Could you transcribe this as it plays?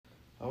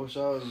I wish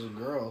I was a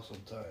girl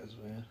sometimes,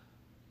 man.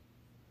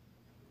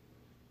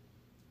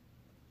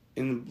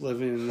 You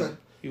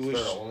wish.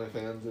 Start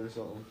OnlyFans or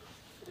something.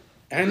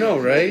 I know,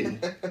 right?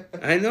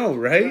 I know, You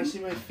right? wanna see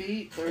my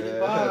feet?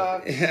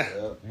 $30.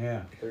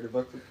 Yeah. $30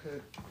 a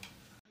pick.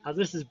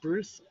 This is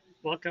Bruce.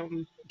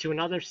 Welcome to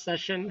another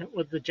session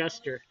with the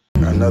Jester.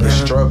 Another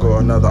struggle,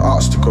 another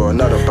obstacle,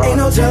 another battle. Ain't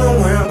no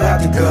telling where I'm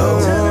about to go.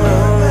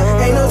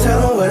 Ain't no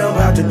telling what I'm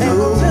about to do.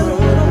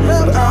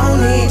 But I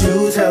don't need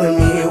you telling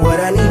me what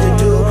I need to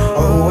do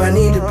or who I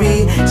need to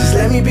be. Just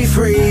let me be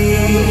free.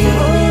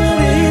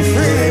 Just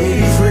let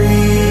me be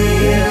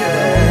free.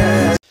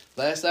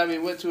 Last time he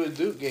went to a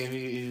Duke game,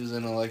 he was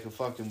in a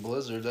fucking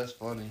blizzard. That's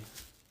funny.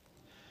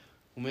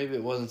 Well, maybe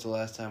it wasn't the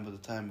last time, but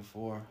the time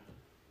before.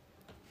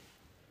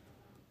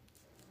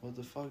 What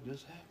the fuck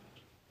just happened?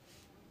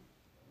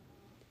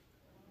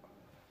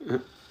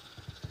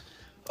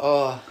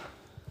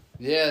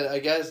 Yeah, I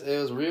guess it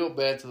was real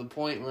bad to the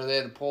point where they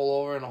had to pull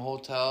over in a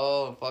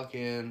hotel and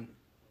fucking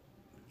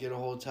get a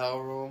hotel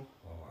room.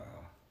 Oh,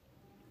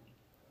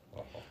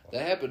 wow.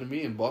 That happened to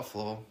me in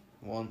Buffalo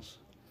once.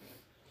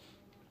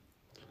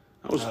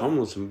 I was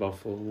homeless in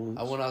Buffalo once.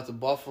 I went out to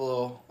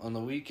Buffalo on the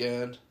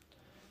weekend,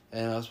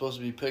 and I was supposed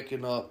to be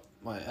picking up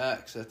my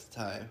ex at the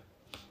time.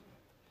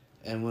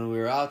 And when we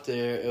were out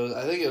there,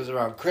 I think it was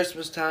around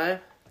Christmas time.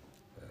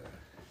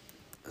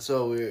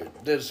 So we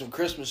did some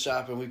Christmas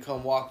shopping. We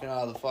come walking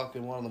out of the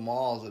fucking one of the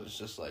malls, and it's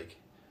just like,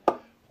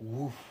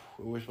 woof.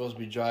 We were supposed to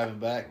be driving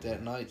back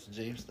that night to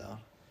Jamestown.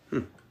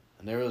 And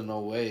there was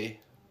no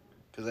way,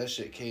 because that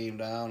shit came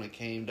down and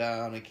came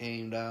down and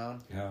came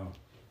down. No.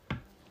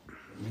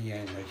 Me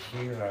and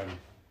Sheila and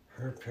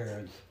her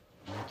parents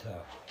went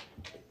to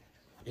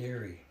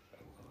Erie.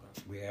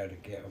 We had to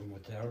get a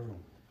motel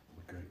room.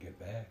 We couldn't get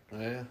back.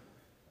 Yeah.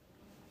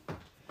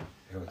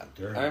 It was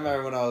dirty. I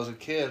remember when I was a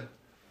kid,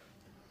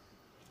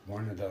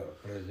 One of the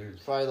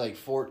blizzards, probably like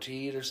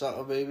 14 or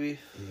something, maybe.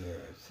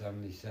 either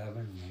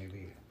 77,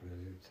 maybe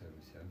blizzard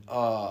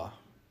 77.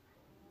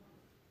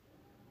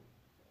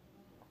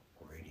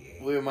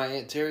 88. My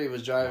Aunt Terry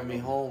was driving me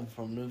home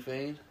from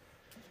Newfane,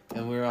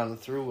 and we were on the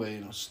thruway,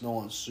 and it was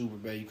snowing super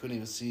bad. You couldn't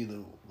even see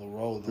the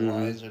road, the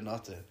lines or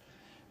nothing.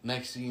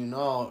 Next thing you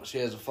know, she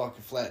has a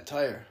fucking flat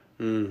tire.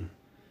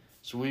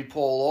 So we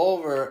pull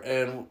over,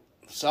 and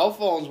cell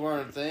phones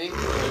weren't a thing.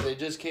 They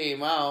just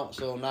came out,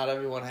 so not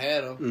everyone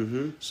had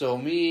them. So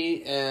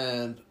me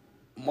and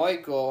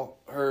Michael,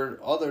 her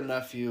other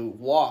nephew,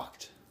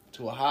 walked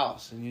to a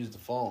house and used the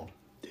phone.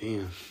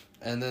 Damn.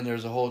 And then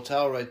there's a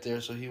hotel right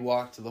there, so he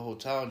walked to the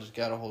hotel and just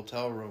got a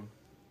hotel room.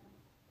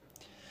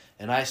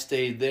 And I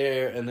stayed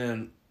there, and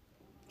then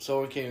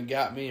someone came and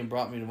got me and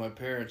brought me to my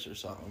parents or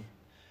something.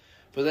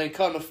 But then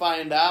come to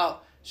find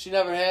out, she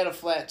never had a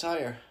flat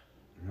tire.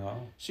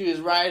 No? She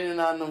was riding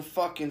on them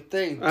fucking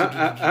thing. Oh,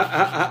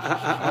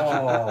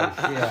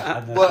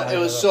 yeah. But it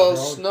was so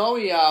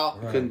snowy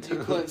out, Right. you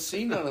couldn't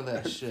see none of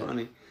that shit.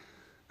 Funny.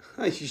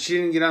 She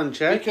didn't get out and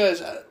check?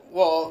 Because,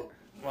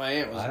 my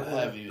aunt was a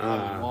heavy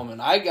woman.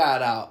 I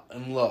got out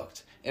and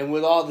looked. And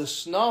with all the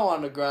snow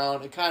on the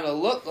ground, it kind of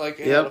looked like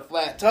it had a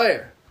flat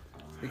tire.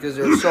 Because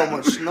there was so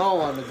much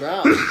snow on the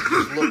ground. It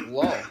just looked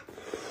low.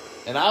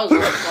 And I was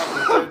like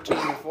fucking 13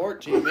 or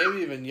 14,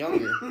 maybe even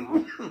younger.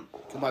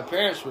 Because my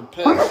parents were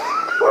pissed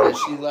that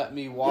she let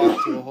me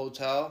walk to a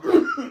hotel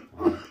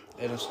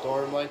in a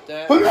storm like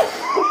that.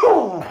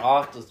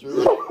 Off the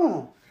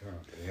through.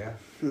 Yeah.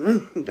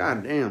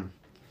 God damn.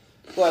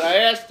 But I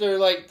asked her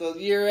like the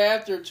year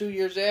after, 2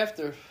 years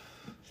after.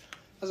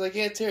 I was like,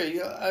 yeah,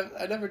 Terry,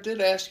 I never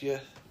did ask you,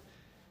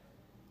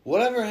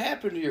 whatever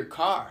happened to your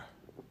car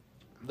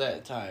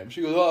that time?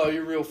 She goes, oh,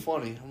 you're real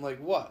funny. I'm like,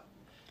 what?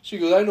 She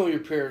goes, I know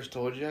your parents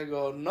told you. I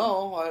go,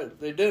 no,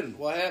 they didn't.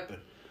 What happened?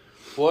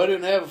 Well, I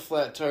didn't have a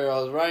flat tire. I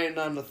was riding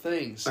on the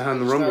things. On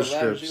the rumble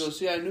strips. She goes,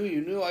 see, I knew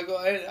you knew. I go,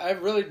 I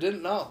really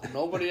didn't know.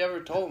 Nobody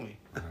ever told me.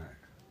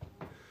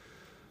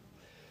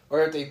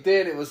 Or if they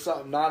did, it was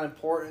something not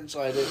important,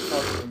 so I didn't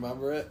fucking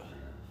remember it.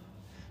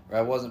 Or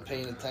I wasn't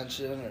paying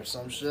attention or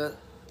some shit.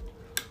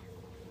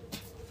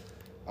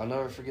 I'll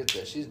never forget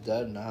that. She's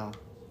dead now.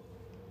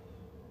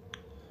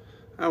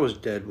 I was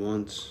dead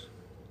once.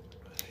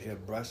 She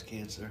had breast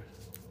cancer.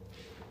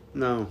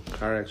 No,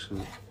 car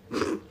accident.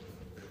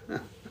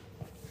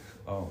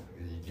 Oh,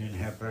 you didn't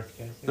have breast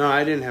cancer? No,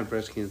 I didn't have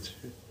breast cancer.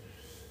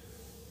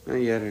 Not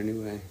yet,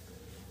 anyway.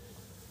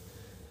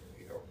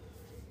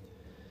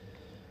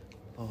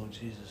 Oh,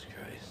 Jesus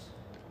Christ.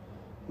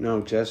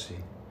 No, Jesse.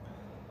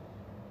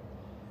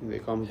 They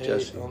call me Hey,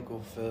 Jesse.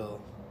 Uncle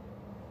Phil.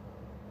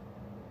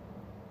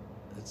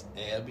 It's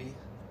Abby,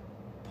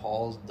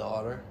 Paul's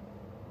daughter.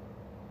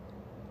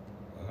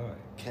 All right.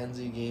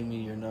 Kenzie gave me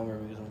your number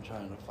because I'm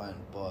trying to find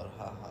Bud.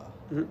 Haha.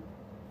 Who's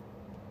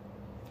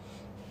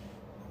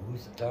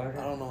the daughter?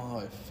 I don't know how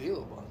I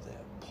feel about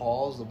that.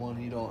 Paul's the one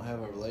he don't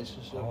have a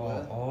relationship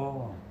with.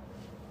 Oh.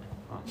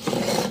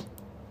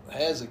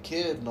 Has a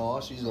kid and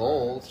all. She's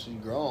old. She's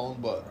grown,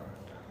 but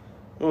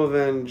Well,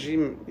 then,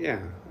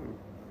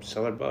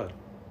 sell her bud.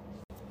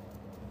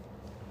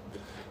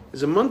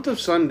 It's a month of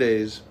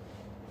Sundays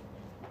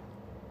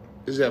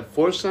Is that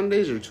 4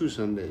 Sundays or 2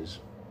 Sundays?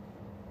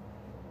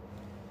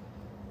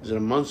 Is it a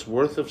month's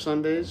worth of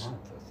Sundays? A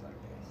month of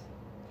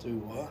Sundays. Do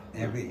what?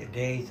 Every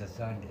day's a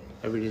Sunday.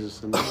 Every day is a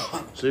Sunday.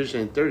 So you're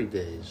saying 30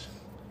 days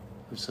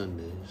of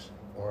Sundays.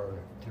 Or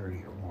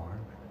 31.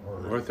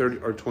 Or 30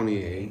 or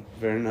 28.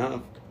 Fair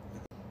enough.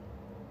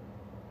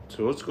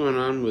 So what's going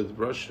on with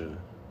Russia?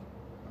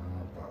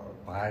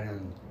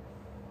 Biden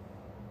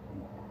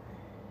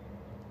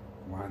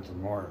wants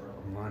more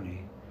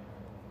money.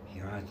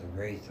 He wants to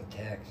raise the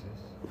taxes.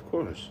 Of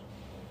course.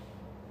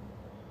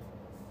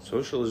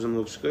 Socialism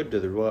looks good to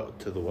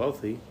the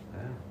wealthy.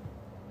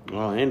 Yeah.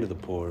 Well, and to the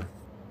poor.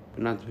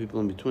 But not the people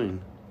in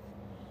between.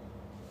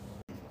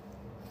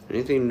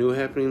 Anything new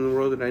happening in the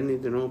world that I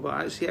need to know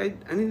about?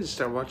 I need to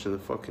start watching the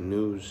fucking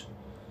news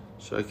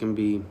so I can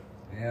be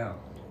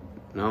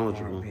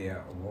knowledgeable. I want to be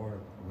at war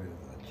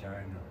with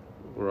China.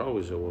 We're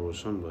always at war with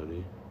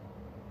somebody.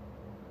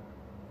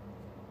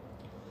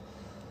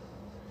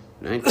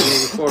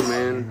 1984,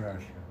 man.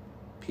 Russia.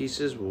 Peace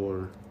is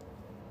war.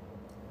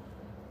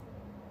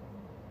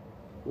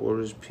 War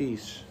is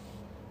peace.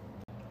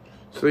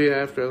 So yeah,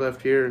 after I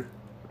left here,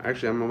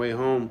 actually on my way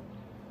home,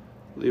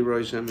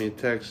 Leroy sent me a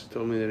text,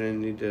 told me that I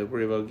didn't need to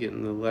worry about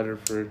getting the letter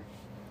for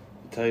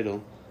the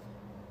title.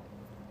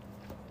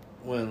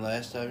 When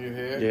last time you were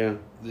here? Yeah.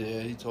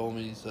 Yeah, he told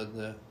me, he said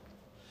that.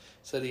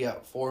 Said he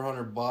got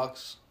 $400.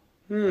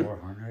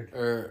 400?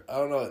 Or, I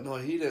don't know. No,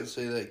 he didn't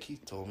say that.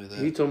 Keith told me that.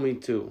 He told me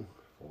too.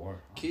 400.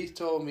 Keith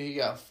told me he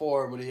got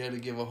 4, but he had to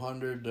give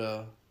 100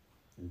 to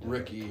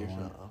Ricky or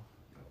something.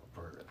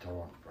 For the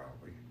talk,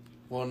 probably.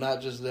 Well,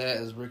 not just that,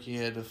 as Ricky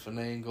had to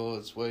finagle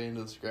its way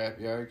into the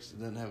scrapyard because he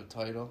didn't have a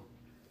title.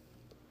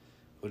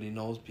 But he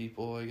knows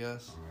people, I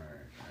guess. All right.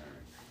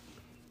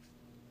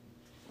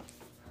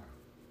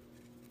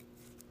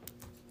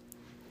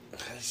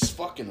 He's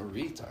fucking a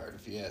retard,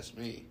 if you ask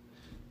me.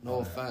 No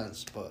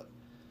offense, but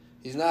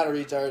he's not a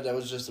retard. That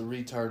was just a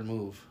retard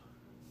move.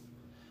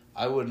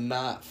 I would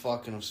not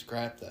fucking have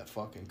scrapped that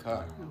fucking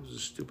car. It was a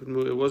stupid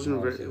move. It wasn't.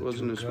 No, It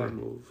wasn't a too smart good.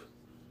 move.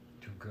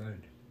 Too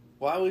good.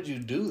 Why would you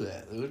do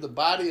that? With the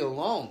body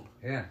alone,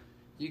 Yeah.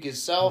 you could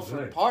sell Too for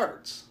good.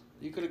 parts.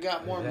 You could have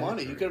got more Exactly.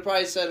 money. You could have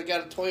probably said, "I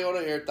got a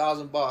Toyota here,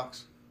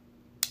 $1,000.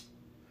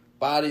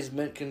 Body's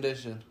mint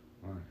condition,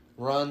 Right.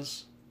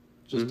 runs,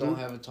 just don't Mhm.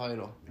 have a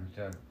title."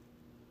 Okay.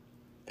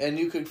 And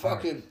you could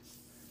fucking.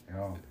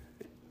 Oh.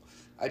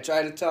 I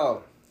tried to tell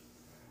him.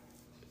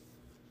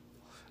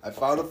 I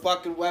found a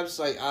fucking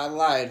website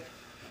online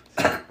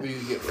where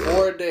you get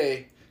 4 a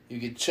day. You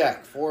can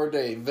check 4 a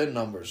day VIN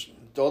numbers.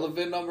 Throw the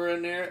VIN number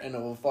in there, and it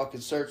will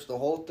fucking search the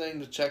whole thing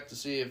to check to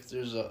see if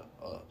there's a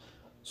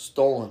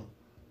stolen.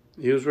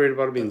 He was worried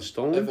about it being If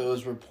stolen. it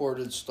was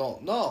reported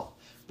stolen. No.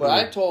 But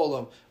I told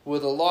him,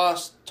 with a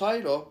lost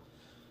title,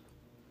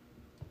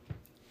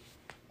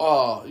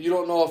 you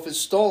don't know if it's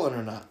stolen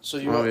or not. So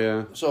you. Oh,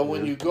 yeah. So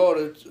when you go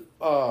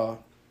to,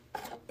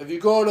 if you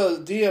go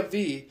to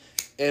DMV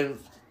and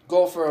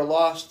go for a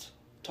lost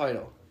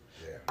title,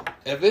 Yeah.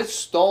 if it's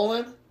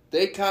stolen,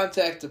 they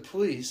contact the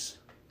police,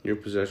 Your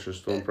possession of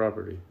stolen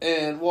property.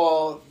 and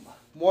well,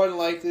 more than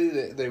likely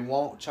they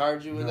won't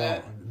charge you with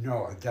that.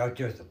 No, they'll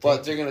just.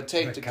 But they're gonna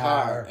take the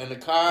car, and the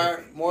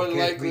car more than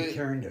likely,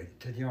 returned it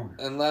to the owner.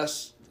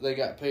 unless they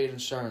got paid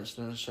insurance,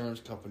 the insurance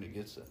company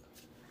gets it.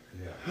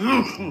 Yeah.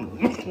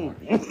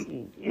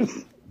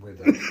 With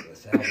a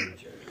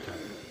salvage.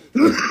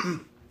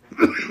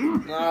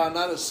 No,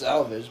 not a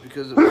salvage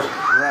because it was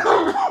wrecked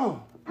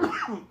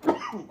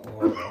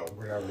Or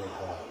whatever they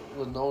call it.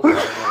 with no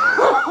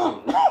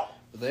title.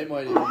 But they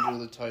might even do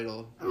the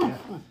title.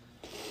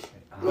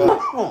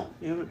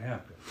 Yeah,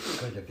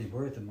 because it'd be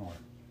worth more.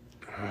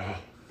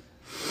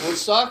 What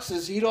sucks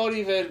is he don't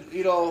even,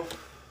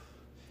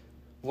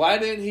 why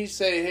didn't he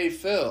say, "Hey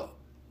Phil,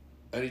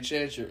 any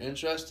chance you're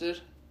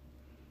interested?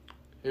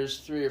 Here's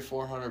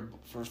 $300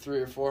 or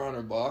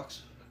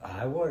 $400.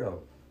 I would have.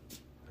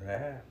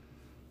 Yeah.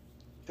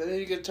 And then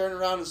you could turn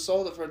around and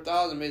sold it for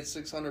 $1,000, made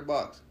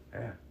 $600.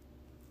 Yeah.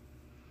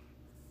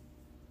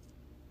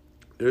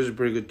 There's a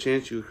pretty good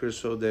chance you could have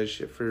sold that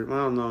shit for.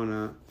 Well, no,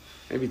 not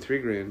maybe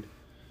 $3,000.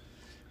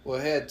 Well,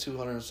 it had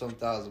 200 and some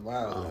thousand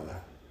miles on it.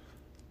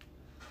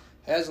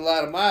 Has a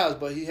lot of miles,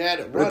 but he had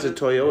it But it's running.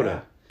 a Toyota.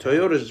 Yeah.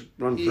 Toyotas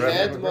run He forever.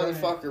 had the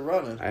motherfucker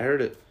running. I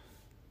heard it.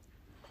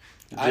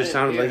 It I just didn't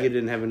sounded hear like it. it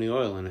didn't have any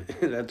oil in it.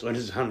 That's what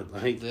it sounded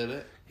like. Did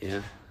it?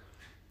 Yeah.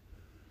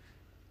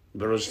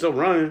 But it was still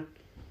running.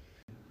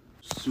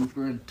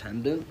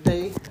 Superintendent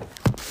Day?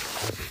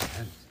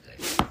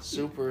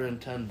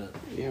 Superintendent.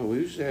 Yeah, we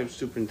used to have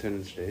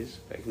superintendent's days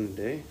back in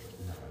the day.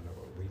 No,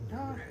 we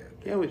never had.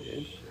 Yeah, we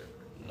did.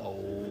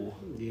 No.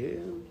 Yeah.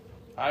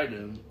 I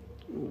didn't.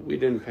 We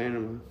did in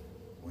Panama.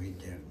 We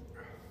didn't.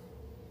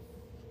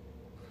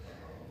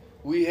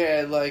 We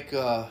had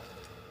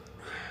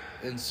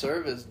in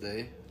service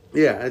day.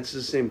 Yeah, it's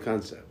the same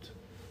concept.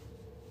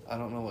 I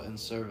don't know what in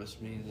service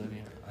means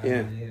anymore.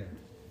 Yeah. Yeah.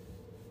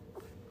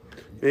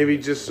 Maybe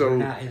just We're so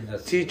not in the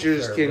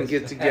teachers can service.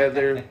 get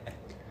together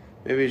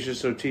Maybe it's just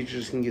so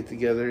teachers can get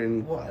together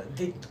and What?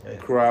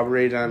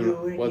 corroborate on Do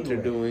what they're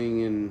anyway.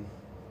 doing and,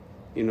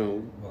 you know,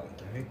 What?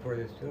 For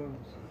the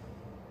students?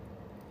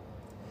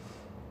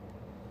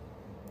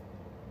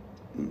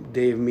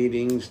 day of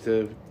meetings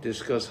to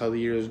discuss how the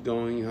year is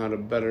going, how to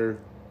better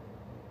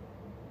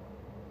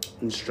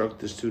instruct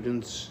the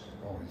students.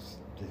 Oh,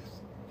 it's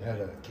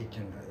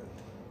teaching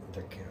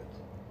the kids.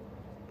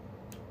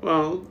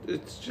 Well,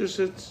 it's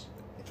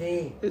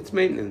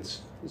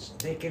maintenance.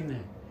 They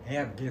can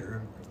have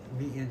their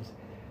meetings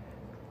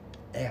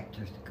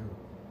after school.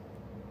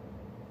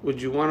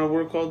 Would you want to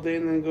work all day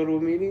and then go to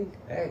a meeting?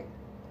 Hey,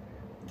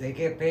 they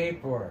get paid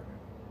for it.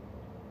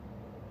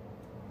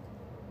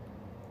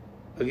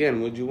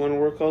 Again, would you want to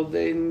work all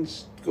day and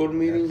go to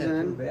meetings That's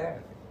not too then?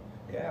 bad.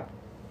 Yeah.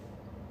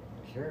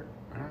 Sure.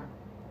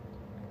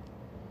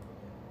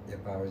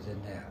 If I was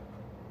in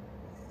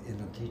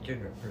a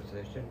teaching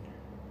position.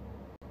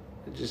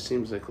 It just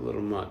seems like a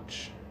little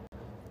much.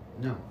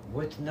 No.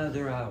 What's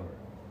another hour?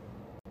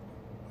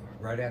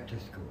 Right after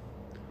school.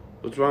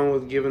 What's wrong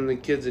with giving the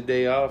kids a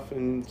day off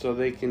and so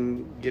they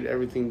can get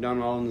everything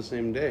done all in the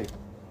same day?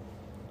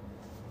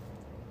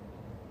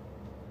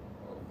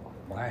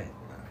 Why?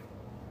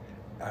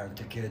 Aren't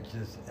the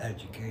kids'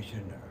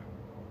 education?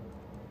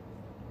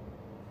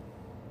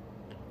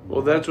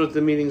 Well, that's what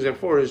the meetings are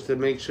for, is to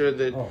make sure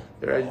that so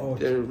they're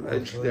the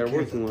kids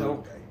working well.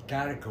 don't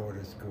gotta go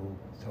to school,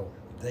 so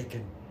they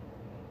can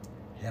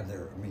have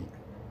their meeting.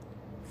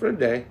 For a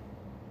day.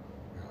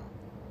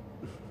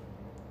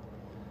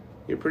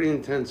 You're pretty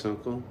intense,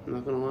 Uncle. I'm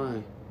not gonna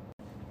lie.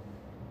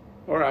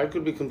 Or I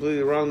could be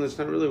completely wrong. That's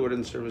not really what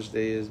in-service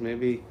day is.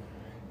 Maybe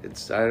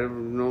it's, I have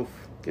no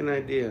fucking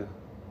idea.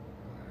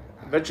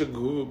 I bet you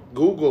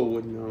Google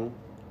would know.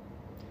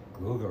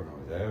 Google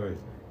knows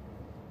everything.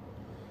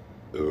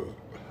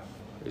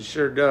 It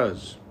sure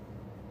does.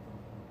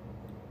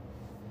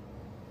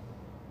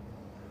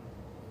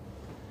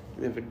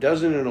 And if it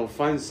doesn't, it'll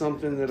find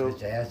something that'll...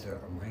 Just ask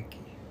Mikey.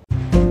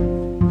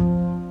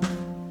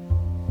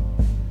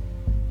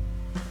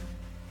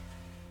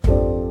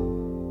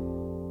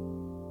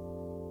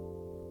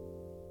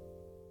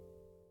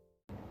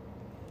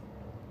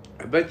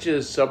 I bet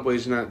you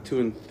Subway's not too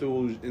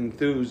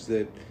enthused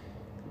that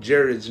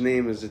Jared's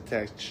name is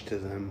attached to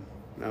them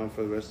now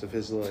for the rest of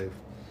his life.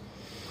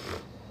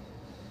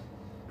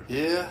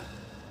 Yeah.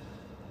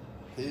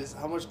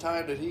 How much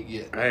time did he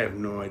get? I have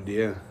no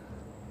idea.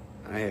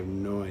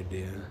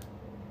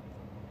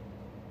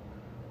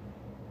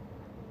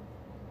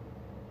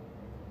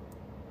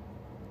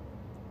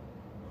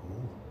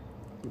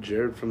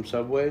 Jared from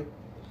Subway?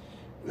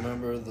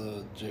 Remember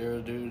the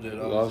Jared dude that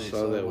always Lost ate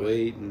all that Subway?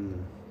 weight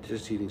and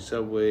just eating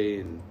Subway,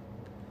 and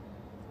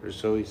or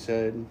so he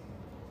said.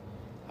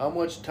 How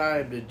much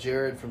time did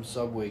Jared from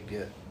Subway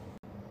get?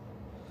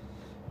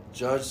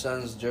 Judge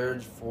sentenced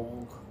Jared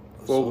Fogel,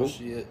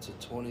 associate, to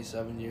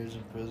 27 years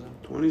in prison.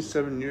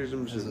 27 years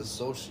in His prison.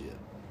 associate,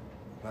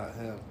 not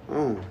him.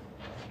 Oh.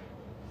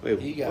 Wait,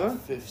 He got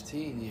what?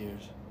 15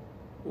 years.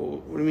 Well,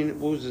 what do you mean,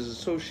 what was his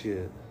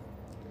associate?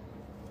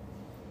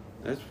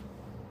 That's...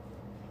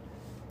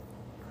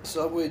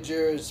 Subway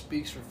Jared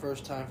speaks for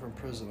first time from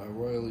prison. I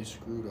royally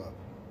screwed up.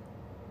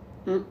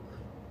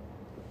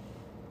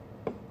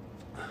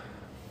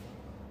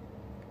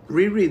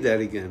 Reread that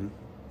again.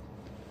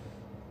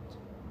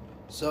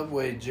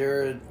 Subway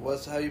Jared,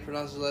 how you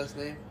pronounce his last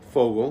name?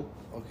 Fogel.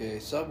 Okay,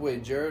 Subway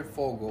Jared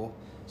Fogel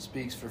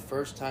speaks for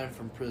first time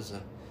from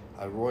prison.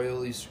 I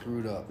royally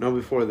screwed up. No,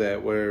 before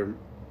that, where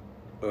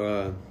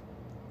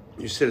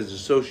you said his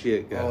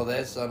associate got... Oh,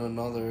 that's on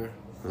another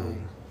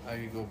thing. I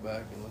could go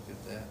back and look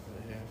at that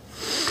right here.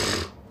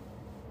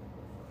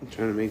 I'm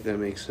trying to make that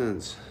make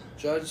sense.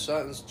 Judge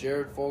sentenced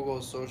Jared Fogel,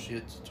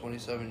 associate, to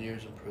 27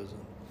 years in prison.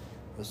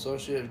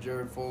 Associate of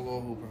Jared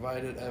Fogel, who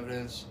provided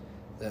evidence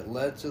that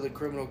led to the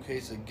criminal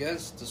case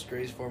against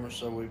disgraced former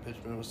Subway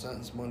pitchman, was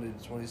sentenced Monday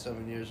to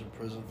 27 years in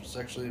prison for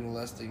sexually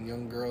molesting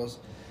young girls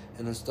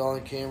and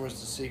installing cameras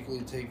to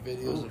secretly take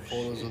videos and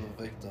photos of the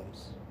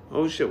victims.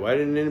 Oh shit! Why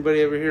didn't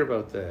anybody ever hear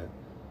about that?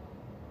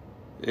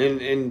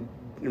 And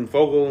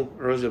Fogel,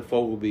 or was it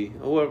Fogelby?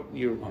 Oh,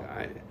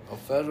 A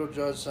federal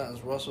judge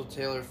sentenced Russell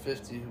Taylor,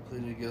 50, who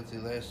pleaded guilty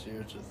last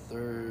year to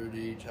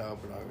 30 child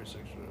pornography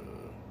sexual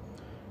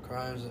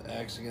crimes and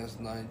acts against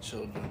 9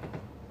 children.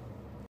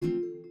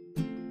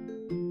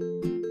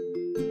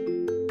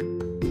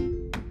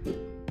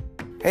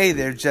 Hey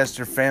there,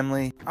 Jester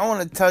family. I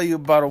want to tell you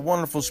about a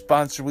wonderful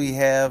sponsor we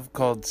have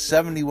called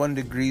 71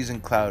 Degrees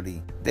and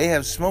Cloudy. They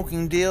have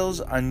smoking deals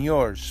on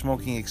your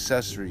smoking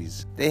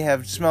accessories. They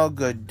have smell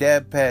good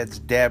dab pads,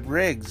 dab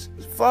rigs,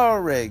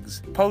 flower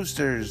rigs,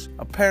 posters,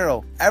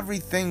 apparel,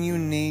 everything you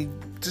need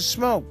to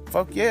smoke.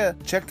 Fuck yeah.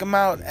 Check them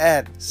out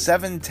at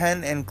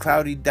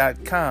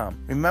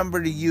 710andcloudy.com.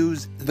 Remember to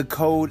use the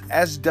code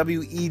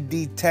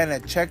SWED10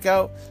 at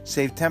checkout.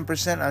 Save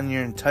 10% on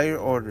your entire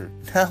order.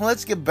 Now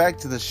let's get back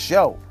to the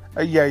show.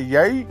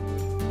 Ay.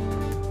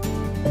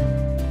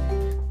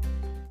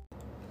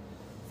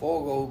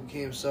 Fogel, who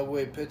became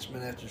Subway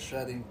pitchman after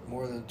shedding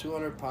more than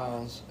 200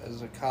 pounds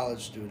as a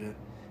college student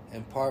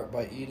in part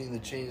by eating the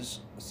chain's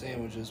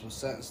sandwiches, was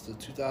sentenced to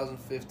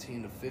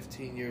 2015 to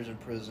 15 years in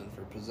prison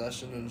for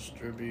possession and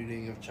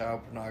distributing of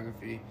child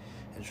pornography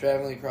and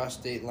traveling across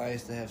state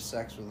lines to have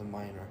sex with a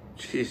minor.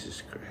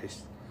 Jesus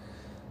Christ.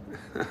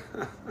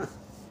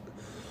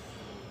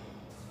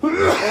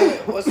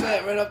 Hey, what's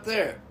that right up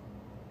there?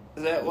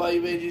 Is that why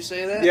you made you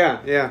say that?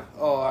 Yeah.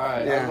 Oh,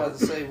 alright. Yeah. I was about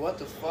to say, what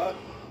the fuck?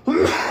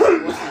 What's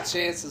the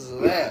chances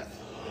of that?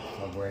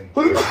 Subway.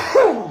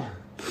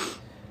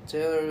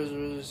 Taylor was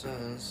really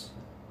sentenced.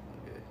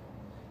 Okay.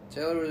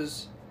 Taylor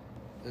was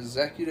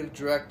executive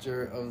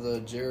director of the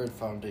Jared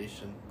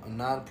Foundation, a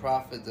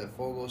non-profit that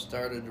Fogel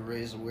started to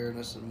raise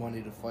awareness and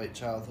money to fight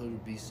childhood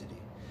obesity.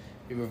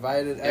 He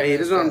provided He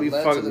evidence doesn't want that to be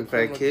led to fucking the fat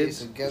criminal kids.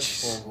 case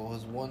against Fogel,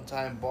 his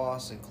one-time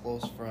boss and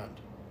close friend.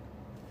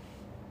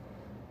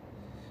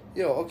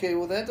 Yo, okay,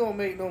 well that don't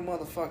make no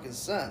motherfucking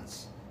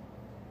sense.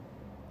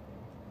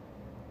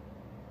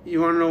 You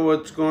want to know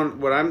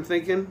what I'm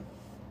thinking?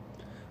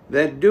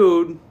 That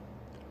dude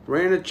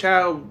ran a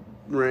child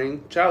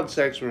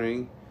sex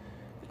ring,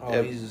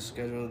 Oh, he's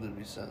scheduled to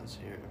be sentenced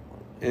here.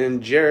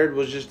 and Jared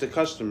was just a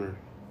customer.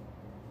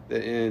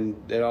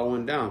 And that all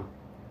went down.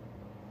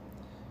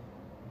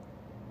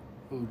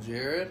 Who,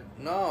 Jared?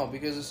 No,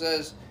 because it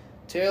says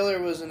Taylor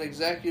was an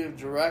executive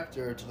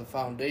director to the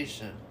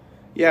foundation.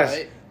 Yes,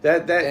 Right?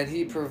 that And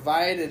he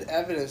provided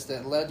evidence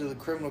that led to the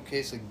criminal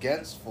case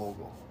against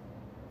Fogel.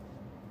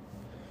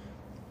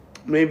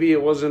 maybe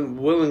it wasn't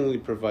willingly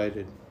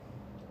provided.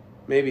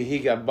 Maybe he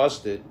got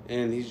busted,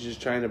 and he's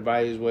just trying to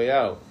buy his way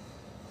out.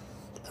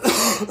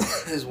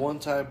 His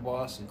one-time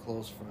boss and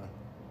close friend.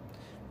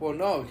 Well,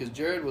 no, because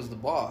Jared was the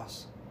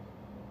boss.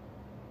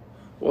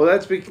 Well,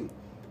 that's because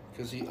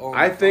Because he owned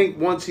I the think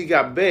once he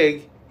got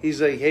big,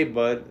 he's like, "Hey,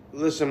 bud,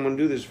 listen, I'm gonna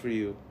do this for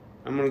you.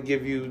 I'm gonna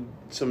give you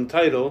some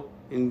title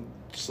and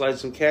slide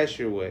some cash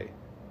your way."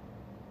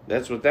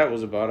 That's what that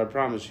was about. I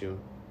promise you.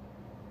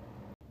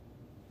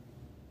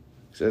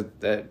 So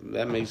that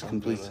makes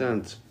complete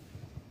sense.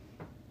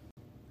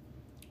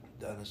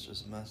 Dennis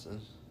just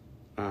messaged.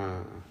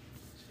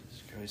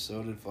 Jesus Christ,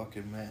 so did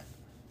fucking Matt.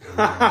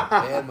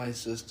 And my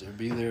sister.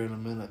 Be there in a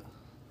minute.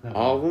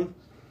 All of them.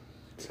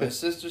 My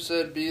sister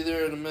said be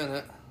there in a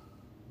minute.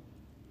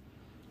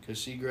 Because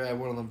she grabbed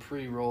one of them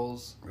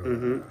pre-rolls.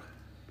 Mm-hmm.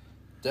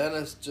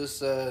 Dennis just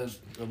said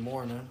good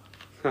morning.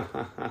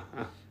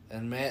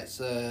 And Matt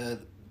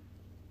said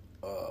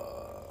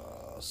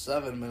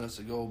 7 minutes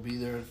ago, be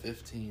there in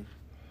 15.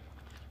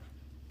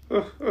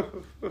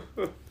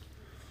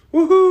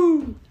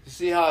 Woohoo! You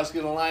see how it's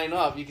going to line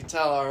up? You can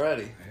tell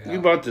already. You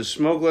about to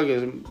smoke like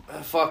a...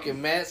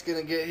 Fucking Matt's going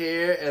to get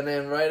here, and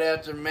then right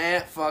after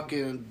Matt,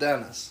 fucking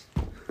Dennis.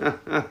 Then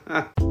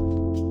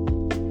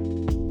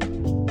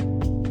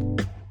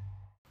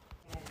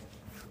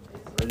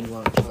you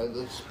want to try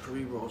this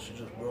pre-roll she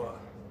just brought?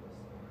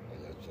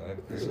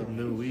 Some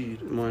new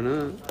weed. Why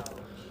not?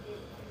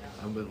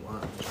 I've been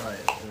wanting to try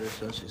it ever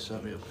since she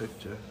sent me a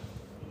picture.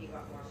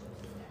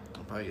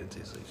 I'm probably going to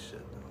taste like shit,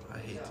 though. I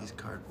hate these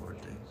cardboard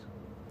things.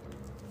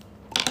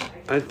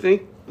 I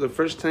think the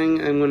first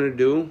thing I'm going to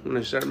do when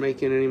I start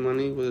making any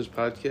money with this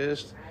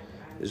podcast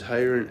is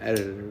hire an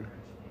editor.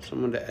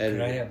 Someone to edit.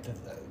 Could I have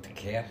the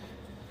cap?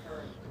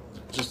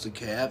 Just a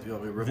cap? You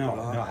want me to rip No, it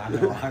off? I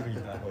know. I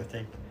mean, I would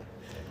think.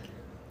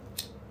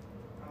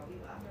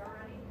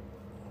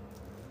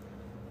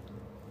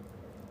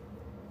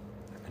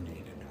 I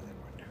need another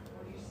one.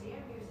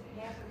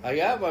 I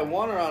got my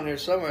one around here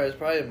somewhere. It's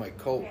probably in my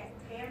coat.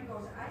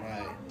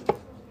 Right.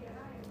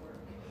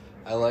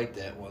 I like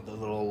that one. The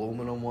little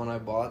aluminum one I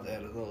bought that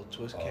had a little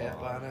twist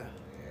cap on it.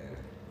 Yeah.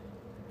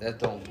 That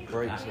don't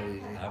break so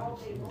easy. I haven't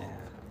seen that.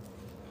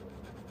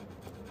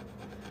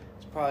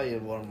 It's probably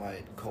in one of my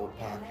coat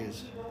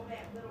pockets.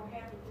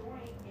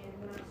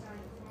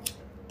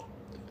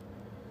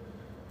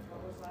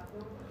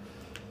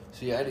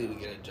 See, I need to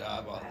get a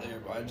job out there,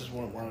 but I just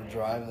wouldn't want to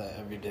drive that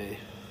every day.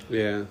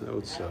 Yeah, that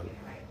would suck.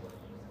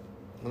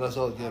 Unless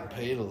I was getting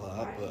paid a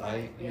lot, but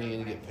you ain't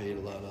gonna get paid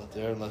a lot out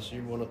there unless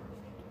you're one of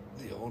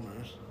the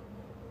owners.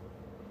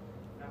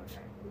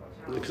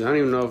 Because I don't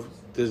even know if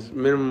does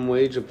minimum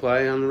wage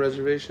apply on the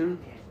reservation.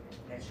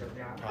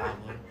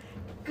 Probably.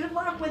 Good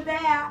luck with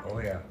that. Oh,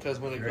 yeah. Because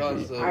when it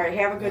comes to... All right,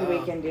 have a good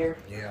weekend, dear.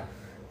 Yeah.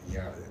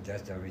 Yeah,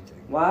 that's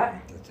everything. What?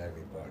 That's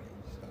everybody.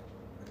 So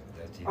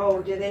that's even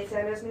Oh, did they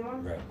send us new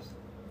ones? Right.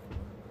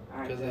 All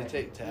right, Because they good.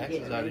 take You taxes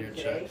getting out of meat your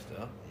today? checks,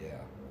 though. Yeah.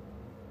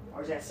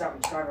 Or is that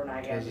something Trevor and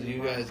I got Because to do? you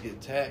tomorrow? guys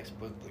get taxed,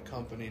 but the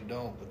company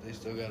don't, but they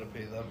still got to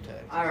pay them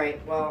taxes. All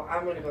right, well,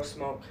 I'm going to go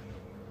smoke.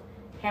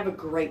 Have a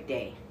great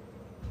day.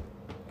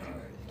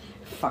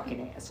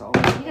 Fucking asshole.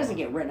 If he doesn't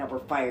get written up or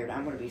fired,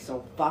 I'm going to be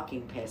so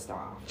fucking pissed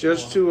off.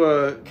 Just to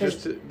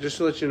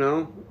let you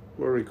know,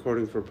 we're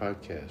recording for a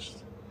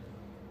podcast.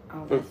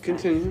 Oh, But that's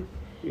continue.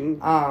 You can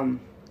nice.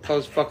 call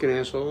us fucking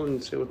asshole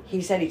and say what.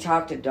 He said he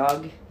talked to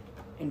Doug,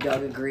 and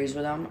Doug agrees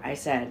with him. I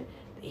said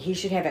he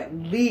should have at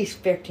least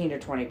 15 to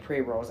 20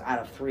 pre-rolls out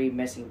of 3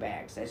 missing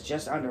bags. That's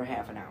just under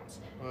half an ounce.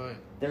 Right.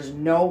 There's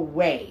no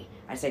way.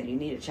 I said, you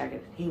need to check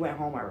it. He went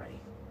home already.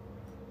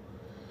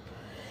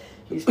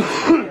 He's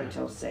supposed to be there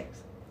until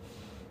 6.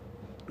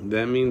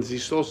 That means he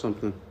stole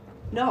something.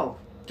 No,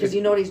 because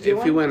you know what he's doing?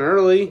 If he went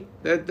early,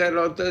 that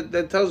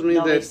tells me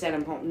no, that... they sent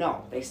him home.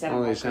 No, they sent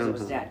him home because it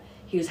was dead.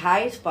 He was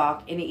high as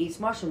fuck, and he eats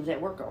mushrooms at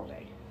work all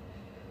day.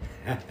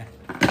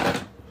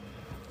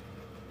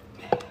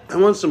 I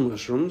want some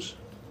mushrooms.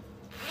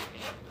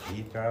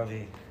 He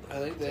probably... I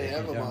think they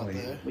have them out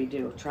there. We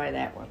do. Try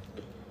that one.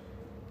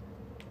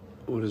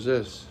 What is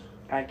this?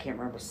 I can't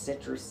remember.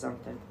 Citrus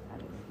something. I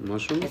don't know.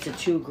 Mushrooms? It's a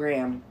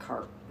 2-gram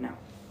cart. No.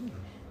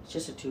 It's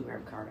just a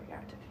 2-gram cart I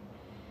got today.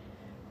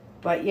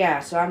 But yeah,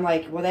 so I'm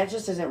like, well, that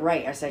just isn't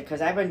right. I said,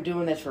 because I've been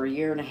doing this for a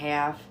year and a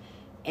half,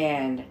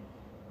 and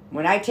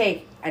when I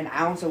take an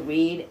ounce of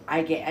weed,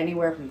 I get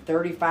anywhere from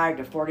 35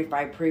 to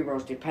 45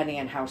 pre-rolls, depending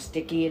on how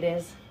sticky it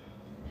is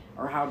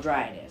or how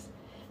dry it is.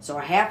 So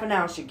a half an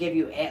ounce should give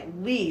you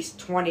at least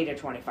 20 to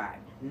 25,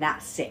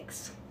 not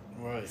 6.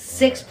 Right.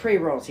 6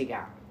 pre-rolls he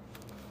got.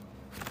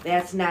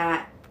 That's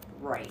not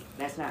right.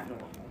 That's not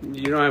normal.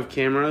 You don't have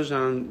cameras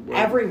on...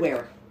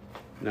 Everywhere.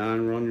 Not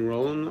when you're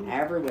rolling them?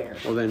 Everywhere.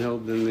 Well,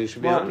 then they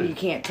should be well, on it. you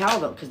can't tell,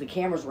 though, because the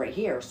camera's right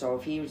here. So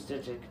if he was to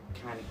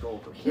kind of go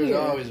over here... There's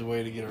always a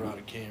way to get around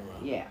a camera.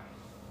 Yeah.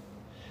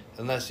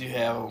 Unless you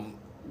have them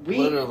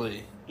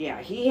literally...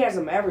 Yeah, he has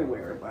them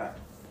everywhere, but...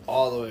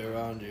 all the way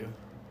around you.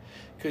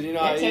 Because you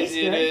know how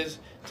easy it is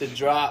to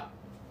drop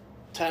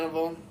 10 of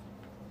them?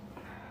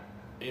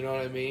 You know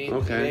what I mean?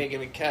 Okay. You ain't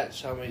going to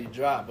catch how many you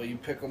drop, but you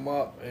pick them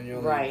up and you're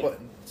only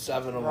putting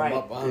 7 of them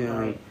up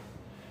on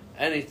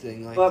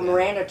anything like that. But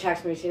Miranda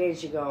texted me today and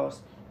she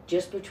goes,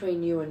 just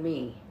between you and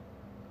me,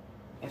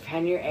 if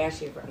Henry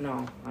asks you for...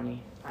 No,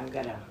 honey, I've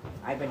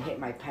been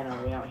hitting my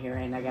penalty out here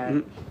and I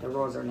got the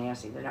roads are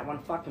nasty. They're not one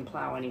fucking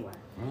plow anywhere.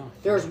 Oh.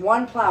 There's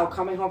one plow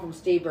coming home from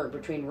Steveburg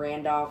between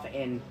Randolph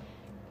and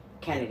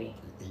Kennedy.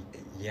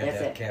 Yeah,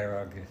 that's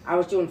it. I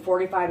was doing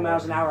 45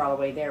 miles an hour all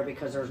the way there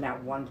because there's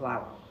not one plow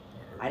out.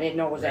 I didn't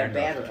know it was that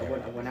bad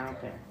when I went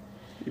out there.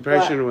 You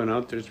probably shouldn't have went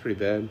out there. It's pretty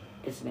bad.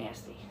 It's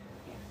nasty.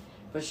 Yeah.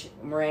 But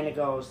Miranda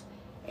goes,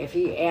 if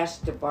he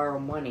asks to borrow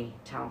money,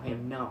 tell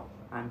him no.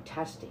 I'm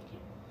testing him.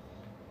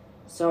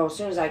 So as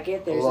soon as I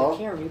get there, he's like,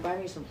 Karen, will you buy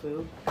me some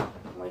food?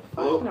 I'm like,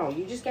 fuck no.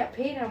 You just got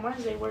paid on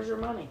Wednesday. Where's your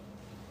money?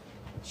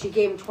 She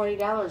gave him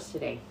 $20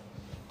 today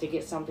to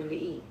get something to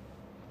eat.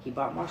 He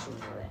bought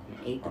mushrooms with it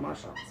and ate the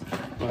mushrooms.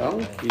 Well,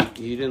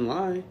 he didn't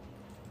lie.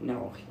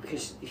 No,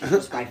 because he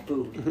just buy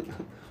food.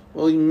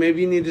 Well,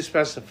 maybe you need to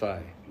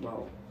specify.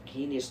 Well,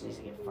 he just needs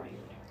to get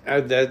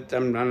fired.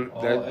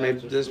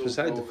 That's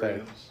beside the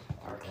fact.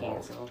 Are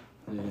canceled.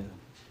 Yeah.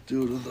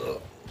 Due to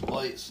the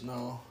light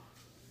snow.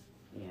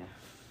 Yeah.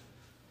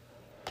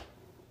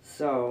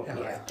 So, yeah.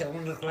 It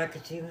don't look like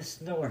it's even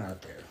snowing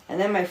out there. And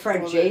then my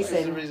friend Jason...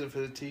 That's the reason for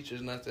the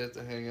teachers not to have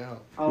to hang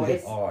out. Oh,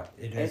 it's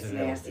it's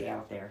nasty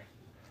out there.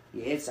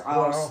 It's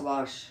all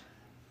slush.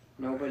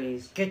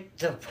 Nobody's... Get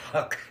the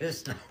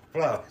fuckers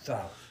blows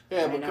out.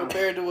 Yeah, but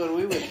compared to when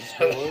we went to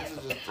school,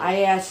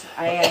 I asked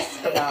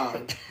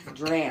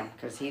Dram,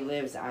 because he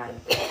lives on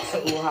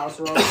Schoolhouse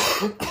Road.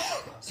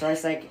 So I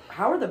was like,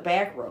 how are the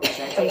back roads?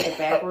 Should I take the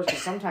back roads?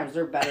 Because sometimes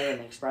they're better than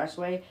the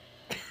expressway.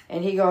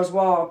 And he goes,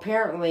 well,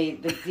 apparently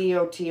the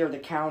DOT or the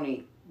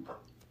county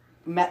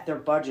met their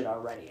budget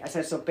already. I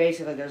said, so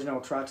basically there's no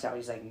trucks out.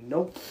 He's like,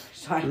 nope.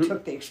 So I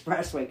took the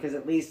expressway because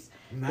at least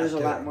there's a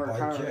lot more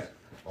cars.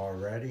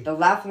 Already? The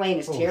left lane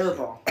is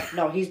terrible.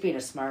 No, he's being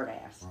a smart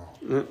ass.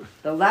 Oh.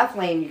 The left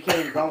lane, you can't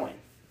even go in.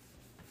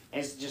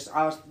 It's just,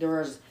 there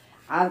was,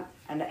 a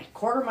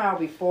quarter mile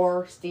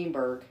before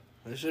Steenburg.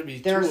 There should be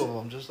 2 of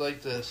them, just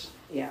like this.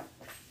 Yeah.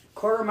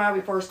 Quarter mile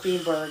before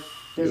Steenburg,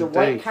 there's a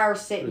white car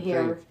sitting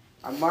here,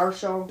 a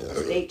marshal, a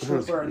state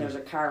trooper, and there's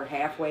a car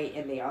halfway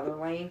in the other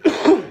lane.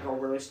 Go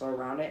really slow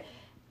around it.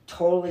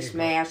 Totally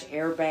smashed,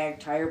 airbag,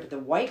 tire, but the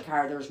white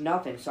car, there's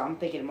nothing. So I'm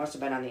thinking it must have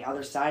been on the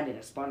other side and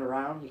it spun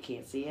around. You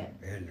can't see it.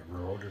 In the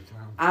road or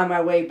something? On my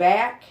way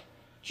back,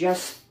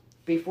 just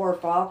before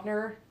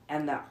Faulkner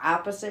and the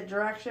opposite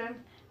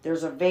direction,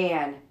 there's a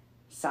van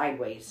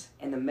sideways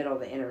in the middle of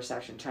the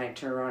intersection trying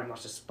to turn around. He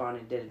must have spun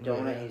and did a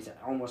donut. And he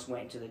almost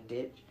went into the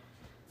ditch.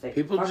 It's like,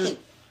 people fucking just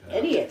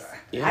idiots.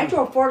 Yeah. I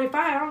drove 45.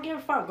 I don't give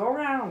a fuck. Go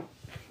around.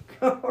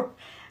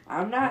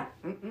 I'm not.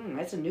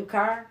 That's a new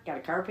car. Got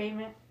a car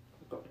payment.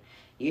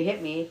 You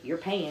hit me, you're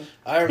paying.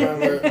 I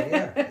remember.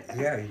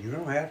 yeah, you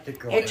don't have to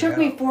go. It took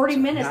me 40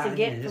 minutes to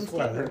get from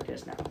Steenburg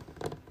just now.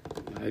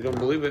 I don't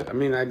believe it. I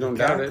mean, I don't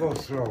doubt it. Go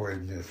slow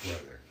in this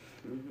weather.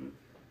 Mm-hmm.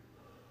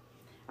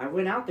 I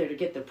went out there to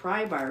get the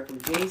pry bar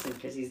from Jason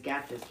because he's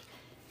got this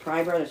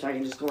pry bar so I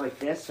can just go like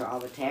this to all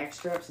the tack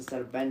strips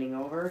instead of bending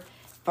over.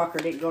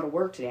 Fucker didn't go to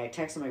work today. I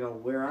text him, I go,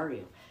 where are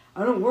you?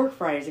 I don't work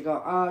Fridays. I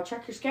go,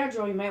 check your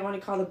schedule. You might want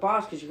to call the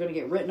boss because you're going to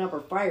get written up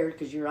or fired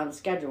because you're on the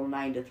schedule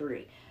 9 to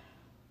 3.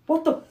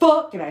 What the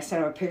fuck? And I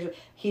sent him a picture.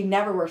 He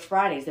never works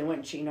Fridays. They went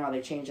and, you know how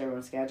they change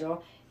everyone's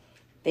schedule?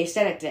 They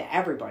sent it to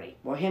everybody.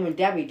 Well, him and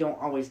Debbie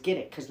don't always get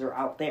it because they're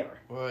out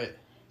there. Right.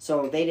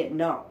 So they didn't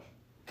know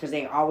because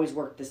they always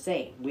work the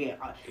same.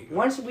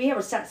 Once we have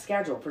a set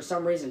schedule, for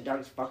some reason,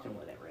 Doug's fucking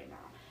with it right now.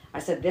 I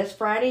said, this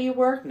Friday you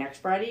work, next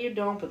Friday you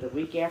don't, but the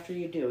week after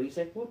you do. He's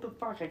like, what the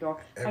fuck? I go,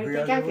 how do you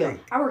think I feel?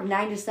 I work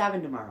 9 to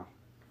 7 tomorrow.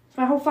 It's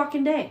my whole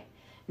fucking day.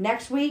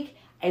 Next week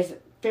is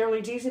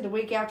fairly decent. The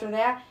week after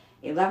that,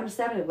 11 to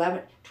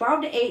 7,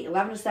 12 to 8,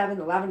 11 to 7,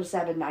 11 to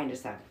 7, 9 to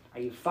 7. Are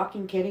you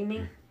fucking kidding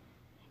me?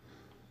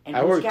 And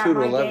I who's work got 2 to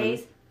my 11.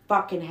 days?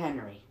 Fucking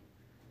Henry.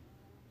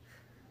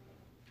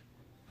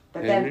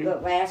 But Henry? then the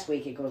last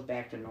week it goes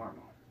back to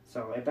normal.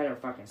 So it better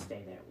fucking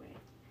stay that way.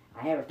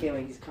 I have a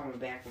feeling he's coming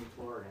back from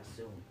Florida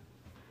soon.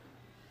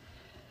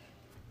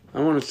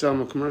 I want to sell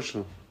him a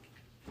commercial.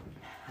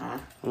 Huh?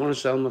 I want to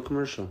sell him a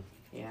commercial.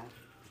 Yeah.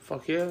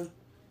 Fuck yeah.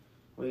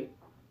 Wait.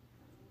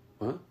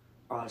 What?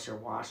 Oh, it's your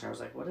washer. I was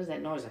like, what is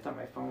that noise? I thought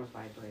my phone was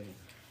vibrating.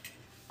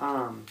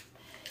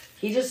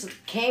 He just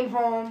came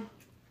home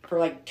for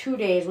like 2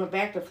 days, went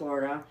back to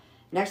Florida.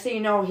 Next thing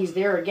you know, he's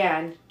there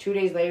again. 2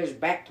 days later, he's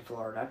back to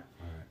Florida.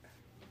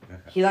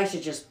 He likes to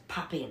just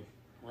pop in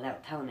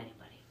without telling anybody.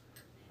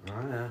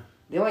 Oh, yeah.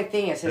 The only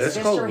thing is, his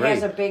sister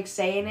has a big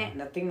say in it,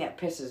 and the thing that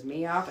pisses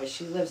me off is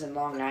she lives in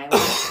Long Island.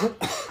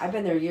 I've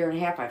been there a year and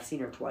a half. I've seen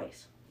her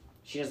twice.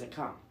 She doesn't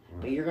come.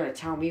 But you're going to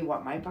tell me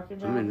what my fucking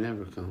job I may is?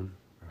 never come.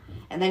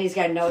 And then he's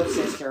got another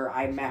sister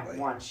I met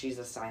once. She's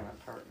a silent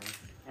partner.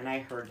 And I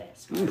heard that.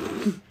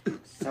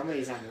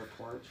 Somebody's on your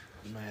porch.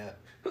 Matt.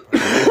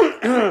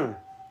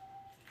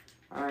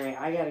 Alright,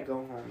 I gotta go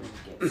home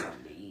and get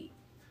something to eat.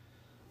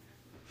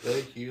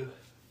 Thank you.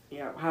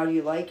 Yeah, how do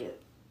you like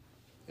it?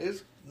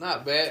 It's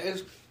not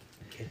bad.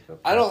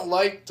 I don't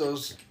like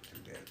those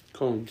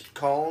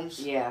cones.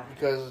 Yeah.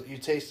 Because you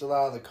taste a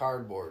lot of the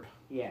cardboard.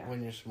 Yeah.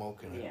 When you're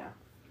smoking it. Yeah.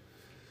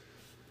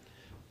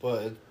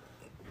 But it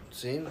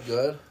seems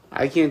good.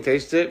 I can't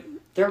taste it.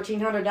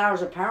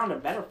 $1,300 a pound,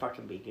 it better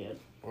fucking be good.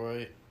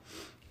 Right.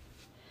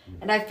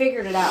 And I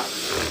figured it out.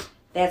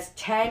 That's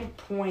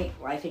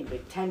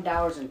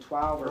 $10.12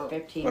 or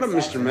 15 What a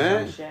cents Mr. or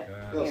Matt. some shit.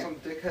 Yo, Here. some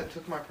dickhead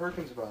took my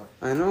Perkins bar.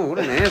 I know, what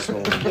an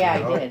asshole. Yeah, I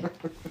did.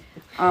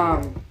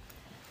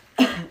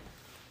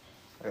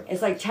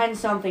 It's like 10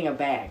 something a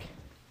bag.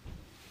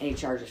 And he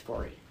charges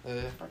 40.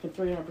 Fucking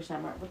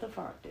 300% more. What the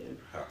fuck, dude?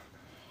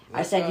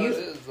 I said,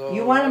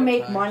 you want to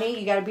make money,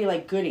 you got to be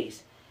like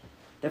Goodies.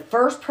 The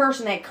first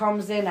person that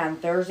comes in on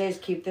Thursdays,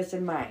 keep this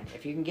in mind.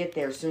 If you can get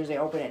there as soon as they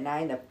open at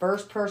 9, the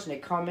first person to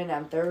come in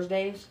on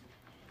Thursdays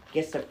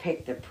gets to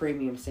pick the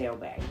premium sale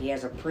bag. He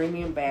has a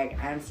premium bag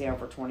on sale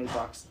for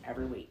 $20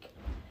 every week.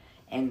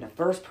 And the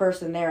first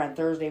person there on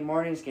Thursday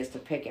mornings gets to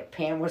pick it.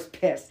 Pam was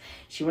pissed.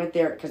 She went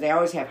there because they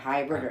always have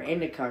hybrid or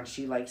indica, and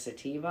she likes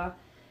sativa.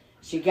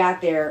 She got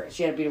there.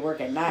 She had to be to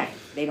work at 9.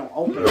 They don't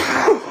open at 9,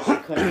 so she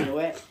couldn't do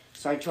it.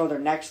 So I told her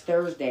next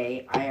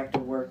Thursday I have to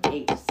work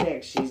 8 to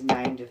 6. She's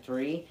 9 to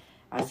 3.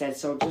 I said,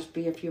 so just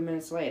be a few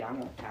minutes late. I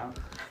won't count.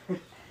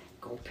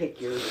 Go pick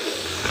your...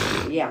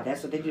 Yeah,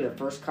 that's what they do. The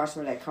first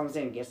customer that comes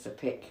in gets to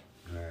pick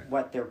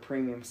what their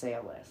premium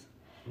sale is.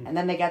 And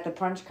then they got the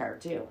punch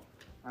card, too.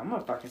 I'm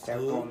going to fucking start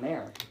going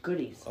there.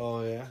 Goodies.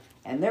 Oh, yeah?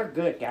 And they're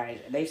good, guys.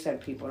 They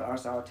send people to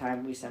us all the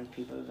time. We send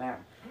people to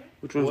them.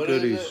 Which one's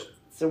Goodies?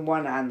 It's the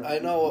one on the I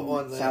know what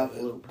one that South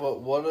is, Loop.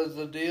 but what is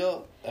the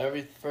deal?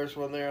 Every first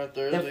one there on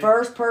Thursday? The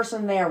first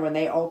person there, when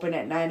they open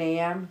at 9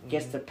 a.m.,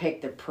 gets to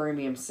pick the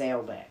premium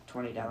sale bag,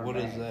 $20 What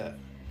bag. is that?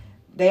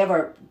 They have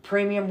a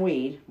premium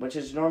weed, which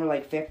is normally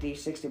like $50,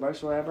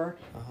 $60, whatever.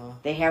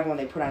 They have one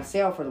they put on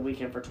sale for the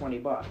weekend for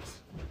 $20.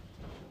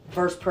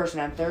 First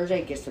person on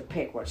Thursday gets to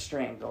pick what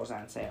strand goes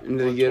on sale. And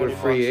they get a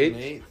free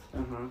eighth?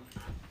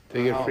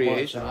 They get free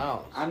eighth?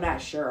 I'm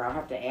not sure. I'll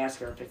have to ask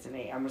her if it's an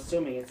 8. I'm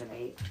assuming it's an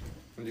 8.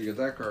 When did you get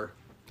that car?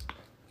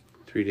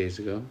 3 days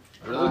ago.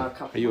 Really? Are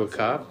you a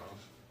cop?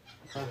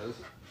 Did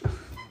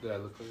I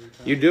look like a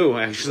cop? You do,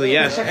 actually,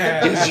 yes.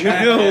 Yes, you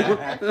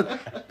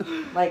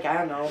do. Like, I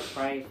don't know,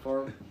 probably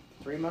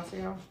 3 months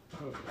ago?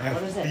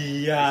 What is it?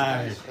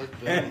 FBI.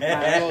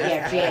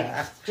 Yeah,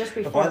 Jan. Just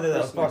before One of the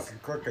Christmas. fucking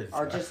crooked.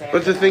 Or just after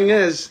But the thing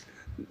is,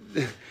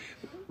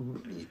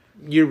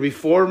 you're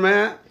before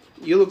Matt,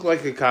 you look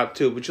like a cop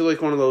too, but you're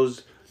like one of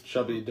those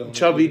chubby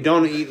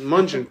donut eating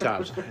munching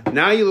cops.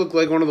 Now you look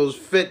like one of those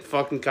fit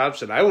fucking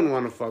cops that I wouldn't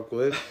want to fuck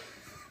with.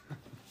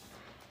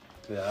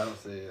 Yeah, I don't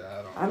see.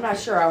 I don't. I'm not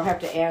sure. I'll have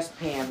to ask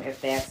Pam if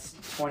that's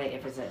 20,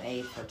 if it's an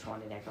 8 for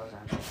 20 that goes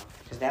on sale.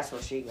 Because that's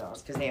where she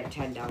goes. Because they have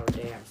 $10 dabs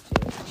too.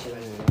 She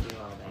likes to do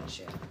all that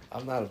shit.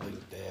 I'm not a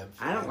big dab.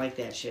 I don't like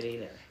that shit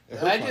either.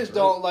 I just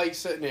don't like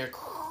sitting there.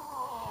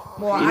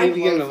 Well, You need to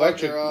get an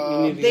electric. Motherfucker,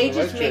 You need to They get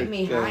an just make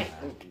me electric,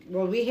 high.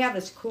 Well, we have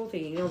this cool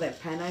thing. You know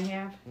that pen I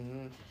have?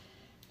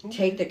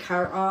 Take the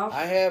cart off.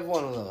 I have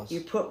one of those.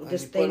 You put And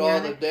this you thing put all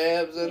on the it.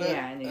 dabs in it.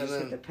 Yeah, and you just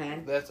hit the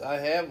pen. I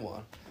have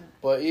one.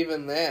 But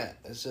even that,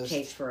 it's just...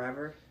 Takes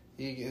forever.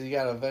 You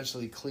gotta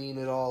eventually clean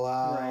it all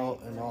out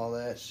and all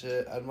that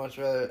shit. I'd much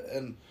rather...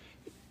 And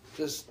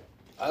just...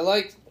 I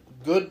like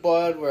good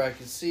bud where I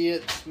can see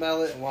it,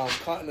 smell it, and while I'm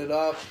cutting it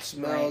up, it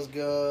smells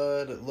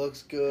good, it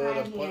looks good,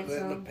 Hi, I'm putting it in the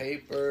handsome.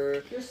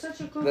 paper. You're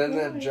such a good Then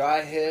boy. the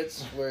dry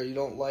hits where you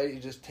don't light it,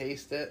 you just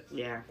taste it.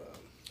 Yeah.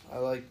 I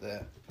like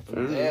that. But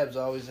Mm. dabs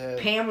always have...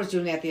 Pam was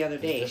doing that the other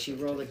day. She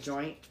rolled a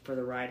joint for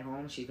the ride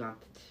home. She's gone,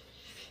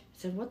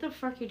 said, what the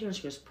fuck are you doing?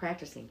 She goes,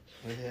 practicing.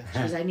 Yeah. She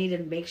goes, I need to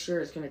make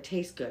sure it's going to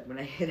taste good when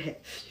I hit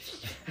it.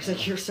 I was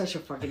like, you're such a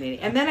fucking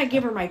idiot. And then I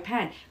give her my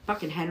pen.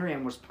 Fucking Henry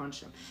almost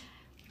punched him.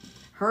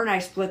 Her and I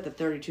split the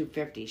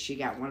 3250. She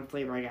got one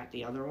flavor, I got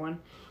the other one.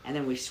 And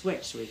then we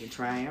switched so we could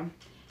try them.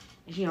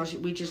 And, you know,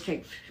 we just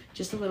take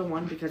just a little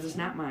one because it's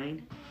not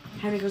mine.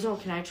 Henry goes, oh,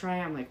 can I try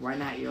it? I'm like, why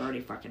not? You're already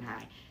fucking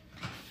high.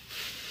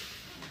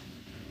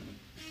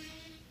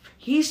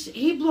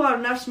 He blew out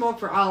enough smoke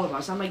for all of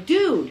us. I'm like,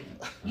 dude,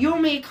 you owe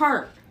me a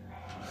cart.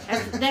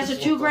 That's a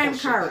 2 gram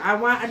cart. I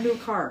want a new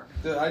cart.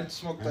 Dude, I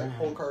smoked that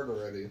whole cart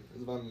already.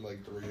 It's been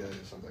like 3 days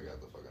since I got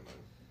the fucking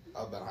thing.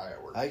 I've been high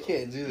at work. I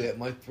can't do that.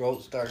 My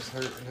throat starts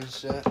hurting and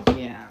shit.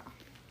 Yeah.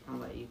 I'll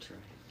let you try.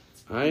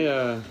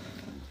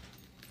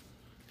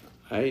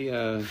 I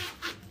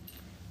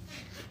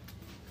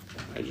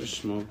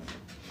just smoke.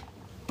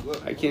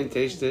 I can't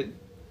taste it.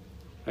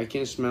 I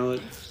can't smell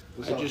it.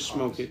 I just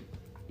smoke it.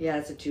 Yeah,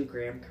 it's a 2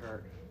 gram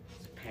cart.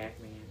 It's a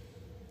Pac-Man.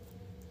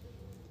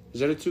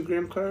 Is that a 2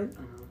 gram card?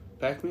 Uh-huh.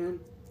 Pac-Man?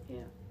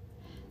 Yeah.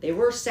 They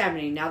were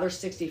 70, now they're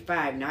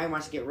 65. Now he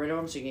wants to get rid of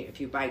them, so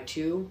if you buy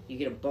 2, you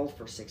get them both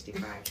for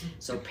 65.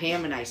 So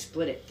Pam and I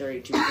split it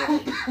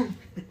 $32.50.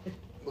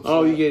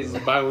 Oh, you guys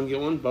buy one, get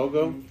one?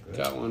 BOGO? Mm-hmm.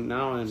 Got one.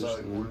 Now I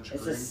understand.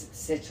 It's a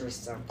citrus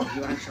something.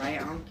 You want to try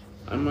it, Unc?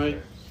 I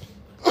might.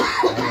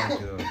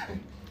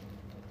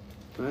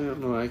 I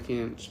don't know. I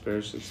can't spare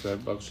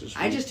 $65 this week.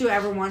 I just do it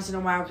every once in a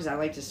while because I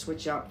like to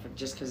switch up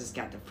just because it's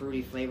got the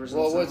fruity flavors.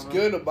 Well, what's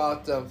good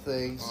about them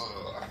things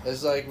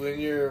is like when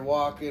you're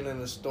walking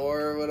in a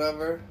store or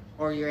whatever,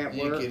 or you're at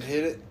work, you can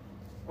hit it.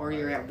 Or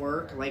you're at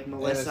work, like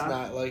Melissa. And it's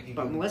not like you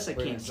but can Melissa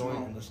bring can't a joint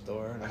smoke in the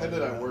store. I had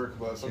it at work,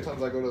 but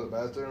sometimes I go to the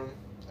bathroom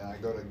and I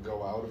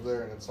go out of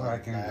there and it's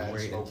like mad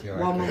smoky.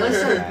 Well,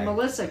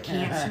 Melissa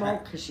can't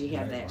smoke because she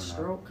had that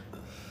stroke.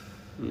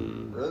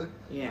 Really?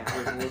 Yeah.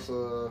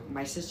 Melissa.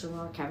 My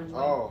sister-in-law, Kevin's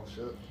wife. Oh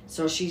shit.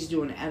 So she's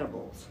doing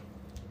edibles.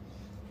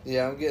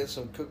 Yeah, I'm getting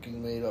some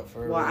cooking made up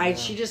for her. Well,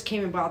 she just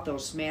came and bought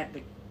those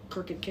the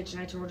Crooked Kitchen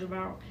I told you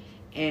about.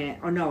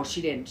 And no,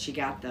 she didn't. She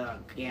got the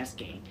gas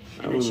gang,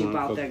 and then she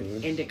bought the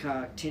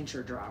indica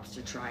tincture drops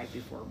to try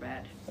before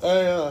bed.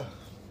 I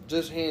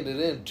just handed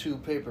in 2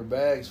 paper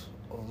bags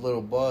of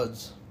little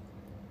buds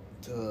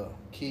to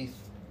Keith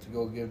to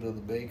go give to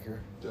the baker.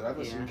 Dude, I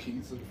haven't seen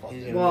Keith in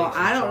fucking. Well,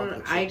 I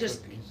don't. I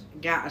just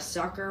got a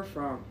sucker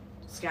from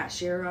Scott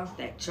Sheriff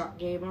that Chuck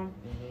gave him,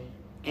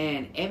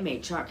 and it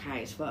made Chuck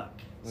high as fuck.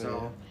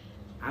 So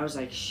I was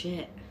like,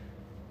 shit.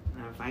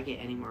 If I get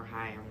any more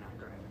high, I'm not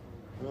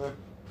driving.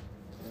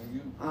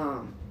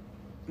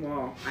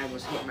 Well, I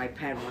was hitting my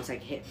pen once I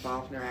hit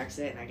Faulkner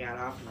exit and I got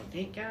off. I'm like,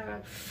 thank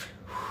God.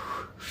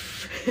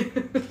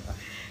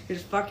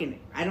 It's fucking.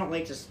 I don't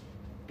like to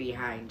be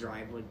high and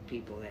drive with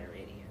people that are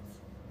idiots.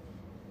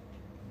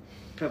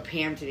 But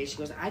Pam today, she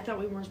goes, I thought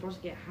we weren't supposed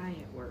to get high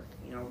at work.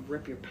 You know,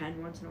 rip your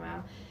pen once in a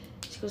while.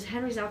 She goes,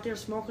 Henry's out there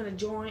smoking a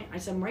joint. I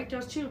said, Mike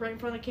does too, right in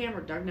front of the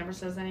camera. Doug never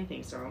says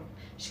anything. So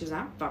she goes,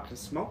 I'm fucking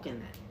smoking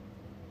then.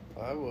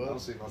 I would. I don't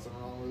see nothing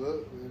wrong with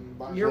it.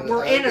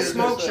 We're in a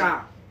smoke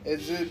shop.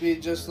 It'd be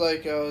just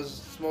like I was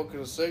smoking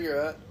a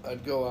cigarette.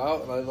 I'd go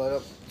out and I'd light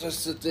up,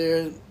 just sit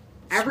there and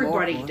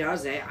everybody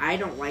does it. I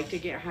don't like to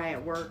get high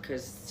at work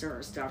because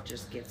certain stuff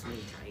just gets me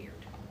tired.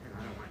 And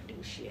I don't want to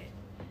do shit.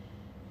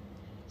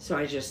 So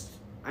I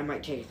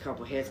might take a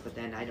couple hits, but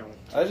then I don't.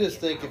 I just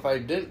think if I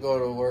didn't go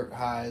to work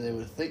high, they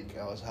would think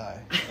I was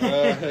high.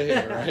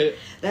 Yeah, right.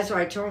 That's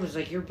why I told him, it's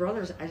like, your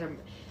brother's...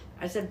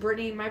 I said,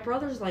 Brittany, my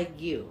brother's like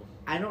you.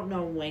 I don't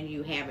know when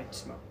you haven't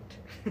smoked.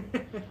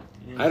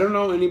 I don't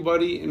know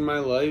anybody in my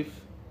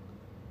life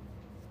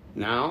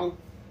now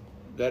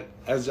that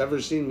has ever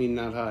seen me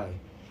not high.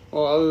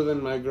 Well, other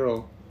than my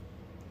girl.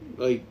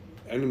 Like,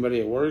 anybody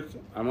at work,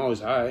 I'm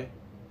always high.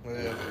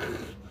 Yeah.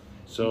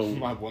 So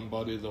my one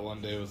buddy the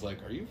one day was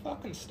like, "Are you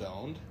fucking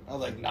stoned?" I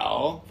was like,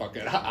 "No,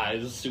 fucking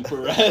eyes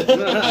super red."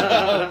 Dude,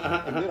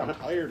 I'm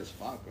tired as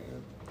fuck,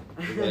 man.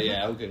 He's like,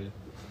 yeah, okay.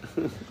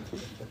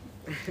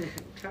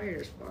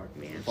 Tired as fuck,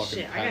 man. Fucking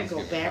Shit, I gotta go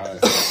get back high. to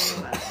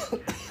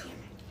 7-Eleven.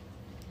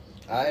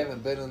 I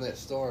haven't been in that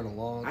store in a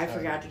long time. I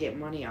forgot to get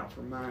money out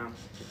for Mom.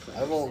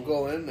 I won't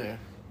go in there.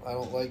 I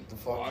don't like the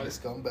fucking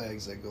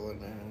scumbags that go in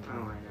there.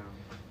 Oh, I know.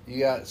 You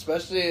got,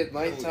 especially at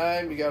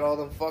nighttime, you got all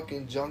them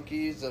fucking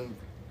junkies and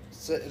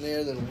sitting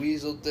there, then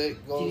Weasel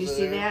Dick goes in. Did you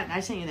see that? I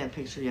sent you that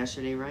picture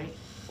yesterday, right?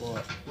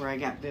 What? Where I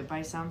got bit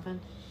by something.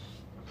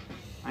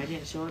 I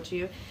didn't show it to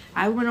you.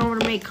 I went over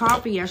to make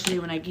coffee yesterday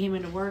when I came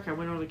into work. I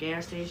went over to the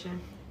gas station,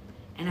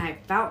 and I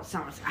felt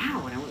something. I was like,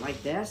 ow, and I went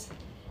like this.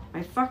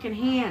 My fucking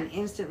hand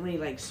instantly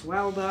like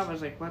swelled up. I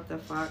was like, what the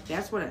fuck?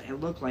 That's what it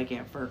looked like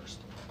at first.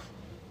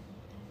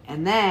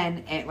 And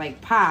then it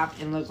like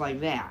popped and looked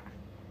like that.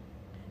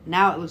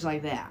 Now it looks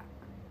like that.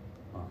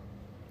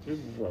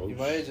 You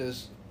might have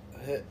just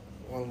hit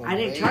one of my I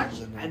didn't touch.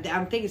 veins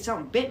I'm thinking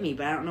something bit me,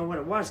 but I don't know what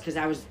it was because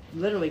I was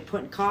literally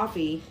putting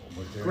coffee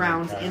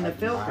grounds in the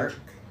filter.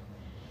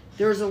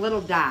 There was a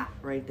little dot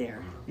right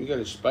there. You got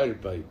a spider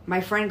bite.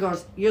 My friend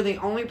goes, "You're the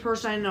only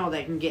person I know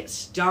that can get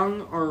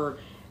stung or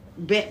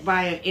bit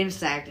by an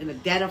insect in the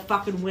dead of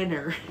fucking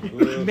winter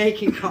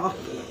making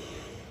coffee.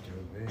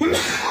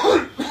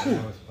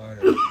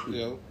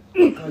 Yep.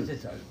 Because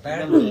it's a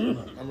bad I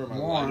remember my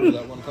lighter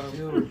that one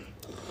time.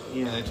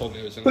 Yeah. And they told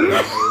me it was in the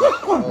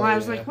Well, I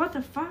was like, what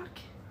the fuck?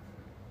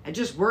 It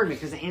just worried me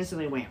because it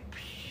instantly went.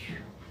 Pew.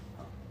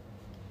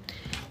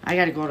 I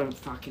gotta go to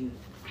fucking.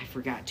 I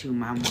forgot too.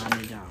 Mom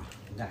wanted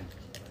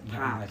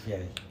pop.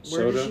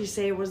 Where did she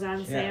say it was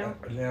on sale?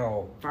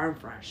 No. Farm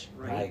Fresh,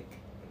 right?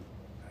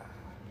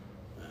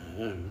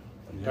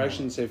 Probably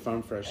shouldn't say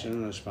Farm Fresh. They're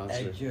not a sponsor.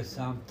 Eggs or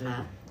something.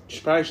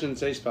 She probably shouldn't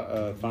say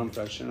Farm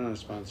Fresh. They're not a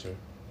sponsor.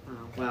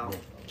 Oh, well.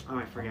 Oh,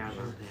 I forgot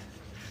about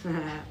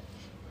that.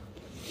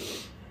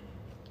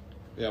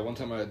 Yeah, one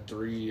time I had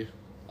 3.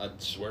 I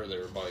swear they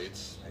were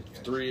bites.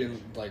 3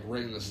 in like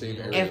right in the same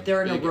area. If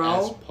they're in a Big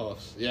row, ass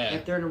puffs. Yeah.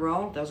 If they're in a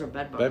row, those are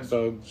bed bugs. Bed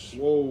bugs.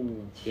 Whoa.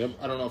 Yep.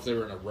 I don't know if they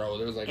were in a row.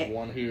 There was like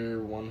one here,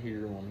 one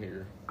here, one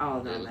here.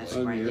 Oh no, that's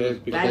like,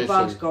 right. Bed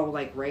bugs go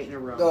like right in a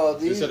row. No,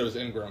 they said it was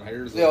ingrown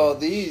hairs. No,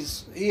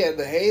 these he had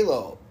the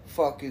halo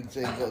fucking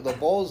thing, the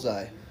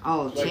bullseye.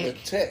 Oh, like tick. a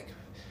tick.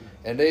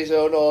 And they said,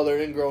 "Oh no, they're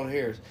ingrown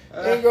hairs.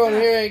 Ingrown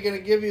hair ain't gonna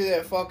give you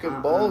that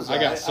fucking bullseye." I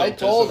got so I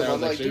told pissed him,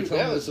 I'm like, dude,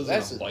 this isn't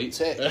that's a bite.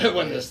 tick.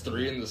 When there's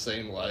 3 in the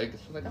same leg,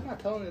 she's like, I'm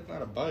not telling you it's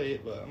not a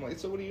bite, but I'm like,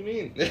 so what do you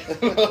mean? It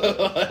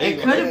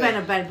could have been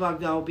a bed bug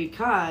though,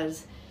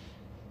 because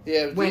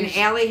when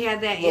Allie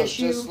had that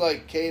issue, just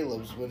like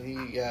Caleb's when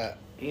he got,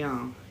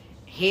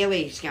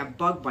 Haley's got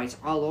bug bites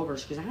all over.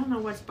 She goes, I don't know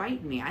what's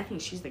biting me. I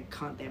think she's the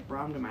cunt that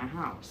brought them to my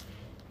house.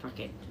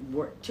 Fucking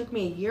took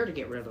me a year to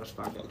get rid of those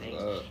fucking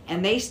things,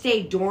 and they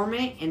stay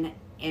dormant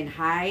and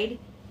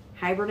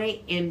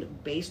hibernate in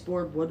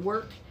baseboard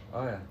woodwork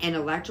and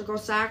electrical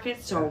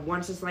sockets. So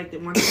once it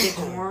gets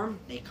warm,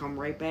 they come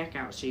right back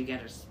out. So you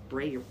gotta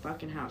spray your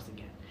fucking house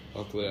again.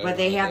 But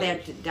they have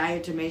that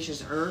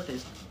diatomaceous earth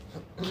is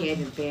kid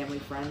and family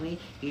friendly.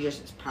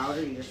 It's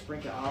powder. You just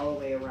sprinkle it all the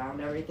way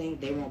around everything.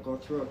 They won't go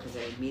through it because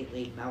it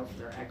immediately melts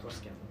their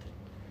exoskeleton.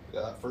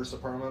 Yeah, that first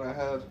apartment I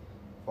had,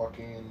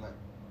 fucking.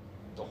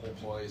 The whole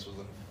place was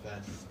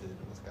infested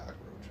with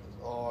cockroaches.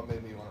 Oh, it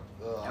made me want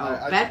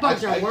to... bed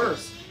bugs are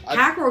worse.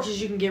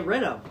 Cockroaches you can get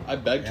rid of. I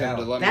begged him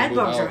to let me bed move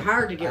bugs out. are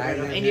hard to get rid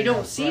of, and you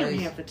don't see them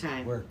half the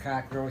time. Where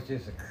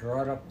cockroaches are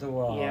crawled up the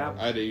wall. Yeah.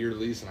 I had a year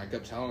lease, and I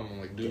kept telling him, I'm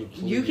like, dude,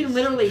 please you can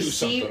literally do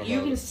see... something You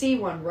about can it. see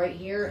one right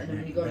here, and then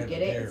when you go to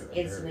get it, it's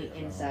instantly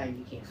inside.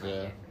 You can't find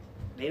Yeah. it.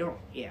 They don't...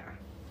 Yeah.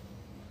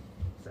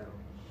 So...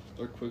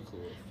 They're quick.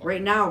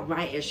 Right now,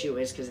 my issue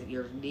is because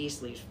your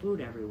niece leaves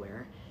food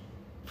everywhere.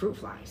 Fruit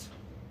flies.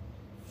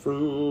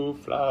 Fruit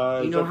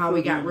flies. You know how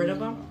we got rid of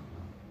them?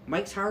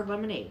 Mike's Hard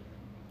Lemonade.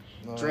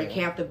 Drank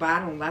half the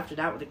bottle and left it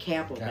out with the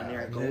cap open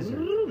there.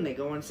 And they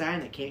go inside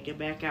and they can't get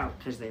back out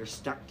because they're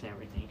stuck to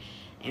everything.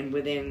 And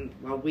within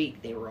a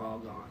week, they were all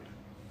gone.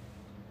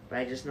 But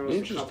I just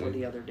noticed a couple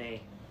the other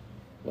day.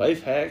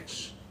 Life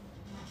hacks.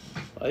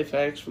 Life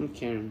hacks from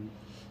Karen.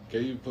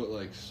 Can you put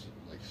like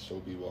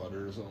soapy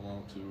water or something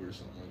out too, or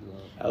something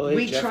like that?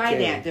 We tried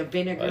that, the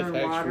vinegar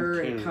and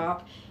water in a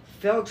cup.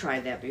 Phil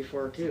tried that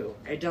before too.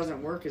 It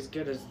doesn't work as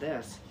good as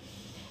this.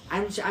 I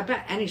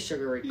bet any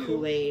sugary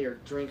Kool-Aid or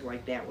drink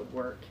like that would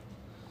work.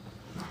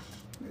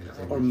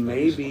 Or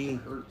maybe.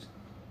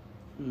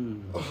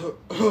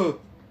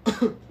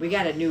 We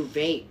got a new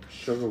vape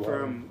Sugar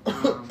from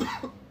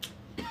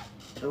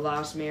the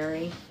Lost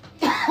Mary.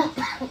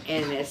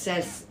 And it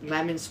says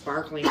lemon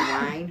sparkling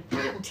wine,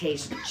 but it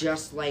tastes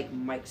just like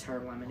Mike's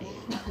Hard Lemonade.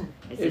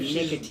 It's a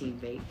nicotine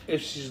vape.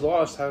 If she's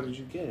lost, how did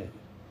you get it?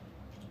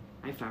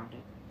 I found it.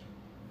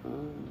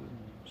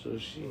 So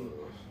she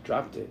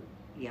dropped it.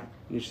 Yeah.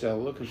 You started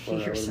looking for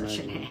it. You're such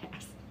an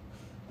ass.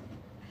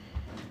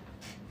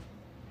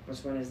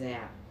 Which one is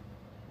that?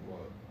 What?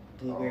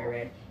 Blueberry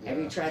red. Yeah. Have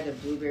you tried the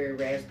blueberry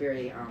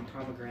raspberry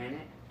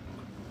pomegranate?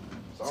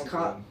 It's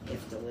called.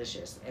 It's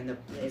delicious, and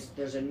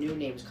there's a new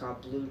name. It's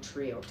called Blue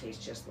Trio. It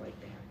tastes just like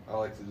that. I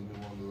like the new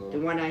ones though.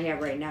 The one I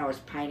have right now is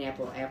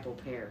pineapple apple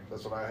pear.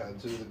 That's what I had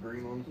too. The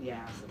green one.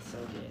 Yeah, it's so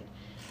good.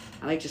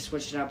 I like to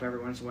switch it up every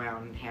once in a while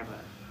and have a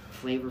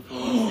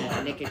flavorful instead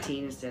of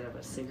nicotine instead of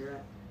a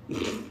cigarette.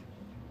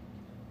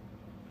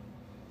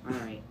 All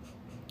right,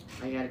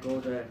 I gotta go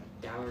to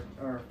Dollar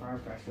or Farm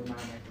Fresh. Remind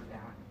me, I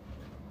forgot.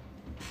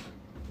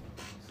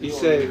 You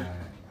say.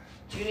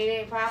 Do you need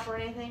any pop or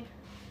anything?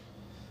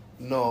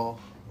 No.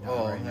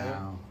 Right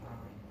now.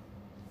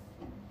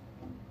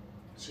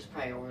 She's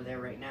probably over there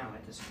right now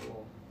at the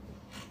school.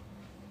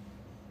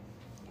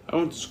 I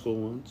went to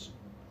school once.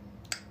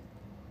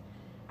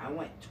 I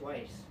went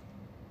twice.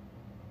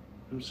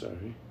 I'm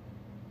sorry.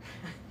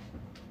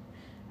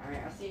 All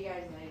right, I'll see you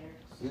guys later.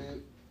 See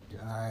you.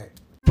 All right.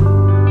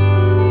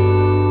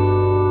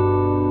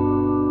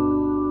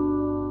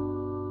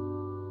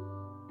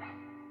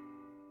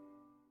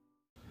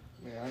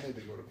 Man, I need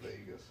to go to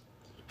Vegas.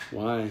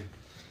 Why?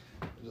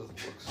 It just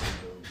looks so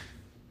good.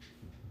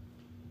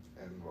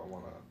 And I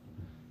want to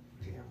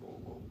gamble a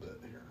little bit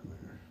here and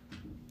there.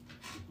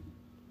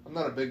 I'm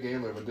not a big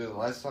gambler, but dude, the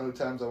last 100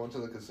 times I went to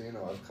the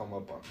casino, I've come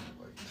up on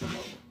like 10 of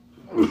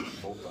them.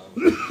 Both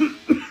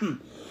times.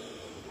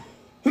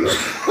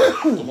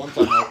 The one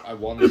time I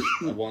won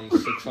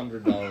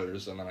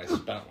 $600 and then I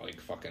spent like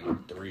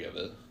fucking 3 of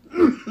it.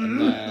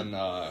 And then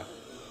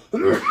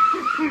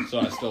so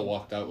I still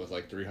walked out with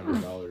like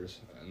 $300.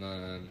 And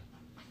then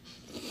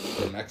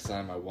the next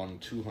time I won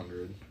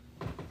 $200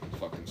 and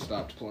fucking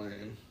stopped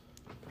playing.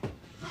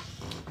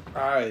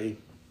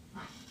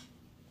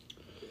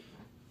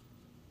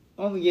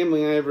 All the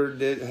gambling I ever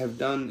have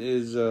done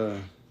is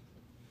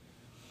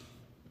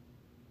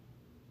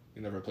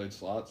You never played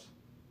slots?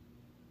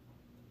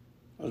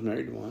 I was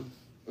married to one.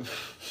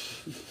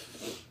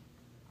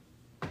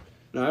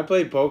 No, I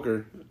played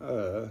poker.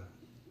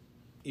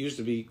 Used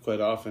to be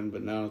quite often,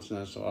 but now it's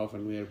not so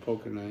often. We had a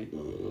poker night.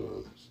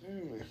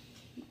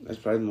 That's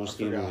probably the most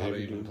gambling I ever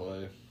do.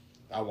 Play.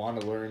 I want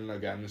to learn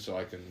again so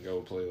I can go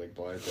play like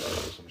blackjack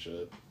or some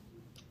shit.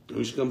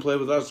 You should come play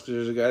with us because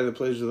there's a guy that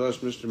plays with us,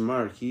 Mr.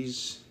 Mark.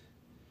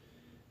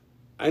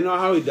 I know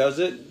how he does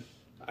it.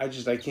 I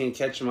can't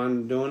catch him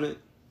on doing it.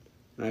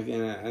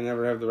 And I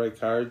never have the right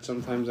cards.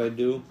 Sometimes I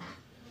do.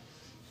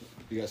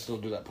 You guys still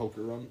do that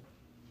poker run?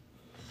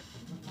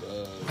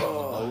 The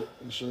boat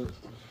and shit?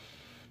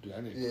 Dude,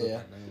 I need to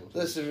yeah.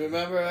 Listen,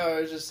 remember how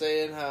I was just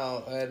saying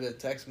how I had a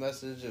text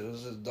message? It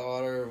was his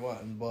daughter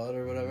wanting blood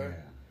or whatever.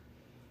 Yeah.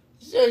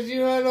 She said,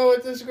 "You want to know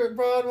what this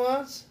broad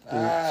wants?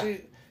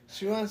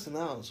 She wants an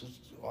ounce."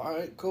 All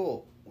right,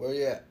 cool. Where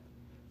you at?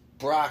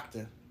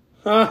 Brockton.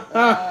 Yeah.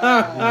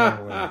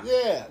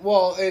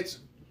 Well, it's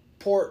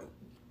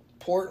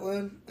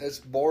Portland. It's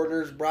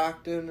borders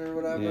Brockton or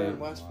whatever in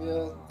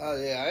Westfield. Oh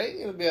yeah, I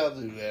ain't gonna be able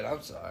to do that.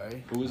 I'm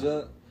sorry. Who was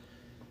that?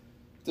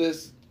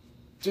 This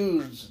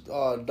dude's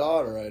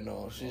daughter, I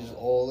know. She's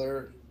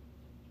older.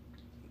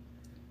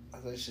 I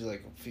think she's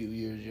like a few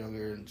years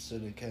younger than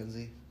Sid and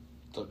Kenzie.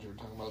 Thought you were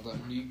talking about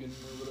that Negan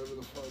or whatever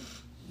the fuck.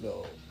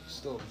 No.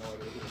 Still have no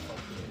idea who the fuck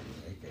it is.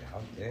 Take it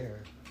out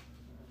there.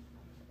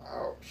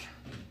 Ouch.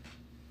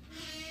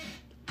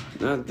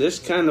 Not this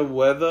kind of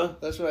weather.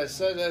 That's what I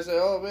said. I said,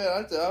 "Oh man,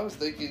 I was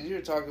thinking you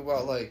were talking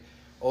about like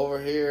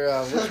over here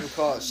on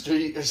whatchamacallit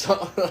Street or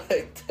something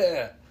like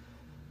that."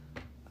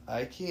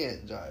 I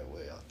can't drive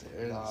way out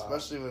there,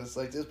 especially when it's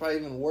like this. Probably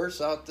even worse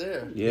out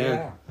there.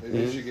 Yeah.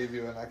 Maybe she gave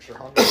you an extra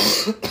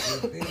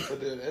 $100. But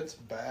dude, it's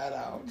bad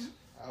out.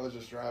 I was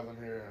just driving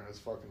here and it's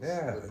fucking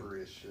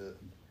slippery as shit.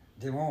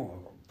 They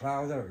won't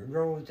plow the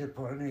roads to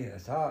put any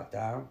salt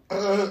down.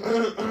 Yeah,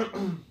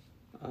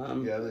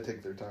 they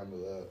take their time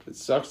with that. It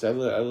sucks. I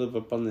live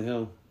up on the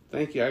hill.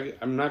 Thank you. I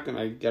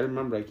gotta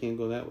remember I can't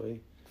go that way.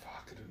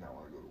 Fuck, I do not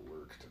want to go to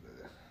work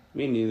today.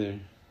 Me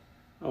neither.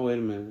 Oh, wait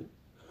a minute.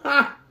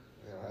 Ha!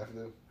 You don't have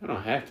to? I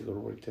don't have to go to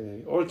work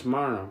today. Or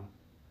tomorrow.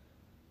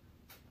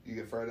 You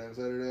get Friday and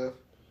Saturday off?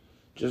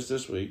 Just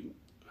this week.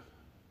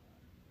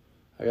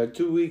 I got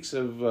 2 weeks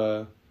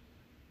of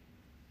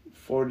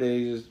 4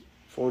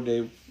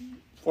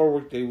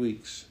 workday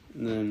weeks.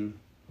 And then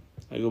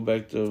I go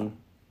back to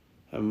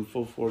having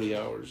full 40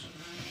 hours.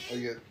 I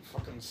get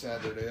fucking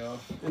Saturday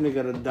off. And I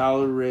got a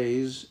 $1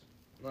 raise.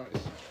 Nice.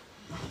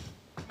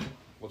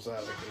 What's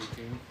that, like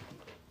 18?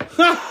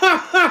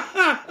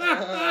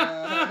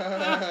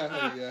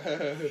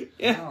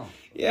 Yeah.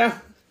 Yeah.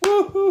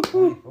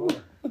 Woo-hoo-hoo.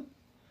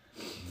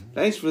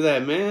 Thanks for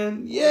that,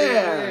 man.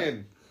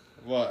 Yeah.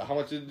 What? How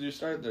much did you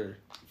start there?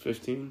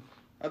 15.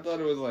 I thought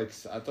it was like,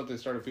 I thought they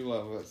started people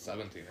at like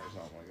 17 or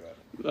something like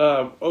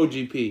that.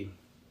 OGP.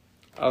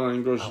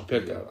 Online grocery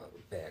pickup.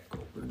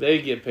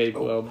 They get paid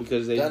well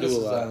because they Dennis do a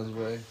is lot. on his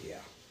way. Yeah.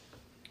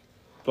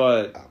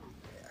 But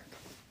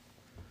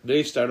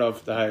they start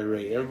off at the higher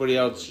rate. Everybody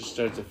else just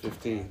starts at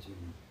 15.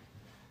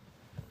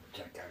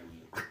 Check on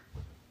you.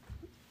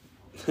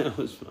 That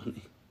was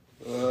funny.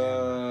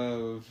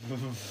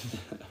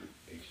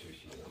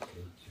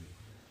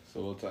 So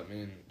what's that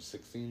mean?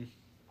 16?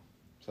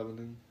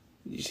 17?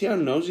 You see how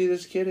nosy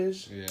this kid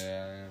is? Yeah,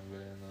 I am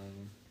very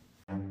annoying.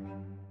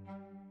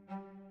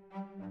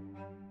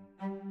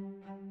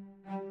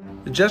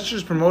 The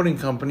Jester's Promoting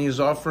Company is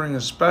offering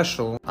a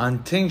special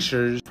on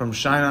tinctures from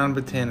Shine On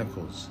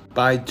Botanicals.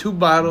 Buy 2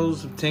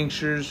 bottles of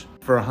tinctures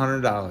for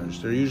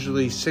 $100. They're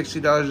usually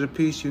 $60 a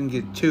piece. You can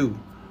get 2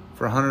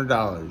 for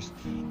 $100.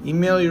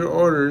 Email your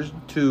orders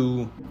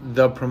to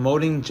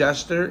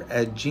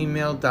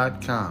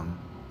thepromotingjester@gmail.com.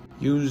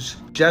 Use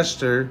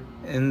Jester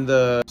in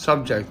the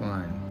subject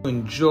line.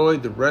 Enjoy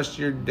the rest of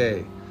your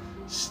day.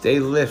 Stay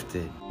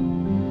lifted.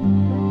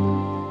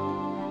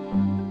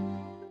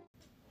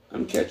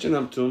 I'm catching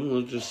up to him,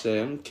 we'll just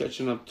say. I'm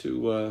catching up to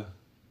where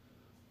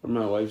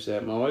my wife's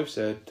at. My wife's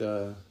at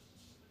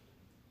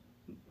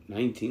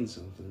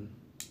 19-something.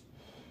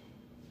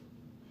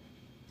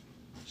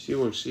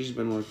 She's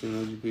been working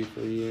OGP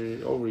for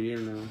over a year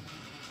now.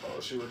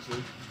 Oh, she works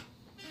there?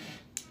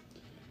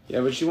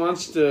 Yeah, but she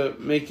wants to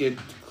make it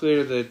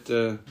clear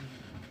that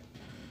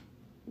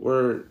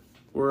we're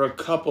a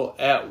couple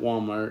at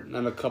Walmart,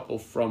 not a couple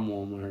from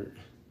Walmart.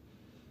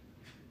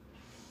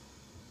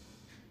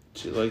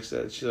 She likes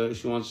that.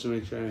 She wants to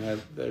make sure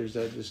there's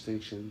that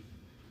distinction.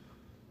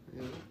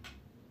 Yeah.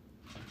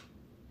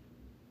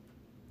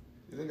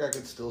 You think I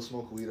could still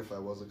smoke weed if I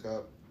was a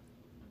cop?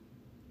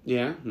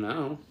 Yeah,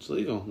 no, it's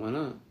legal. Why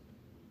not?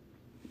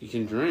 You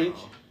can drink.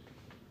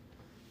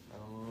 I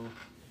don't know.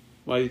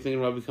 Why are you thinking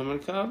about becoming a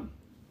cop?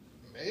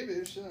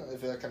 Maybe, shit,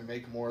 if I can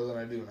make more than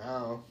I do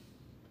now.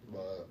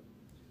 But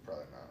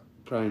probably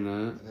not. Probably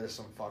not. And there's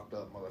some fucked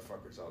up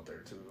motherfuckers out there,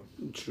 too.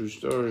 True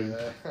story.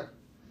 Yeah.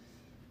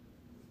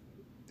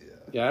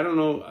 Yeah, I don't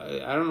know.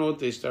 I don't know what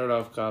they start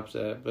off cops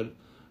at, but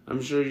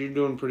I'm sure you're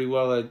doing pretty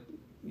well at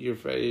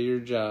your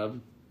job,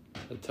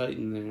 at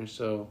Titan there.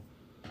 So.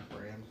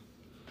 Rand.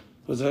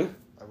 What's that?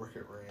 I work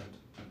at Rand.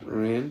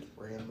 Rand.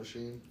 Rand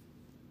Machine.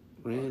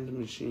 Rand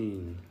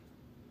Machine.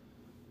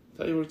 I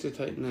thought you worked at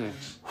Titan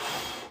X.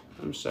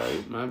 I'm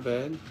sorry, my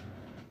bad.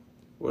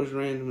 Where's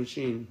Rand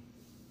Machine?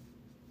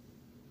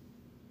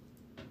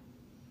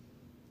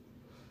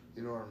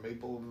 You know where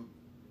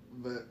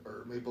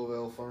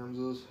Maplevale Farms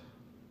is?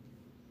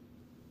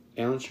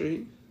 Allen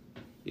Street?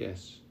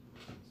 Yes.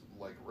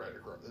 Like right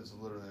across. It's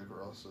literally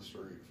across the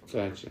street from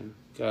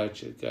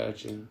Gotcha.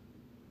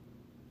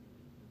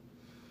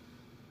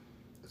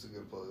 It's a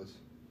good place.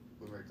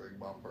 We make like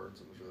bomb parts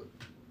and shit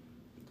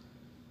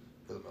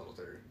for the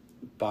military.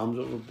 Bombs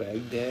over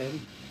Baghdad?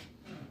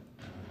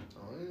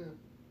 Oh yeah.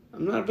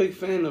 I'm not a big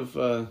fan of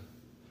the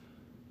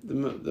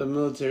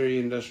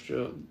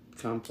military-industrial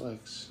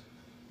complex,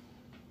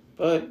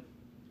 but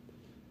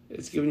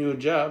it's giving you a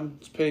job.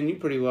 It's paying you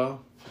pretty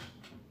well.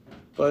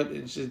 But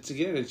it's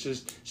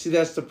just see,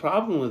 that's the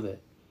problem with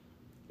it.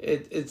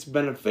 It's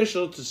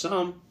beneficial to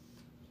some,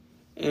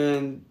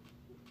 and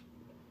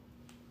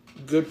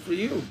good for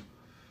you.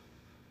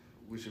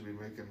 We should be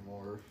making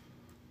more.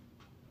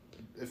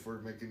 If we're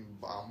making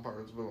bomb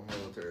parts for the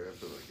military, I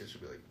feel like it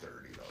should be like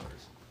 $30.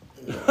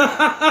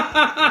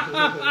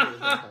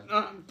 No,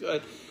 I'm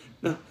good.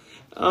 No.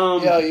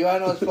 Yo, you wanna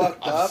know what's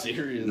fucked up? I'm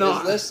serious.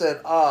 No, Listen,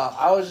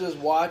 I was just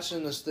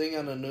watching this thing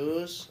on the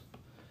news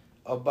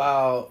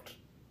about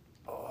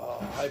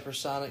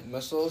hypersonic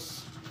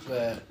missiles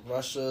that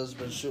Russia's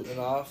been shooting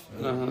off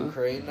in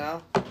Ukraine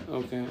now.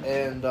 Okay.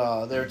 And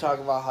they were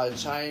talking about how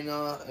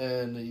China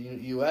and the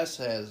U.S.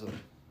 has them.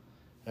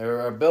 They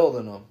are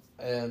building them.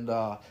 And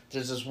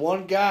there's this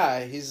one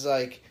guy, he's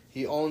like,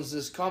 he owns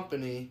this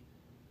company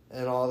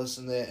and all this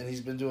and that, and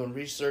he's been doing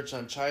research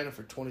on China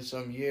for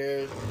 20-some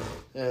years,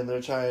 and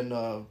they're trying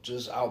to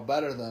just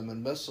outbetter them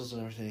in missiles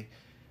and everything.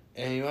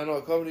 And you want to know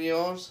what company he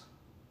owns?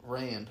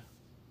 Rand.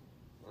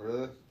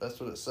 Really? That's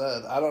what it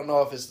said. I don't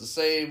know if it's the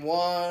same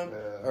one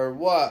or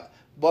what,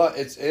 but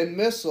it's in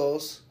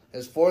missiles.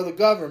 It's for the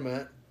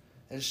government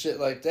and shit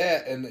like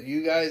that. And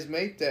you guys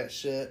make that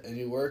shit, and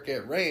you work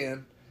at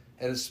Rand,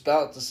 and it's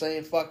spelled the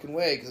same fucking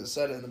way because it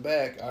said it in the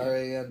back,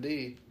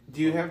 R-A-N-D.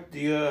 Do you have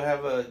to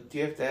have a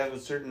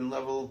certain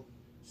level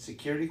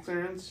security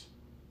clearance?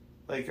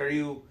 Like, are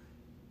you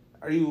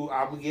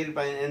obligated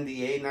by an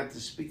NDA not to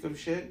speak of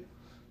shit?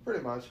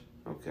 Pretty much.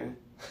 Okay.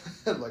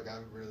 Like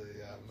I'm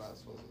not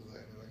supposed to say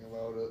anything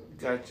about it.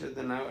 Gotcha.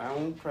 Then I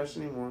won't press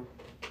anymore.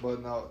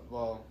 But no,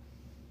 well.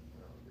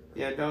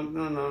 Yeah, don't.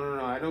 No.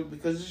 I don't,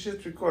 because this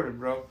shit's recorded,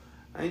 bro.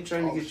 I ain't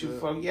trying to get you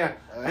fucked. Yeah,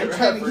 I ain't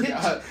trying to get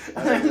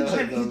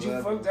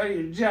you fucked out of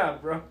your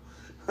job, bro.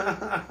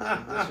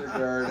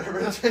 Disregard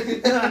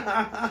everything.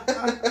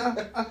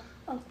 I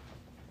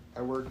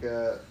work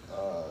at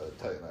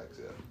Titan X,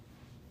 yeah.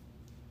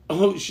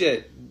 Oh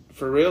shit!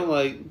 For real,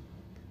 like.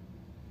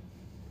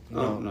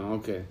 No. Oh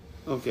no.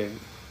 Okay.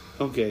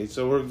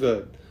 So we're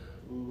good.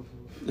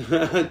 I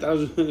thought I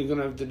was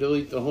gonna have to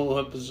delete the whole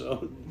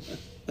episode.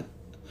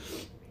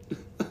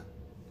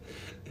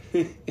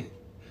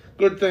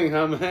 Good thing,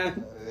 huh,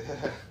 man?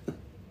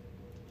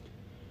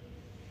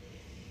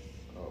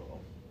 Oh.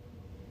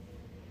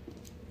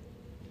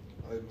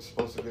 I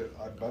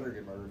better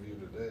get my review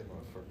today,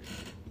 motherfucker.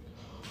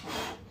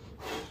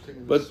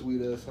 Taking But this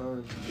sweet ass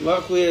time.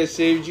 Luckily, I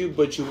saved you,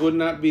 but you would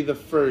not be the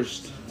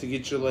first to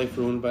get your life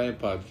ruined by a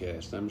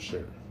podcast, I'm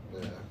sure.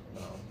 Yeah,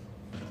 no.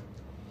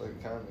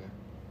 Like Kanye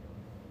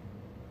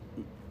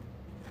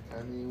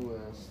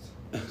West.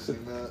 You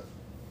seen that?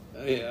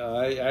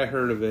 Yeah, I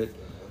heard of it,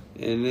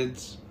 and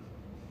it's.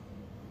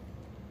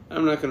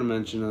 I'm not going to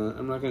mention it.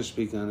 I'm not going to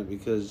speak on it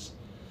because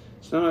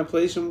it's not my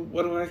place, and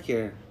what do I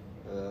care?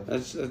 Yeah.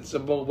 That's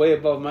way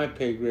above my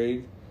pay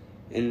grade,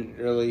 and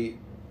really.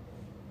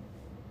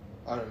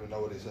 I don't even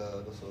know what he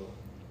said. So.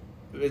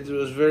 It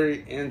was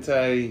very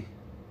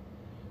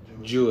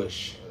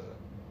anti-Jewish,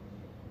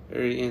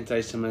 very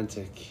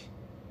anti-Semitic.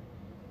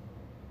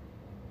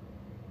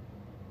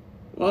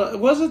 Well,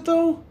 was it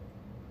though?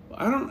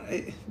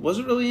 Was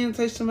it really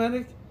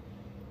anti-Semitic?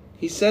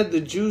 He said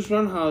the Jews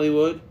run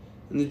Hollywood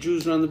and the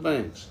Jews run the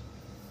banks.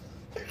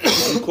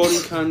 I'm quoting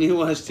Kanye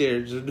West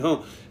here,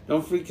 so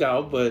don't freak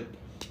out. But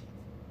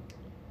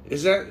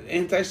is that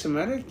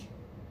anti-Semitic?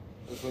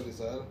 That's what he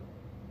said.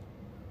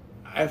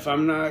 If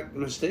I'm not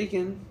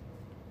mistaken.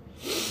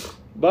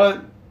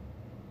 But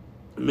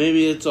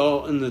maybe it's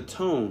all in the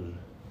tone.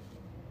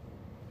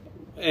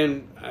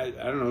 And I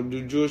don't know,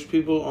 do Jewish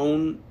people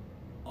own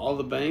all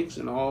the banks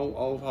and all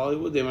of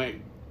Hollywood? They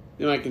might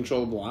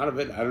control a lot of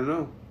it. I don't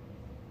know.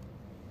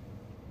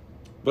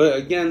 But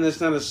again,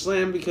 that's not a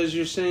slam because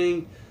you're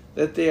saying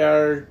that they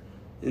are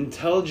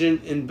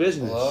intelligent in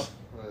business. Hello?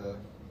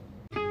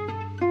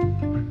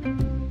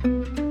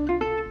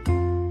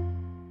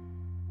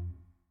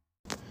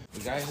 The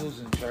guy who's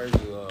in charge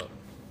of the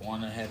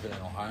one that happened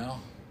in Ohio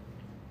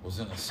was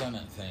in a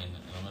Senate thing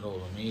in the middle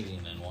of a meeting,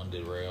 and one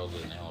derailed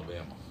in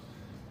Alabama.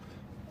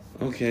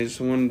 Okay,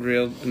 so one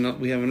derailed.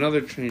 We have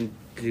another train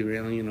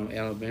derailing in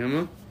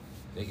Alabama.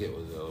 I think it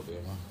was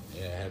Alabama.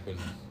 Yeah, it happened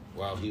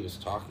while he was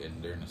talking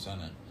during the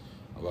Senate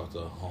about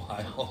the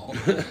Ohio.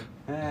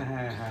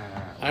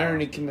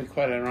 Irony can be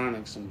quite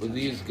ironic sometimes. But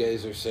these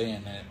guys are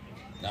saying that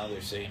now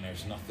they're saying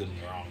there's nothing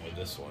wrong with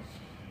this one.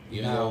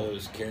 Even though it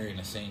was carrying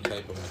the same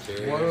type of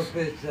material. What if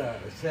it's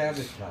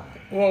sabotage?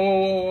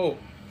 Whoa.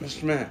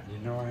 Mr. Matt. You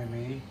know what I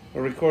mean?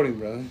 We're recording,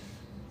 brother.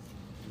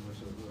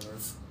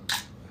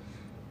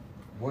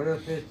 What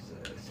if it's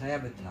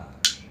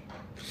sabotage?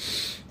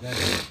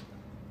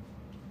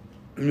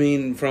 I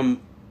mean,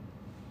 from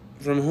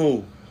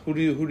who? Who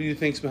do you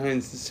think's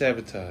behind the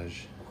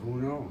sabotage?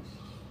 Who knows?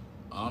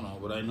 I don't know,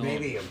 but I know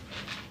maybe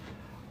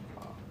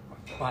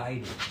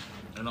Biden.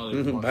 I know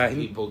there's a bunch of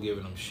people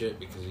giving him shit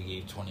because he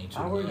gave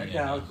 $22 million in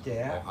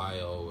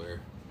Ohio,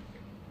 where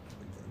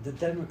the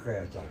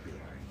Democrats are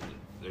behind.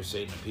 They're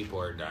saying that people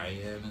are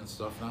dying and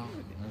stuff now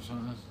or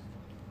something.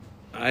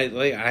 I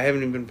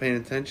haven't even been paying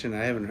attention.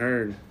 I haven't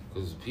heard.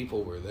 Because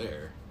people were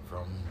there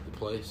from the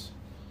place,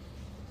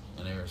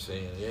 and they were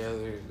saying, yeah,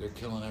 they're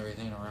killing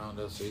everything around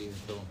us. They're even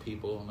killing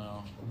people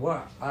now.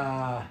 What?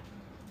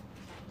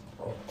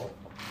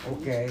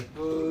 Okay.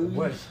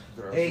 What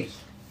state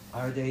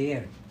are they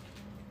in?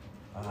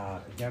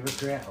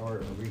 Democrat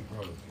or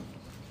Republican?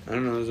 I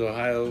don't know. Is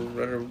Ohio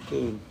red or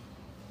blue?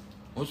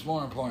 What's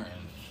more important,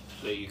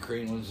 that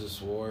Ukraine wins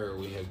this war or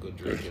we have good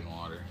drinking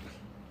water?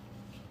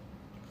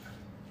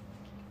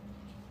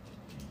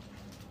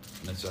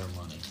 That's our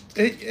money.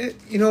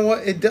 You know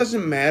what? It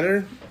doesn't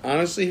matter.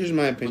 Honestly, here's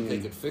my opinion. But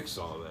they could fix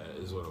all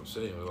that, is what I'm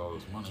saying, with all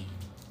this money.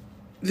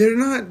 They're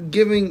not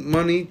giving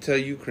money to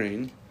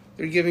Ukraine.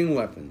 They're giving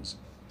weapons.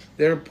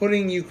 They're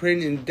putting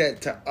Ukraine in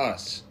debt to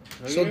us.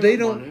 So they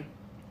don't... Money.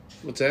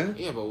 What's that?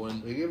 Yeah, but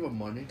when... They give them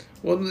money.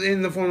 Well,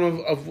 in the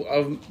form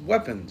of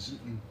weapons.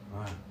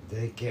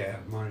 They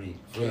get money.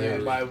 They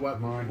buy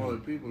weapons from other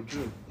people,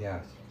 too.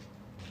 Yes.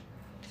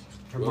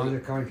 From other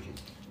countries.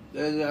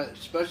 And,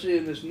 especially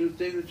in this new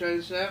thing they're trying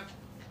to set up,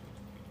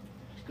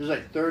 there's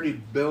like $30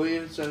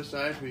 billion set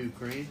aside for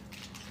Ukraine.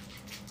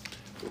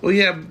 Well,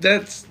 yeah,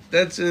 that's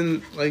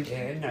in like.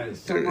 Yeah, no,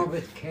 some of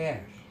it's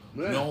cash.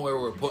 You know where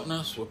we're putting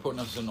us? We're putting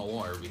us in the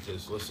war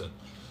because listen.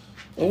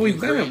 Well, we've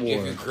been at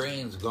war. If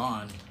Ukraine's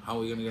gone, how are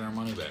we gonna get our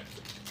money back?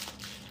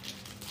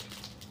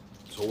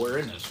 So we're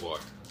in this war.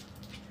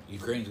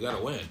 Ukraine's got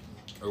to win,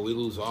 or we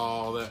lose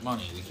all that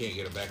money. We can't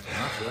get it back to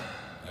Russia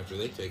after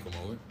they take them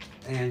over.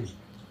 And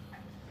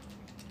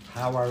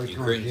how are we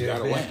going to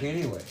get it back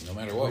anyway? No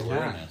matter what,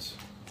 we're in this.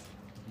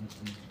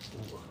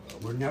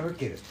 We'll never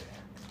get it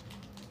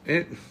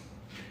back.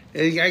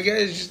 I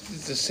guess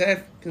it's a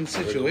sad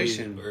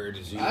situation.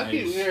 I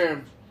keep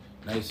hearing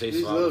these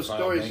little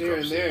stories here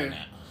and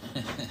there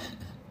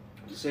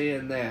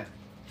saying that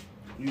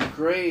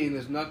Ukraine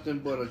is nothing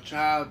but a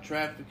child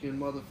trafficking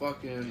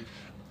motherfucking.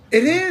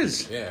 It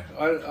is. Yeah.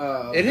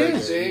 It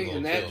is. Thing,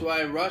 and that's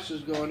why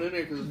Russia's going in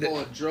there because it's full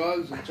of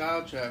drugs and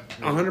child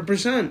trafficking.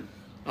 100%.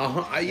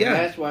 Yeah. And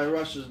that's why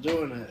Russia's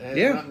doing it. It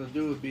has nothing to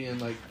do with being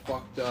like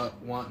fucked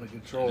up, wanting to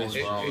control. That's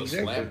where all this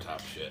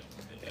laptop shit.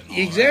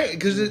 Exactly,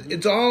 because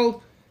it's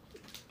all.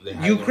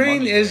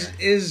 Ukraine is.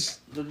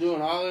 They're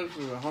doing all this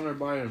for Hunter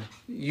Biden.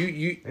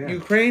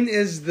 Ukraine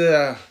is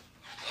the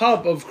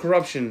hub of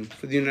corruption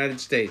for the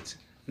United States.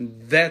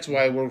 And that's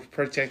why we're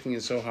protecting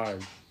it so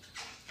hard.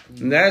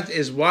 And that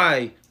is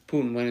why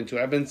Putin went into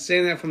it. I've been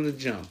saying that from the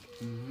jump.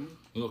 Mm-hmm.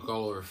 You look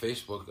all over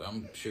Facebook.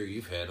 I'm sure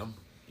you've had them.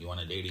 You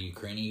want to date a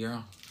Ukrainian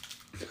girl?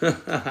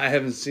 I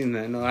haven't seen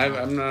that. No,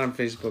 I'm not on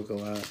Facebook a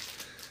lot.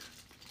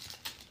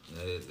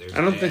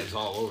 There's ads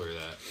all over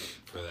that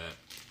for that.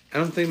 I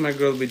don't think my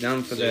girl would be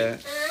down for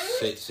that.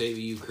 Save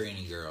a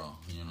Ukrainian girl.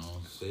 You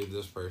know, save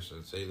this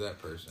person, save that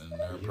person.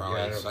 They're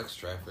probably sex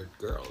trafficked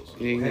girls.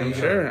 I'm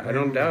sure. I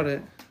don't doubt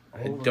it.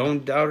 I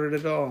don't doubt it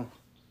at all.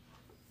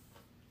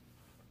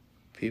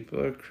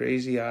 People are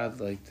crazy odd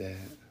like that.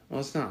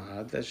 Well, it's not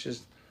odd. That's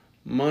just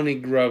money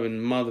grubbing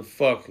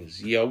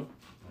motherfuckers, yo.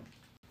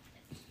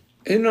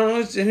 You know,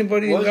 it's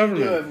anybody in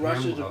government. What if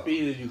Russia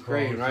defeated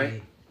Ukraine,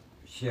 right?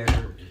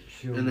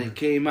 And they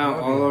came out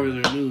all over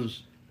their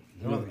news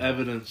with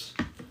evidence.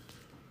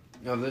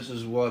 Now, this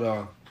is what,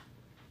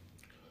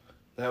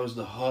 that was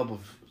the hub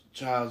of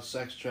child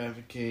sex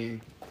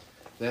trafficking.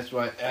 That's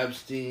why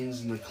Epstein's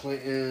and the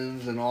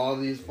Clintons and all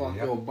these fucking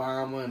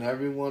Obama and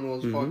everyone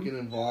was fucking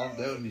involved.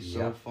 That would be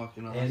so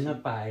fucking awesome. And the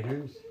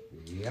Bidens.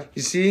 Yep.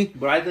 You see?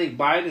 But I think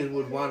Biden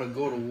would want to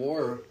go to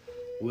war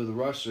with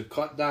Russia,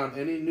 cut down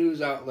any news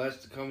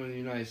outlets to come in the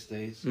United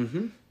States,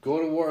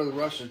 go to war with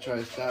Russia, try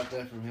to stop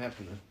that from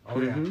happening.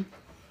 Oh, yeah.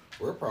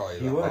 We're probably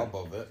the hub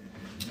of it.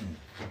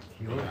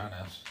 To be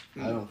honest.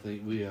 I don't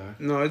think we are.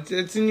 No,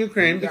 it's in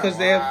Ukraine because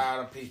they have a lot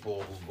of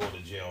people who go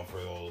to jail for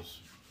those.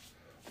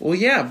 Well,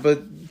 yeah,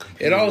 but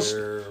it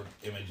also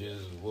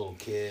images of little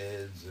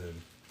kids and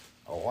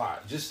a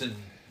lot just in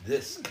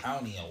this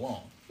county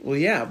alone. Well,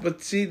 yeah,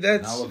 but see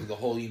that's now look at the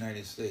whole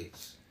United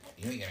States.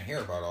 You ain't gonna hear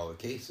about all the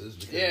cases.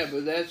 Yeah,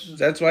 but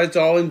that's why it's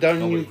all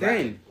done in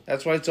Ukraine.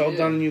 That's why it's all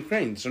done in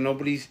Ukraine. So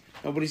nobody's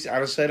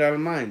out of sight, out of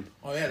mind.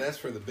 Oh yeah, that's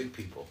for the big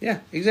people. Yeah,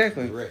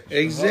 exactly. The rich.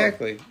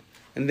 Exactly.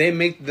 And they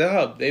make the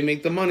hub. They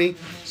make the money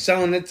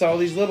selling it to all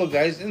these little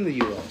guys in the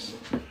U.S.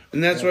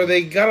 And that's where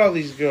they got all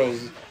these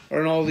girls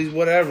or all these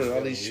whatever,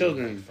 all these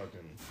children.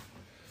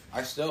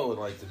 I still would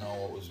like to know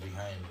what was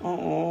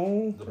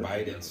behind the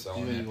Bidens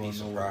selling that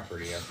piece of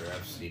property after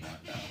Epstein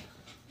went down.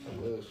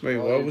 Wait,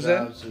 what was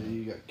that?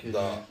 The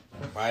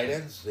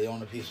Bidens, they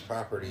own a piece of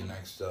property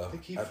next to They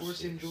keep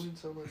forcing joint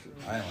so much.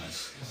 Island.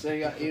 So they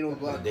got anal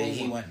glaucoma. The day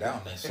he went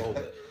down, they sold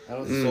it. I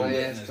don't They sold it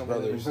in ass his coming to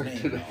brother's work name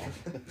today.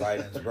 now,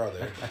 Biden's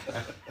brother.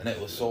 And it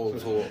was sold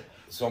to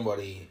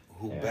somebody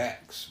who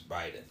backs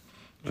Biden.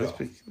 That's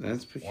Joe. that's One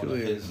of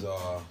peculiar. his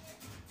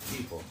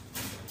people.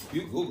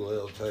 You Google it,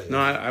 it'll tell you. No,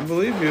 I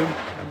believe you.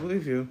 I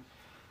believe you.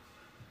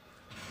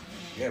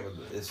 Yeah, but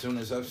as soon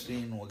as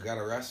Epstein got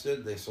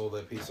arrested, they sold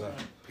that piece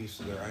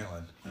of their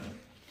island.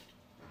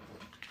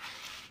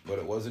 But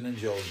it wasn't in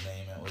Joe's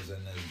name; it was in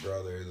his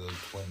brother, the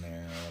twin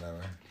there, or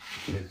whatever.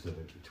 It's a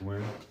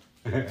twin.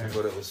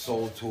 But it was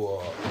sold to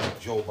a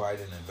Joe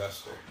Biden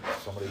investor,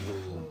 somebody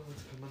who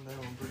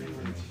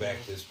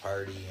backed this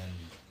party and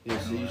Yeah,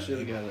 so you should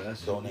have got an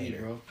SUV, donator.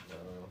 bro.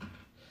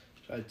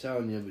 Tried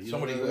telling you, but you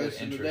Somebody don't who had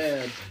listen to interest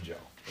Dad. in Joe.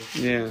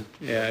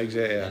 Yeah,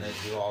 exactly. And it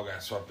all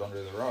got swept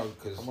under the rug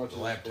because the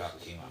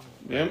laptop came out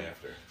Yep. right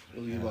after.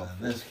 It'll be And about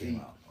then this 4 came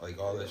feet. out. Like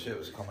all this shit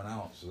was coming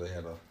out, so they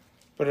had to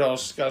But it all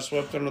got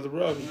swept under the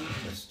rug.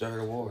 start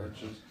a war.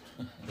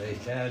 They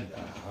said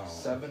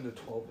 7 to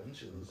 12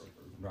 inches.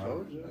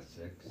 Robert,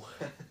 6.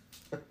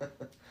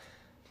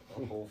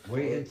 Wait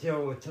Wait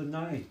until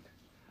tonight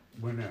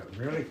when it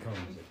really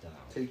comes down.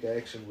 Take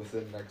action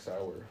within next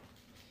hour.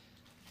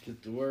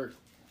 Get to work.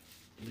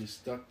 Be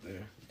stuck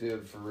there.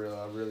 Dude, for real,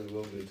 I really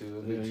will be too.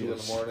 It'll be Yeah, 2 in you're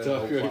the morning, stuck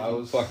no in the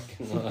plows.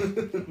 fucking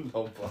line.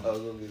 No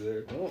plows will be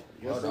there. Well,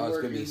 Oh, no, it's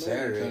gonna be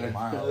Saturday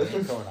tomorrow. They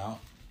ain't coming out.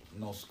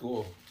 No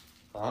school.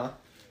 Huh?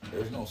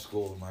 There's no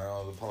school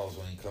tomorrow. The plows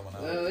ain't coming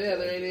out. Well, yeah,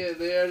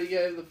 they already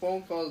gave the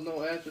phone calls.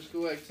 No after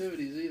school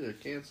activities either.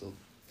 Canceled.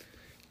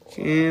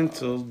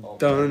 Canceled.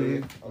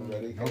 Done.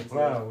 Already. No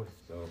plows,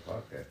 so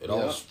fuck it. It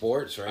all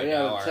sports right I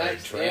now got are a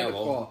text and a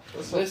travel. call.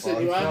 That's so Listen,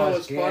 fun. you wanna know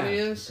what's Because funny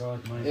gas, is?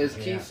 because money Is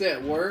gas. Keith's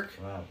at work.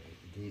 Wow,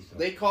 diesel.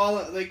 They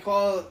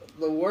call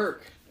the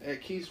work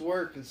at Keith's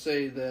work and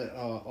say that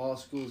all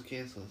schools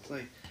canceled. It's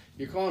like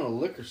you're calling a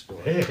liquor store.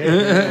 It's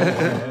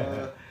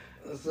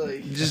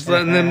like Just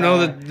letting them know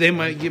that they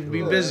might be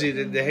busy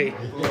today.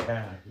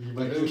 Yeah.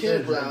 But new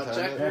kids out,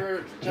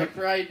 superintendent. check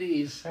for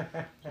IDs.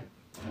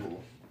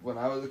 When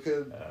I was a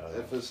kid,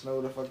 if it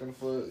snowed a fucking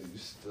foot, you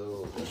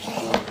still.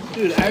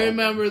 Dude, I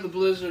remember the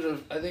blizzard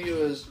of I think it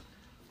was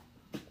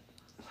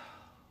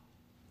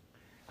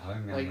I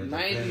remember like the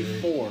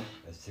 '94.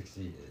 At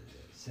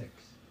 66.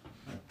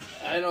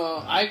 I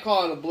know. I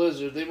call it a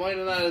blizzard. They might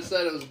not have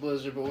said it was a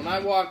blizzard, but when I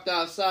walked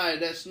outside,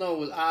 that snow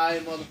was eye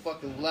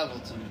motherfucking level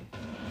to me,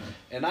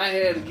 and I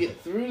had to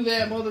get through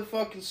that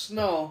motherfucking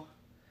snow,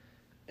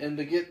 and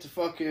to get to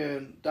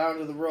fucking down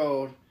to the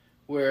road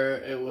where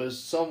it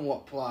was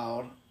somewhat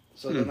plowed,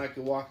 so then I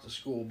could walk to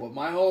school. But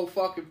my whole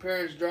fucking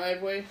parents'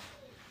 driveway,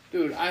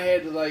 dude, I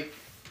had to like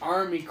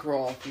army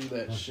crawl through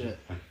that shit.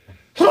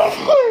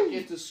 I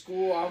get to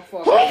school, I'm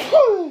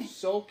fucking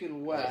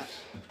soaking wet.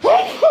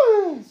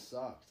 It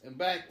sucked. And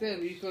back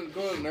then, you couldn't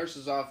go to the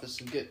nurse's office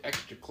and get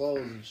extra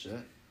clothes and shit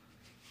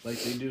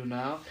like they do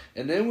now.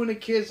 And then when the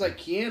kids like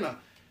Kiana,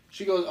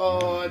 she goes,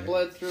 "Oh, I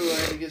bled through. I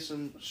had to get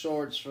some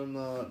shorts from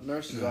the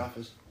nurse's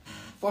office.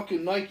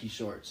 Fucking Nike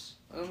shorts."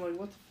 And I'm like,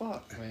 "What the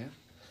fuck, man?"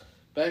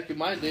 Back in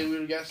my day, we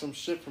would have got some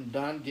shit from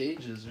Don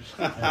Gage's or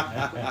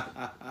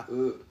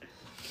something.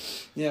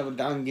 Yeah, but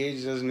Don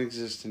Gage doesn't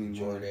exist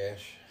anymore.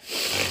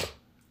 DoorDash.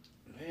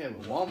 Yeah,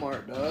 but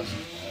Walmart does.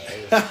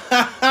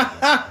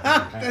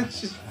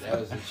 That's just That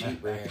was a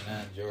cheap brand,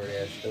 man.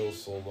 DoorDash still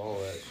sold all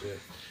that shit.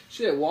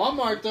 Shit,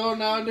 Walmart though,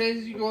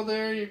 nowadays you go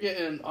there, you're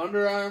getting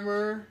Under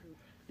Armour,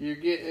 you're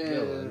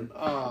getting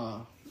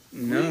no,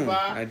 Reebok.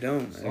 I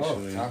don't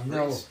actually.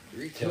 No,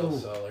 Retail Two.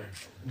 seller.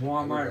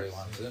 Walmart Everybody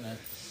wants in it.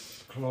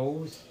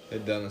 clothes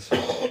It done us.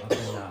 up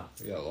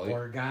in Yeah, like.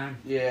 Oregon.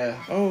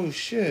 Yeah. Oh The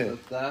shit!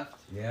 theft.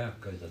 Yeah,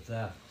 because of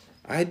that.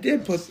 I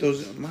did put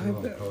those. My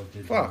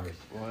fuck!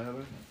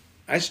 Whatever.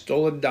 I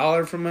stole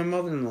 $1 from my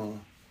mother-in-law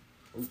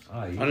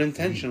Oh, you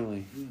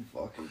unintentionally You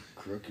fucking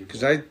crooked.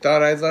 because I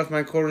thought I'd left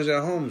my quarters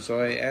at home, so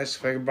I asked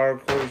if I could borrow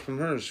quarters from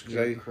hers because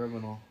You're a I.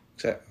 criminal.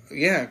 Cause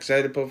I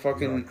had to put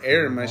fucking You're a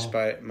air in my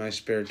criminal. my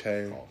spare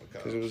tire Oh my god.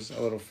 because it was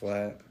a little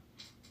flat.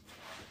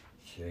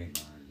 Shame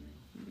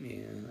on you.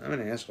 Yeah, I'm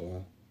an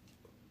asshole.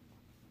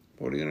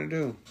 What are you gonna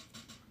do?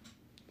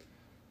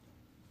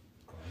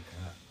 Like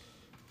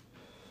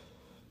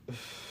that.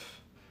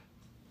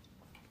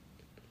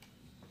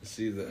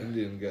 See, the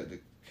Indian got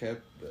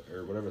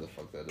or whatever the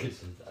fuck that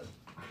is.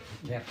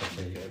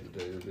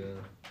 Decapitated, yeah.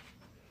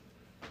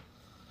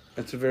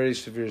 That's a very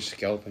severe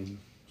scalping.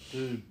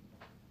 Dude,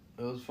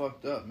 it was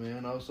fucked up,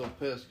 man. I was so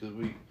pissed because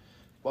we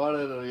bought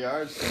it at a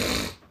yard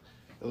sale.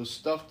 It was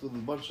stuffed with a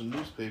bunch of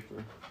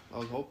newspaper. I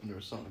was hoping there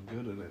was something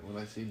good in it.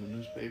 When I seen the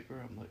newspaper,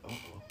 I'm like, oh,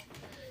 well,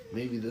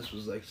 maybe this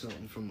was like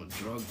something from a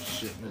drug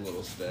shipment. A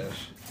little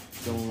stash.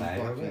 Someone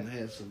fucking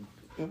had some.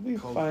 It'll be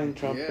fine,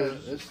 Trump. Yeah,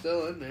 it's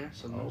still in there.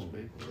 Some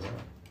newspaper.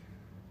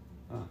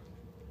 Huh.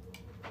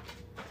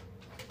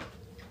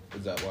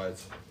 Is that why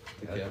it's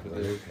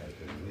decapitated?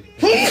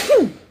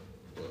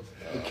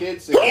 The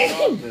kids say the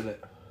dog did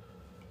it.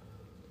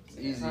 It's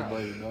easy to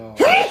blame the dog.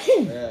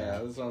 Yeah,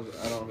 this sounds,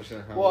 I don't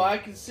understand how. Well, I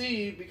can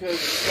see because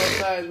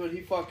sometimes when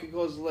he fucking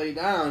goes to lay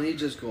down, he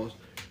just goes.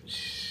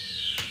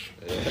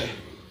 Yeah.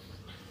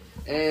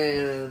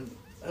 And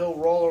he'll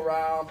roll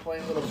around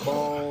playing with a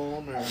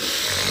bone, or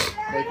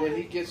like when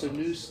he gets a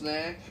new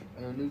snack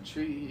or a new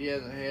treat he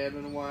hasn't had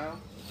in a while,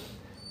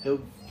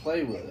 he'll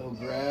play with it. He'll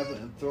grab it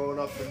and throw it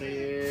up in the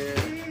air.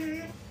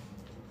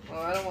 Oh,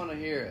 I don't want to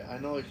hear it. I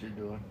know what you're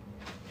doing.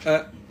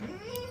 Nice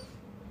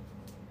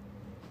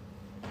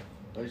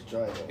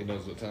try, though. He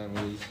knows what time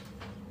it is.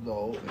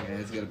 No. Yeah,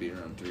 it's got to be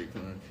around 3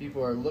 o'clock.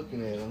 People are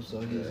looking at him,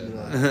 so he's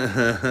like, hey,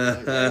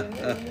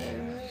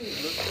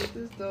 look at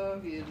this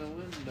doggy in the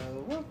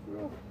window. Woof,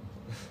 woof.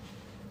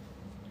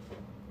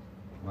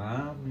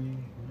 Mommy.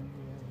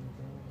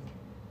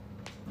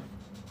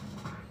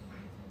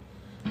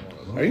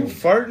 Are you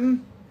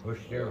farting?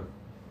 Push you.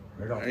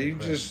 Right off Are you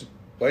the just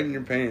biting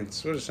your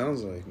pants? That's what it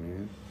sounds like,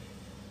 man.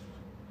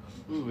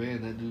 Ooh,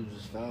 man, that dude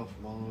just fell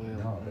from all the way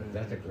up. No,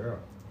 that's a girl.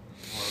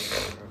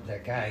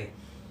 That guy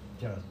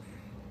just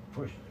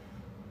pushed.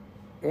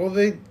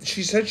 Well,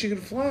 she said she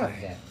could fly.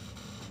 Like that.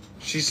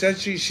 She said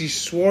she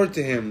swore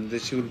to him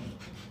that she would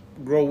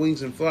grow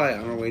wings and fly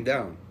on her way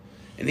down,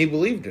 and he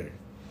believed her.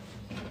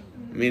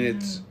 I mean,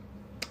 it's.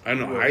 I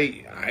don't know.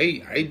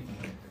 I.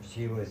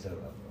 She was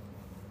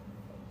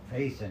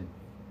facing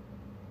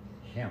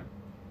him.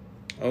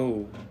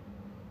 Oh.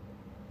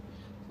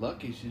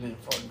 Lucky she didn't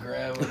fucking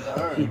grab his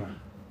arm.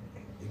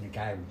 And the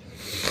guy was.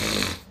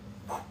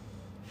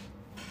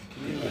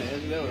 Can you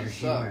imagine? That would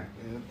suck.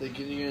 Man.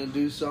 Thinking you're gonna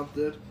do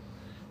something,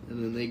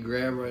 and then they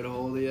grab right a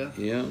hold of you.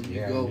 Yeah. And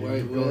you go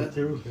right with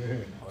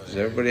it. Because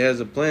everybody has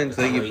a plan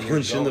until they get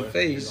punched in the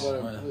face.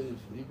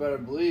 You better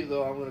believe,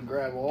 though, I'm gonna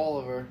grab all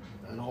of her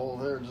and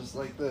hold her just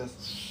like this.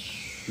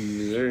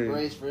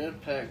 Brace for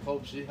impact.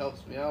 Hope she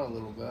helps me out a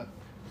little bit.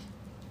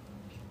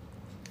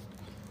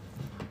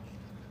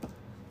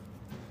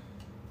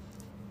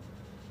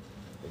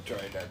 I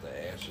tried not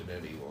to ash it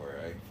anymore.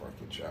 I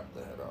fucking chopped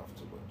the head off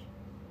too much.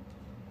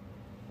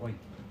 Wait,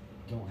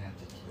 don't have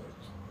to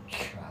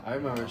chop. I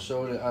remember it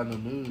showed it on the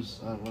news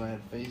when I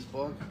had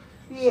Facebook.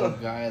 Some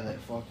guy that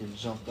fucking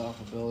jumped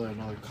off a building in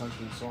another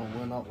country and someone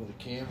went up with a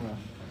camera.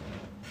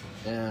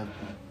 And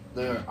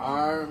their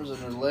arms and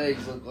their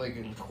legs looked like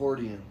an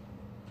accordion.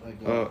 Like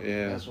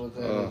yeah. That's what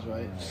that is,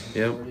 right?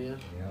 Yep. Accordion?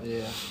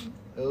 Yeah.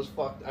 It was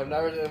fucked. I've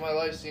never in my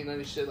life seen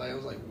any shit like I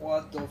was like,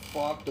 what the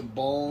fuck? The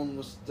bone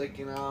was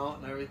sticking out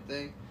and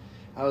everything.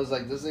 I was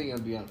like, this ain't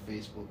gonna be on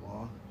Facebook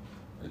long.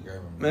 I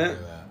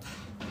remember that.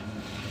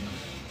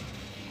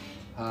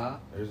 Huh?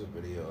 There's a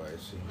video I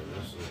seen, but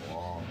this is a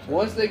long time.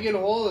 Once they get a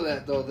hold of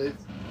that, though, they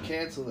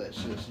cancel that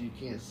shit so you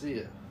can't see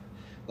it.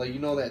 Like, you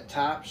know that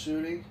top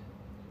shooting?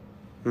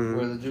 Mm-hmm.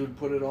 Where the dude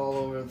put it all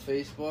over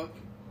Facebook?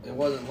 It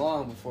wasn't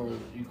long before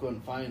you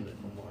couldn't find it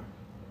no more.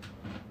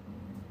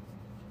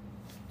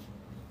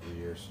 Do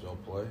you still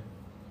play?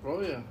 Oh,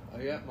 yeah.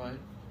 I got mine.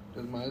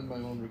 Because mine's my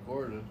own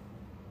recorded.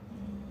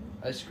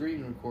 I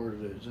screen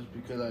recorded it just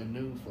because I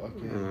knew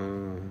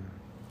fucking...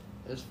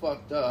 It's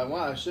fucked up.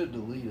 I should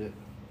delete it,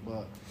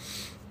 but...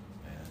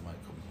 Man, it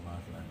might come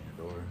knocking on your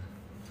door.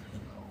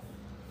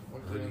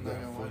 What Heard you kind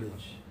got of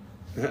footage.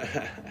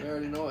 I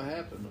already know what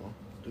happened, though.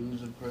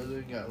 Dude's in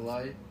prison, got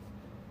life.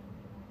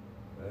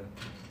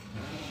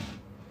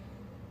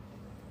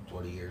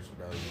 20 years from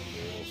now, you'll be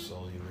able to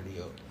sell your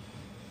video.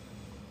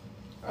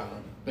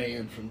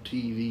 Banned from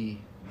TV.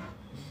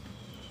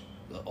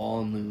 The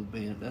all-new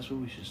band. That's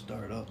what we should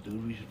start up,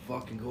 dude. We should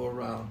fucking go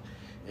around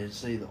and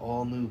say the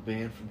all-new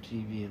band from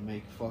TV and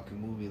make a fucking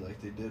movie like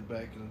they did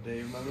back in the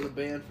day. Remember the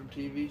band from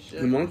TV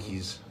shit? The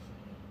Monkees.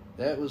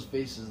 That was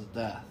Faces of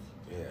Death.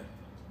 Yeah.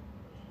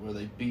 Where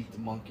they beat the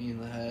monkey in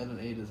the head and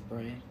ate his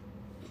brain.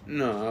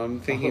 No,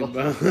 I'm thinking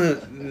about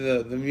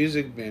the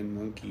music band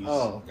Monkees.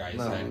 Oh, Guy's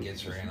head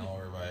gets ran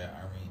over by an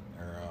army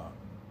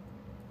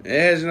It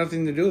has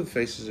nothing to do with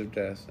Faces of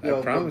Death. Yo,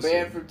 I promise the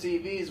band you. from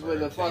TV's where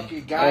the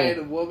fucking guy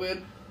and a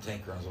woman,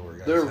 tank runs over a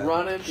guy's they're head.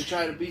 running to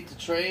try to beat the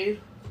train.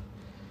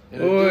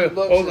 And Wait, the dude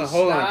looks and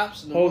hold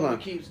stops, on, and the hold woman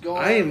on. keeps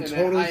going. I am and that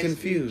totally high-speed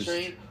confused.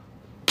 Train,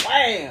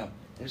 wham!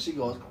 And she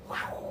goes,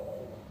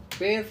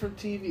 band from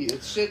TV.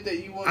 It's shit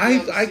that you wouldn't be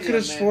able to I see could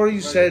have on swore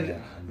you that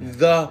said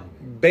the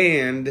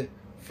band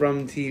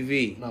from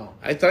TV. No.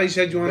 I thought you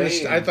said you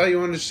wanted. I thought you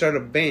wanted to start a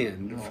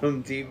band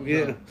from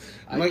TV. No.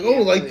 I'm like,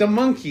 oh, like the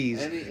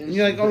Monkees. And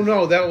you're like, oh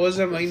no, that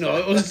wasn't. I'm like, no,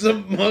 it was the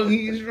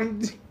Monkees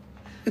from TV.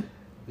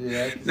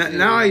 Yeah.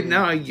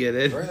 Now I get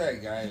it. Remember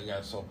that guy who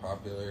got so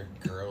popular?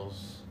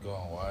 Girls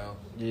Going Wild.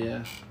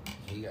 Yeah.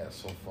 He got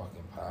so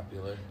fucking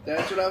popular.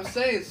 That's what I'm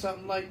saying.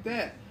 Something like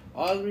that.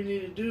 All we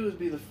need to do is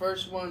be the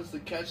first ones to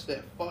catch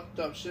that fucked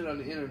up shit on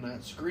the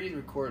internet, screen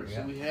record it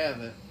so we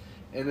have it,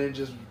 and then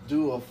just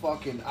do a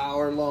fucking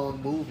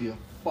hour-long movie of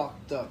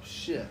fucked up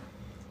shit.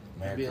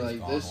 And be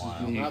like, this is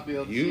will not be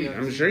able to see.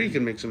 I'm sure you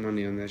can make some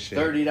money on that shit.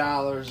 $30 a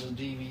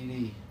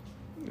DVD.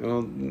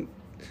 Well,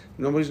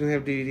 nobody's gonna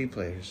have DVD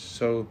players,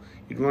 so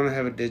you'd want to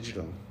have it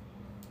digital,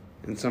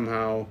 and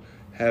somehow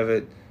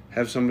have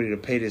somebody to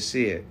pay to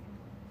see it.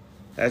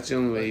 That's the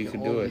only way you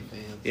could do it.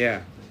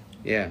 Yeah.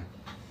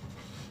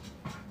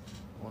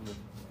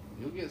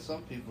 You'll get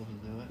some people who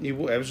do it. You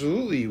would,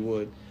 absolutely you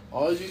would.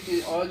 All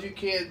you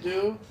can't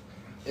do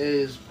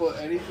is put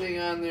anything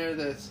on there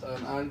that's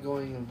an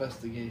ongoing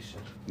investigation.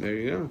 There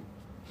you go.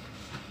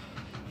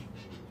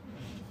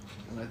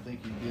 And I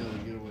think you'd be able to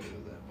get away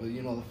with that. But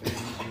you know the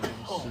families are going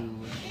to sue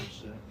and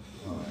shit.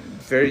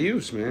 Fair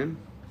use, man.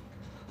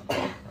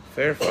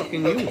 Fair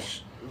fucking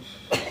use.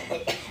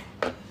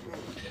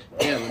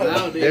 Yeah, but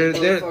nowadays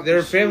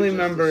their family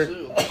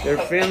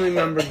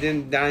member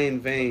didn't die in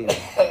vain.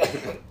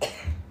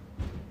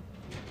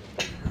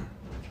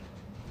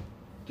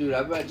 Dude,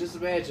 just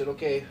imagine,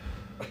 okay,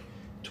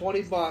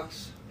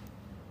 $20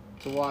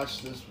 to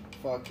watch this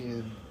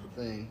fucking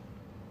thing,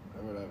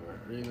 or whatever,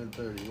 or even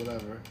 30,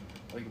 whatever,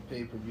 like a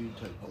pay-per-view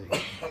type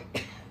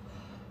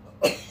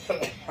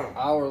thing.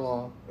 Hour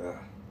long.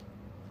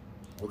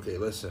 Okay,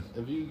 listen.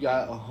 If you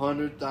got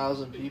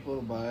 100,000 people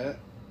to buy it,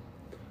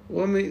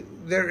 well, I mean,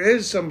 there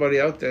is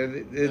somebody out there.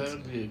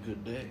 That'd be a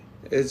good day.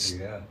 It's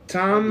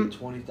Tom.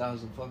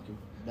 $20,000 fucking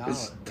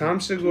dollars. It's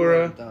Tom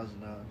Segura.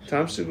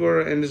 Tom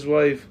Segura and his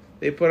wife.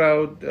 They put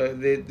out.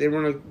 They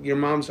run Your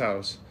Mom's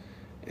House,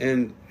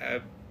 and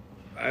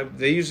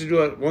they used to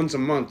do it once a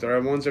month or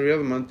once every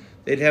other month.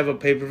 They'd have a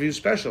pay-per-view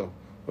special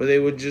where they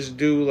would just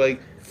do like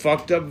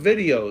fucked up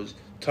videos,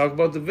 talk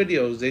about the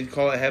videos. They'd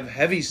have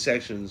heavy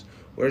sections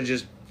where it's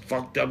just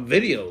fucked up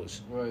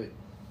videos. Right.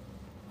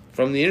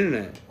 From the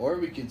internet. Or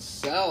we could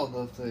sell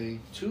the thing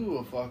to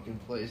a fucking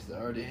place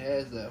that already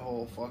has that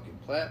whole fucking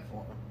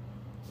platform.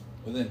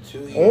 Within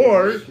 2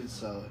 years, we could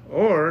sell it.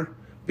 Or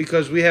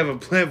because we have a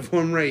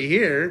platform right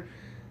here,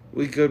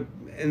 we could,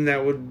 and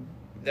that would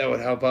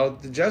help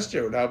out the Jester.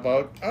 It would help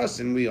out us,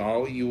 and we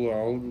all would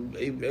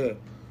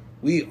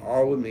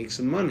make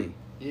some money.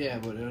 Yeah,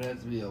 but it would have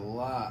to be a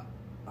lot.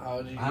 How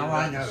would you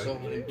get so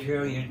many $1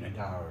 trillion?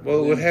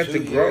 Well, it would have to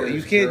grow.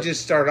 You can't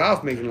just start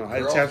off making a lot.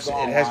 It has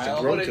to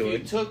grow to it. But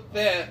if you took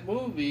that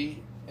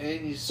movie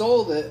and you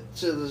sold it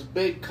to this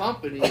big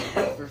company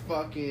for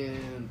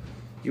fucking...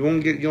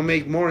 You'll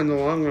make more in the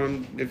long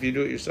run if you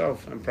do it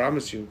yourself. I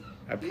promise you.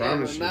 But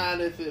not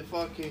if it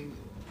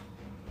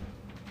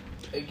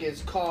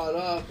gets caught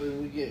up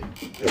and we get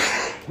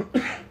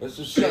let's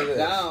just shut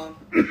down.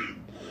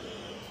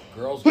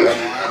 Girls Gone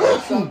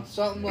Wild.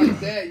 Something like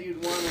that,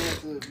 you'd want to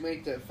have to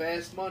make that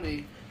fast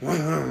money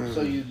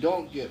so you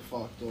don't get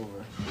fucked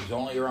over. He's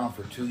only around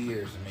for 2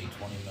 years and made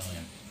 $20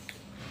 million.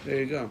 There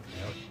you go. Yep.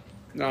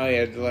 No, he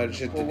had a lot of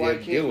shit to deal with. Why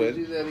can't we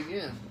do that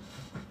again?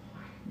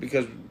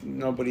 Because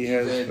nobody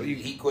has...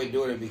 He quit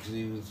doing it because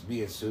he was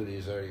being sued. He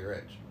was already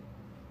rich.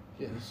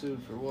 Getting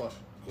sued for what?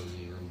 Because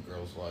he ruined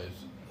girls'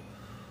 lives.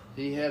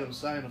 He had him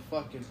sign a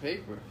fucking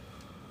paper.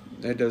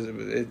 That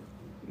doesn't...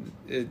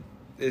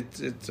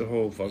 It's a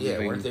whole fucking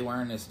thing. Yeah, weren't they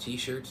wearing his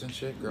T-shirts and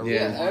shit? Girls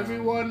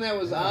everyone that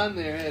was on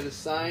there had to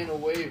sign a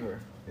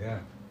waiver. Yeah.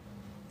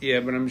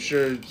 Yeah, but I'm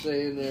sure...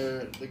 Saying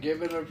they're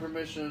giving her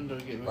permission to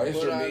get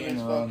put on being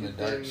this on fucking the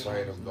dark thing.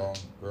 side of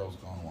Girls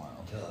Gone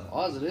Wild.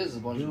 All it is a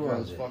bunch of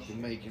girls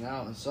fucking making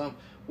out. And some...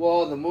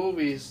 Well, in the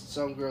movies,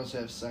 some girls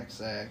have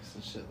sex acts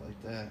and shit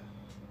like that.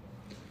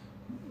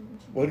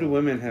 Why do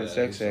women have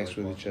sex acts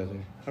with each other?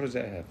 How does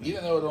that happen?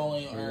 Even though it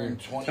only earned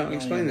 $20 million.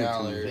 Explain that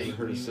to me. They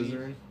heard of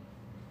scissoring?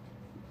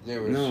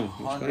 There was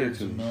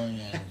hundreds of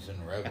millions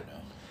in revenue.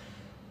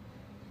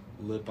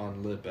 Lip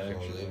on lip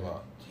action. So they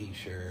bought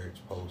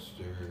T-shirts,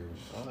 posters.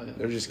 Oh, yeah.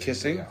 They're just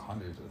kissing? They got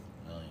hundreds of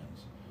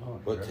millions.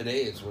 But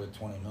today it's worth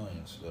 $20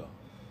 million still.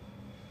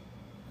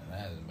 And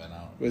that hasn't been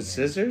out. With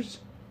scissors?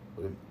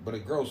 But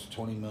it grows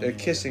 $20 million. They're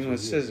kissing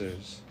with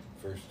scissors.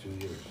 First 2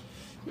 years.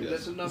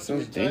 That's enough to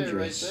retire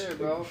right there,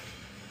 bro.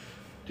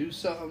 Do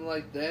something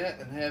like that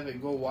and have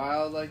it go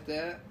wild like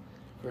that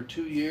for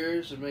 2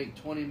 years and make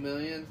 $20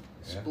 million.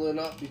 Split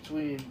up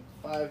between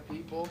 5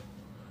 people.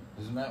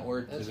 Isn't that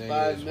worth That's today?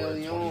 $5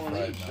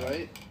 million each,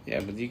 right? Yeah,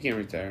 but you can't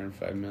retire in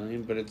 $5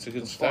 million. But it's a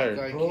good start.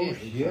 I can't retire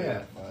 $5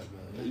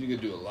 million. You could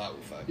do a lot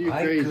with $5 million. You're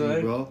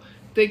crazy, bro.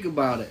 Think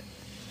about it.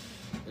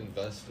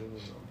 Invest in.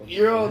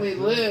 You're only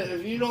live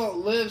if you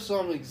don't live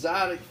some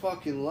exotic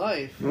fucking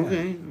life.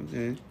 Okay.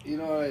 You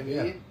know what I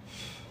mean?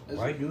 Yeah.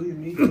 Why do you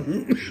need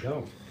it? You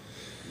don't.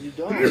 You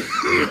don't.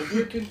 If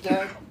you're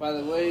content by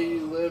the way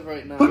you live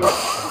right now,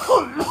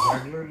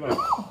 Regular life.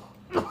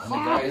 And the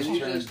guys you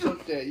turned. just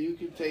took that, you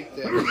can take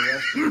that for the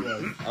rest of your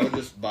life. I would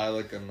just buy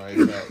like a nice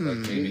house, like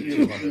maybe You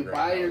 200 grand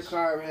buy your house.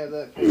 car, have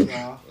that paid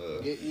off,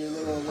 get your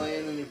little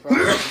land in your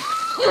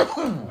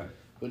property,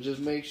 but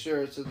just make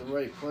sure it's in the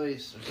right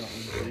place or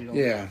something so you don't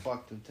Yeah. get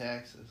fucked in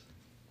taxes.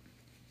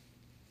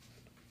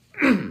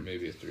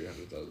 Maybe a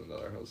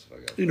 $300,000 house if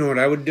I got. You know what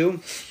I would do?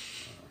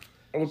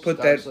 I would put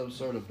Start that. some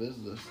sort of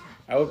business.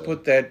 I would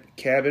put that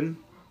cabin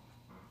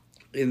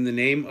in the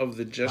name of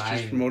the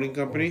Justice Buy Promoting a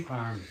Company.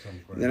 farm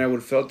somewhere. Then I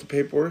would fill out the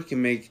paperwork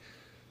and make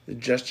the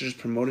Justice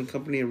Promoting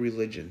Company a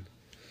religion.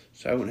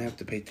 So I wouldn't have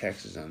to pay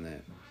taxes on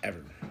that,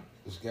 ever.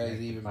 This guy's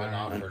even been On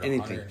offered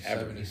anything,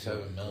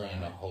 $177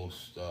 million to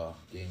host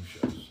game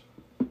shows.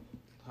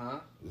 Huh?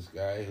 This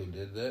guy who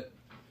did that,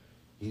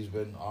 he's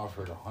been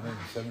offered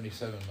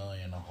 $177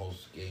 million to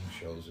host game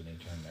shows, and he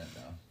turned that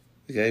down.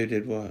 The guy who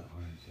did what?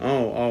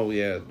 Oh,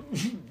 yeah.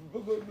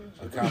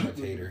 A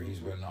commentator. He's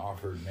been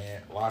offered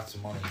lots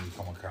of money to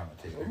become a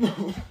commentator,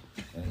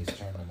 and he's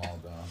turned them all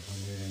down.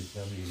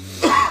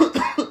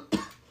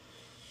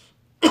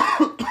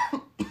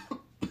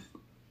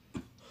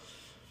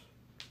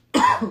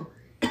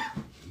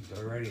 He's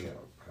already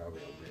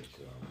probably rich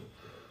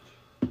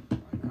by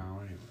now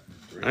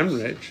anyway. I'm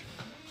rich.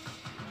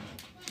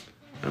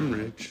 I'm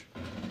rich.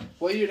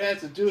 What you'd have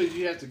to do is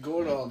you have to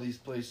go to all these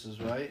places,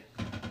 right?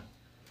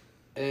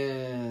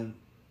 And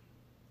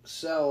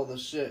sell the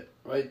shit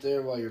right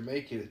there while you're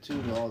making it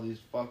too to all these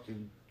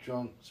fucking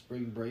drunk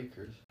spring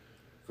breakers.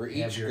 For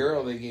each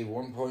girl, they gave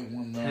 $1.1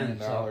 million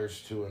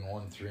to and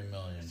won $3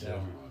 million. So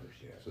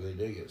they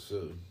did get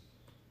sued.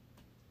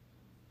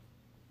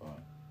 But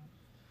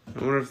I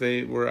wonder if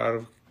they were out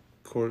of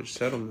court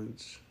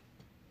settlements.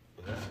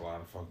 that's a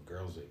lot of fucking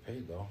girls they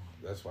paid, though.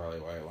 That's why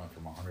it went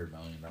from $100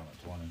 million down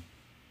to 20.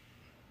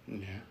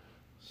 Yeah.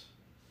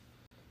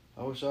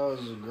 I wish I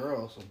was a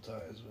girl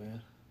sometimes,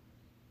 man.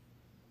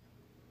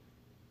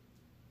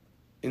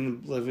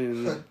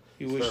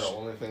 You wish. Start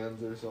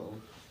OnlyFans or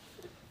something.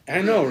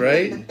 I know,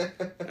 right?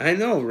 I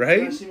know, You right?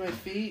 wanna see my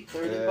feet?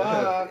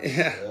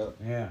 $30.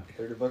 Yeah.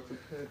 $30 a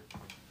pic.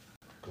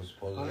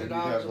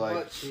 $100 a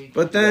butt cheek.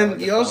 But then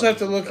you also have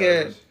to look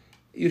at.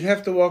 You'd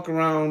have to walk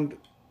around,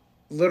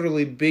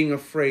 literally being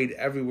afraid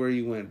everywhere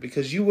you went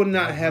because you would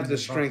not have the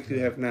strength you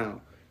have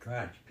now.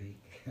 Crotch peak.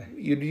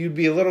 You'd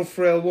be a little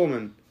frail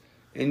woman,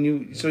 and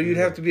you'd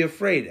have to be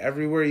afraid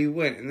everywhere you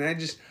went. And I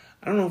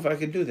don't know if I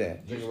could do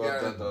that. Think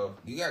about that though.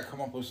 You gotta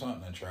come up with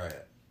something and try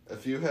it.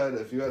 If you had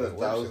If it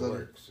 1,000,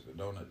 works. If it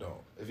don't, it don't.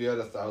 if you had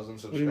 1,000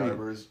 do you mean?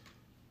 subscribers,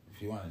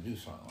 If you want to do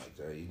something like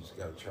that, you just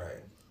gotta try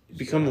it. You just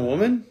Become a gotta-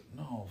 woman?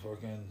 No,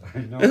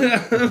 No.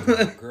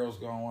 fucking girls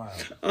going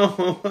wild.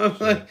 Oh, I'm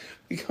like,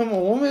 become a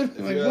woman? if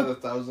Like, you had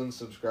what? 1,000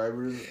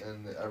 subscribers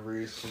and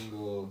every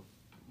single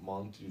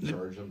month you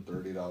charge them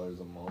 $30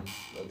 a month,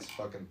 that's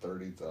fucking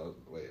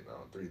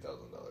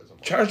 $30,000 a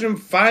month. Charge them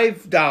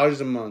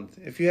 $5 a month.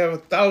 If you have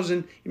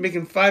 1,000, you're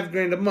making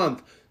 $5,000 a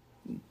month.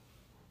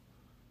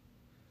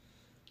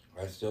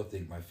 I still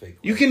think my fake.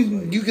 You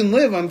website- can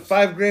live on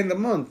 $5,000 a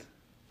month.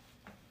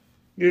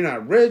 You're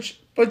not rich,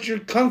 but you're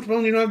comfortable.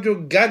 And you don't have to do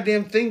a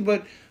goddamn thing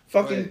but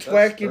fucking Wait,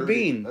 twack that's your 30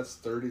 bean. That's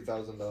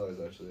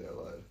 $30,000 actually. I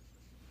lied.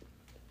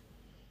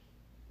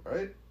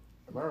 Right?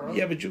 Am I wrong?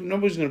 Yeah, but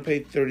nobody's gonna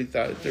pay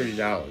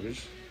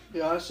 $30.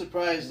 Yeah, I'm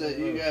surprised that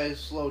you guys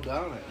slowed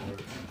down at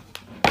work.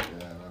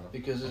 Yeah, I know.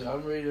 Because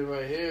I'm reading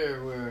right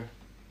here where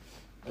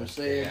they're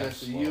saying that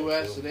the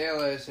U.S. and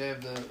allies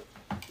had to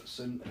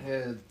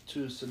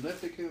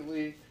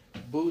significantly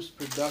boost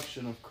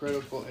production of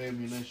critical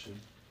ammunition.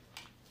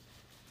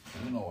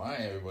 You know why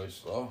everybody's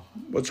slow?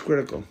 What's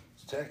critical?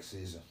 It's tax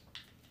season.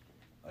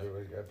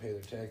 Everybody gotta pay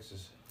their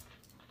taxes.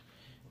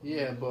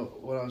 Yeah,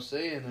 but what I'm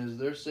saying is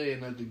they're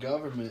saying that the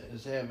government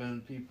is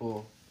having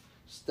people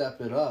step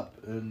it up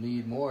and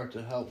need more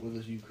to help with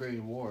this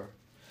Ukraine war.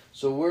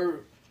 So we're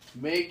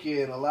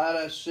making a lot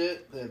of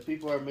shit that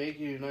people are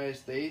making in the United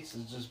States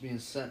is just being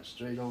sent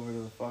straight over to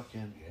the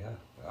fucking... Yeah.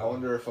 I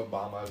wonder if a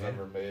bomb I've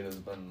ever made has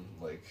been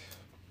like...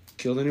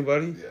 Killed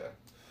anybody? Yeah.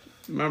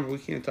 Remember, we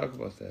can't talk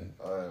about that.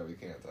 Oh, yeah, we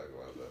can't talk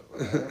about that.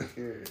 But I'm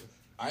curious.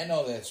 I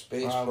know that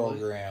space Probably.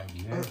 program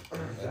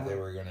that they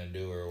were gonna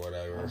do or I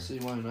whatever. don't see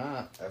why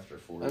not. After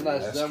 40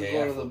 Unless them SKF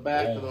go to the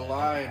back of the Bowman,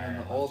 line and the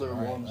Iron older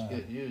Man's ones right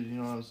get used, you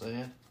know what I'm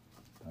saying?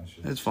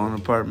 It's falling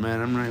apart,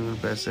 man. I'm not even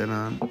gonna pass that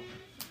on.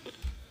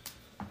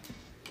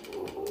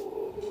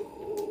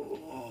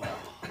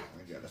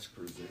 I got a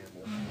screw jam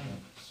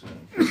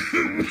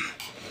soon.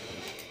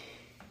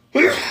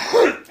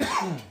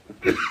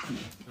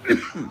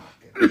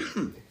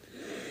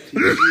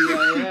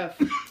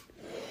 TGIF.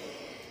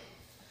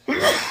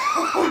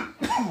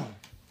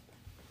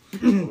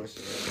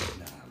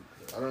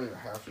 I don't even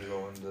have to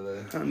go in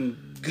today.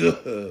 I'm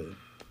good.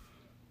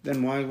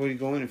 Then why would you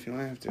go in if you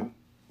don't have to?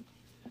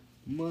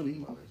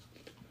 Money.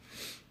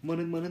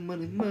 Money, money,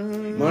 money,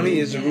 money. Money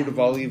is the root of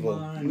all evil.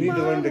 You need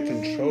to learn to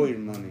control your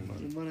money.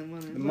 Money,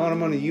 money, The amount of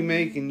money you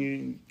make and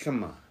you...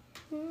 Come on.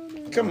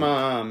 Come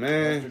on,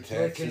 man. After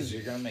taxes,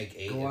 you're gonna make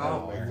 8 an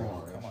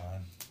hour. Come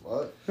on.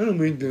 What? I don't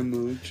make that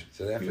much.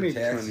 So after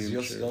taxes,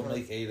 you'll still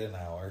make 8 an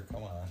hour.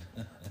 Come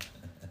on.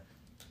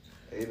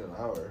 8 an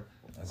hour.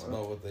 That's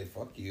about what they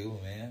fuck you,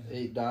 man.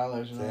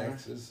 $8 an hour.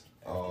 Taxes.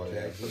 Oh,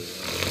 yeah.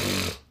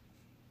 Taxes.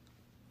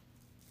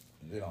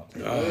 They don't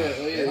take,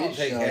 they don't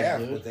take shells, half,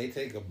 dude. but they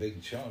take a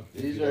big chunk.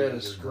 If These you are look at a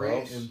at your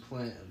Scranton gross.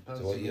 plant in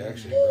So what you Pennsylvania.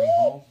 actually bring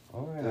home?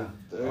 Oh, yeah.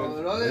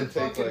 Oh, They that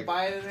take, fucking like,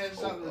 Biden has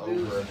something to do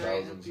over with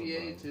Scranton, 1,000 PA,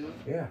 sometimes. too.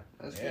 Yeah.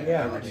 That's Yeah.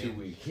 Yeah. Every 2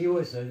 weeks. He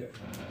was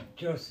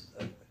just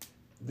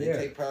They there.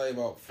 take probably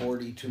about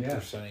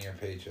 42% of your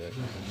paycheck.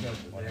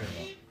 When it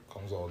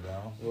comes all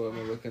down. What am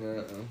I looking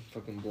at? I'm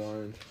fucking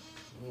blind.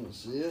 I don't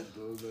see it.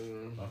 Those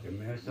are... Fucking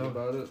messed What up.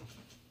 about it?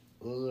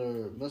 Those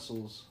are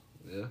missiles.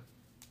 Yeah.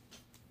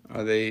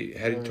 Are they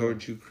headed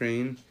towards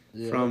Ukraine?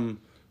 Yeah. From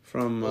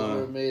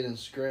Those are made in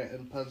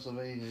Scranton,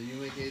 Pennsylvania.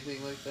 You make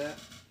anything like that?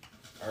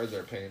 Ours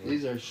are painted.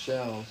 These are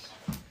shells.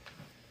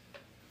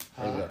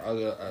 Ours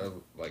are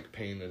like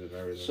painted and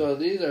everything. So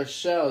these are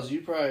shells. You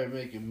probably are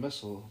making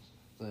missile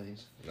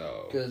things.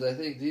 No. Because I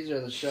think these are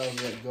the shells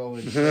that go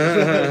in.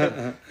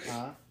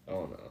 Huh?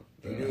 Oh,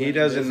 no. He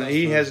doesn't.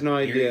 He has no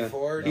idea.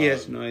 Ford? He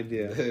has no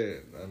idea.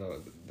 I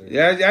know.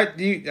 Yeah,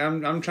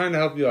 I'm trying to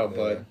help you out,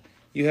 bud.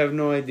 You have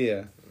no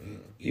idea.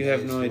 You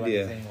have guys no do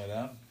idea. anything with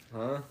them?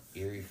 Huh?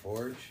 Erie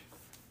Forge?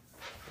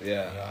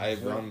 Yeah, I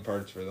run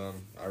parts for them.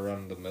 I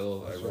run the mill.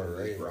 That's I run what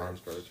the Ray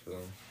bronze works. parts for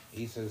them.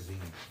 He says he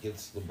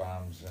gets the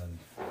bombs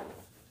and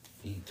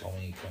he told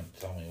me he couldn't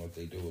tell me what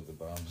they do with the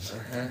bombs.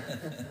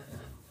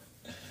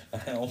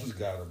 I almost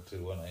got him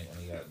too when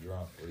he got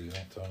drunk, but he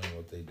won't tell me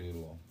what they do to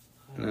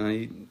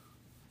him. No,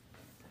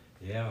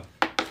 Yeah.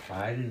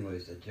 Biden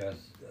was just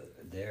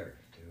there,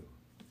 too.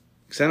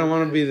 because I don't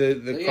want to be the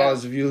They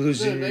cause got- of you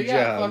losing Dude, your they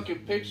got job.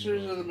 fucking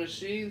pictures of the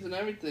machines and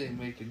everything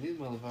making these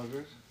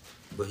motherfuckers.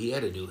 But he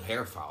had to do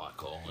hair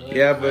follicle.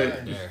 Yeah,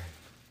 but- There.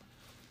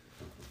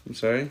 I'm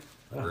sorry.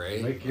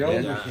 Right? Make your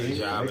He got a machine.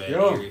 job Make at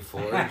your- Erie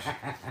Forge.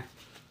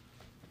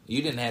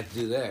 You didn't have to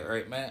do that,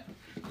 right, Matt?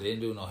 They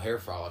didn't do no hair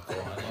follicle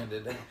on there,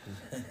 did they?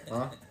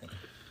 Huh?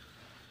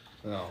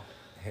 No.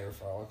 Hair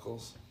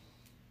follicles?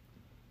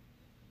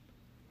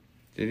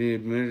 Did he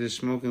admit to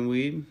smoking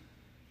weed?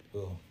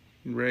 Who?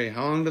 Ray,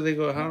 how long do they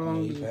go? How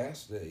long? He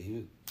passed it.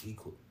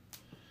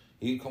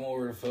 He'd come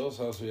over to Phil's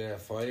house. We'd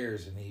have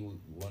fires, and he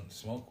wouldn't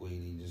smoke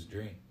weed. He'd just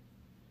drink.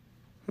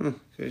 Huh,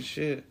 good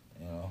shit.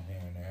 You know,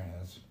 here and there.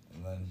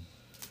 And then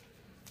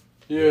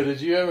Yeah,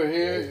 did you ever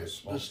hear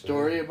Yeah, the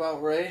story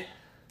about Ray?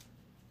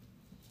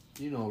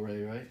 You know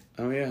Ray, right?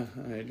 Oh yeah,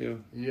 I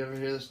do. You ever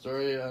hear the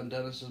story on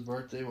Dennis's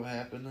birthday? What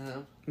happened to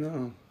him?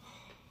 No.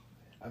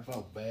 I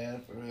felt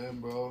bad for him,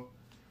 bro.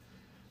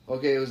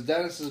 Okay, it was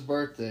Dennis's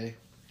birthday,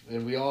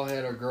 and we all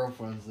had our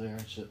girlfriends there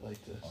and shit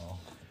like this. Oh.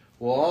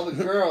 Well, all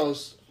the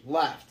girls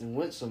left and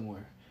went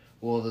somewhere.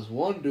 Well, this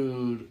one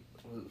dude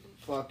was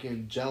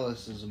fucking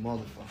jealous as a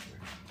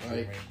motherfucker,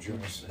 right?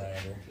 Jeremy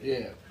Snyder.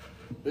 Yeah,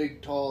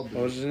 big, tall dude.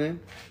 What was his name?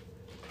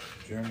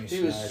 Jeremy He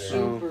Snyder. was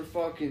super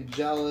fucking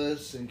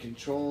jealous and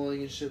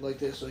controlling and shit like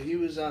that. So he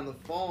was on the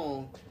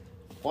phone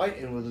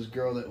fighting with his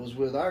girl that was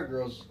with our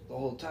girls the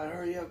whole time.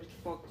 Hurry up, get the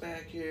fuck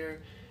back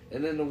here.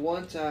 And then the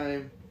one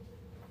time,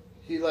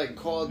 he like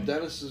called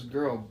Dennis's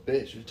girl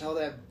bitch, or tell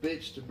that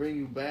bitch to bring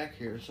you back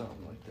here or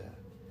something like that.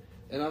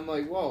 And I'm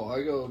like, whoa.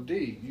 I go,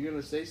 D, you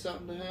gonna say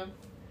something to him?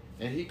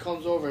 And he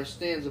comes over and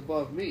stands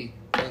above me.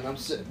 And I'm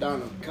sitting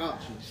down on the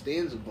couch and he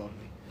stands above me.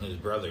 His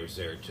brother's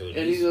there too.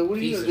 And he's like, what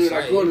are you gonna do? And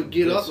I go to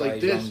get up like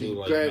this. He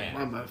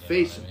grabbed my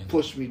face and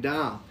pushed me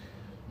down.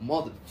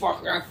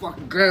 Motherfucker, I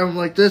fucking grabbed him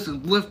like this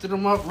and lifted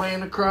him up,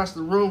 ran across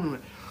the room and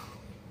went,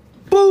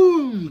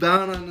 boom!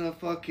 Down on the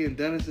fucking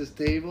Dennis's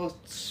table.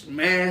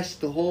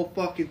 Smashed the whole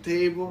fucking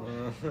table.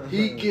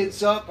 He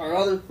gets up, our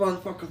other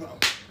motherfucker,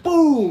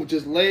 boom!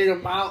 Just laid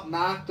him out,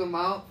 knocked him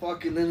out.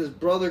 Fucking then his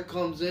brother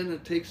comes in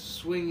and takes a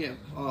swing at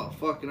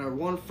fucking our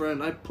one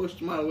friend. I pushed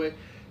him out of the way.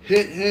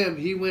 Hit him.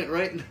 He went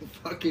right into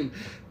fucking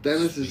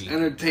Dennis's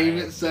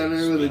entertainment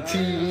center with a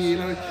TV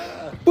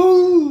and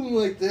boom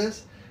like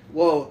this.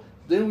 Whoa.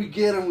 Then we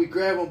get him, we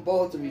grab them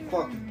both, and we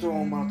fucking throw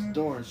them out the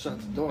door and shut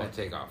the door. I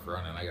take off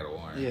running. I got a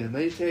warrant. Yeah, and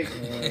they take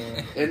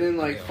and then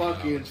like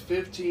fucking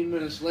 15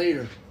 minutes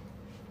later,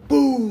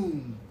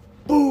 boom,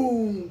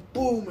 boom,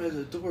 boom at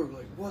the door.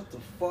 Like, what the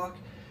fuck?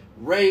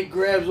 Ray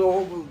grabs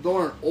over the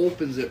door and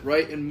opens it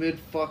right in mid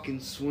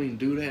fucking swing.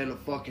 Dude had a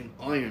fucking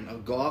iron, a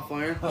golf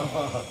iron.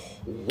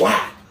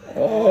 Whack!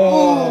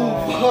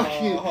 Oh,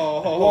 fucking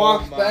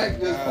walks back,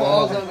 just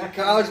falls on the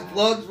couch,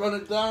 blood's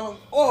running down him.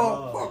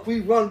 Oh, fuck,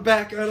 we run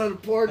back out on the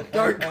porch,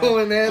 start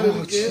going at it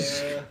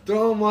again.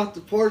 Throw him off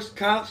the porch,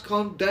 cops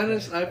come,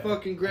 Dennis. I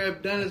fucking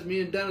grab Dennis,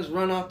 me and Dennis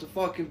run out the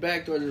fucking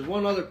back door. There's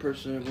one other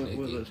person that went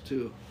with us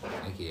too.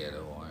 Nikki had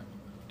a warrant.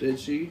 Did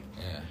she?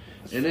 Yeah.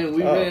 And then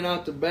we ran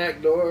out the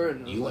back door.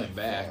 And You went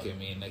back, and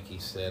me and Nikki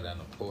sat on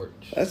the porch.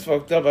 That's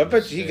fucked up. I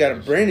bet you he got a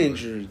brain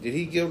injury. Did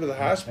he go to the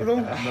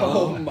hospital?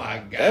 Oh my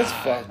god. That's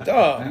fucked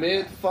up.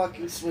 Mid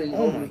fucking swing.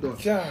 Oh over my the door.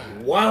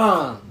 god.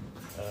 Wow.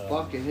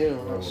 Fucking hit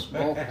him.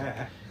 Smoke.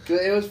 Cause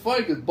it was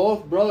funny because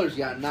both brothers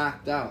got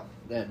knocked out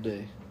that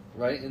day,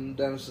 right in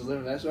Dennis's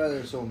living. That's why they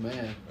were so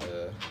mad.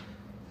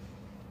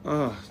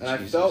 Oh, and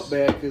Jesus. I felt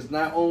bad because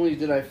not only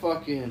did I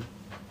fucking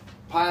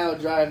pile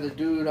drive the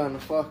dude on the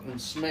fucking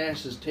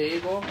smash his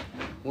table,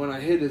 when I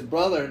hit his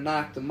brother and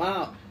knocked him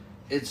out,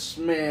 it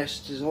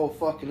smashed his whole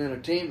fucking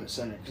entertainment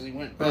center because he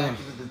went back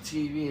into the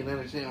TV and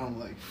entertainment. I'm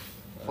like,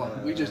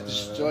 fuck, we just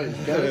destroyed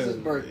his Dennis's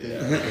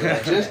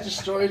birthday. Just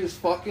destroyed his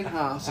fucking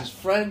house. His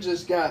friend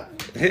just got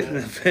hit in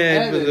the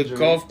head with a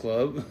golf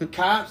club.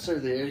 Cops are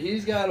there.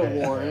 He's got a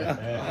warrant.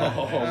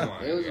 Oh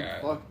my It was God.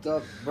 a fucked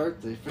up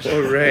birthday for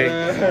Poor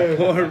Ray.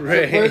 Poor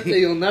Ray. It's a birthday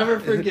you'll never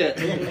forget.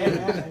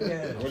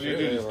 What did you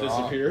do? Just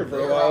disappear for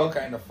we a were all while?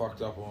 kind of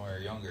fucked up when we were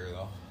younger,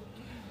 though.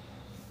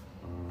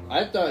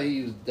 I thought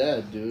he was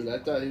dead, dude. I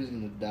thought he was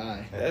gonna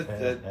die.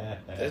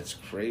 That's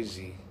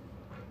crazy.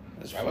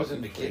 That's I was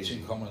in the fucking crazy.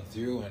 kitchen coming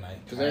through, and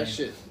Cause that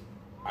shit,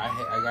 I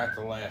got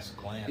the last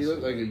glance. he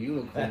looked like a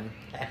unicorn.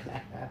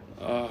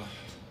 Oh,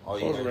 you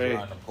Poor guys Ray. were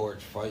on the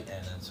porch fighting,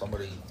 and then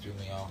somebody threw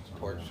me off the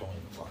porch and told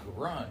me to fucking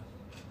run.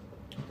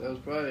 That was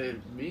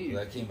probably me. So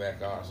I came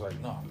back out, I was like,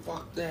 no,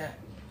 fuck that.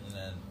 And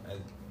then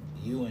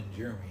you and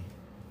Jeremy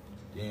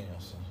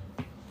Danielson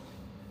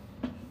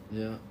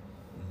Yeah. and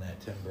that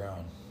Tim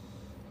Brown.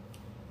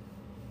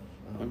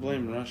 I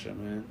blame Russia,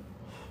 man.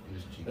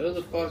 It was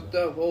a fucked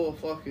up whole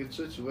fucking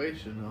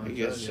situation, though. I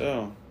guess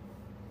so.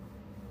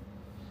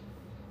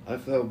 I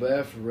felt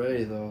bad for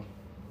Ray, though.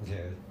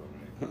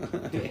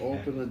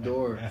 Open the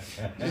door.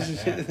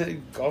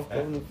 Golf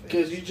club in the face.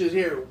 Because you just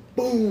hear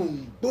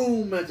boom,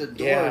 boom at the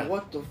door. Yeah.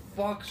 What the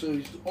fuck? So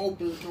he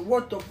opens the door.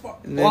 What the fuck?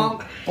 And then,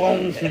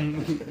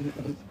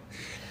 boom.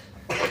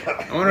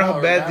 I wonder how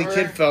bad the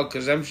kid felt,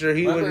 because I'm sure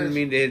he wouldn't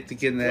mean to hit the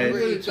kid in the He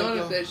would head. have done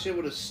if that shit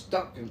would have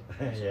stuck him.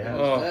 Yeah.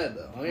 Oh. Dead,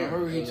 though.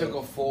 Remember he took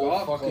a full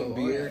golf fucking club,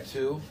 beer yeah.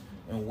 too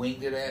and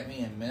winged it at me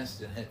and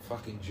missed and hit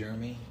fucking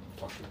Jeremy.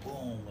 Fucking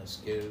boom, it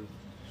scared.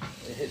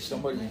 It hit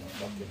somebody in the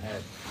fucking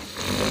head.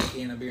 A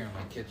can of beer in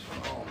my kitchen.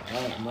 Oh my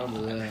I don't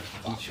remember that.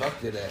 He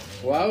chucked it at me.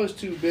 Well, I was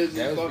too busy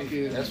That was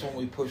fucking. that's when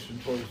we pushed him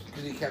towards,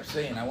 because he kept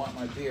saying, I want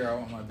my beer,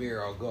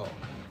 I'll go.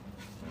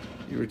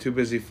 You were too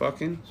busy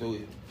fucking? So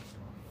we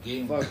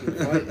gave him Fucking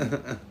fighting.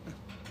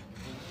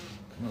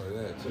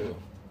 Remember that too.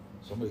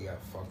 Somebody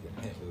got fucking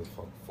hit with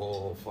a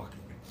full fucking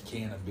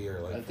can of beer.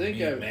 Like I think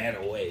me I mad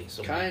away.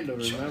 Somebody kind of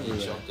remember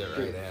that. chucked it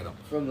right at him.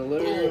 From the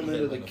living room Boom,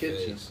 hit into him the in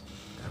kitchen. face.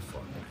 That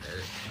fucking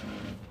hurt.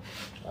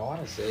 I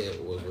want to say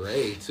it was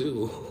Ray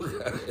too.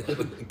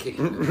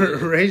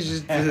 Ray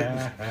just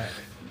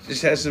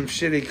has some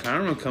shitty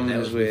karma coming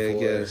his way, I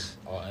guess.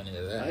 Any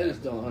of that. I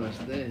just don't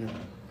understand.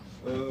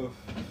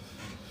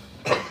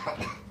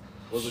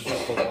 Was it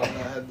just the one that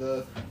had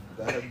the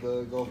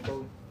golf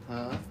club?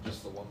 Huh?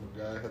 Just the one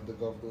guy had the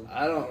golf club?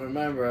 I don't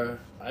remember.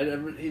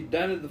 He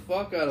dented the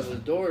fuck out of his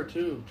door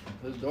too.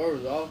 His door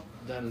was all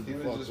dented He the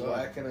was fuck just up.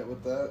 whacking it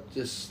with that?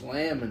 Just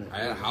slamming it. I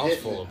had a house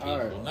Hitting full it of people.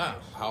 hard.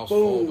 Not a house Boom,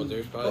 full, but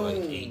there's probably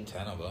like boom. 8,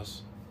 10 of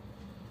us.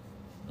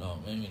 No,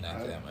 maybe not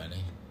that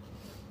many.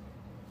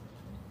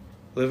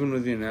 Living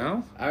with you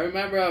now? I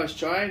remember I was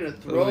trying to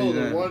throw Oh, the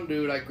yeah. one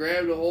dude. I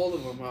grabbed a hold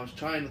of him. I was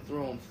trying to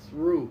throw him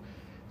through.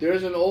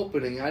 There's an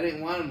opening. I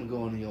didn't want him to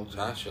go in the opening.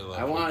 Sasha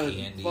left I wanted with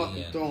to Candy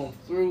fucking and throw him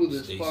through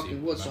this Stacey.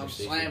 fucking wood. So Remember I'm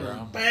Stacey slamming.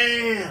 Brown?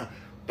 Bam!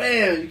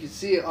 Bam! You can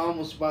see it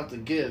almost about to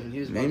give. And he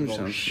was about Name to go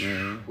sounds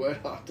familiar.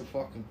 right off the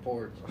fucking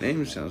porch.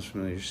 Name sounds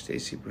familiar.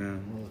 Stacey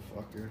Brown.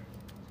 Motherfucker.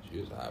 She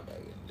was hot back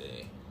in the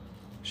day.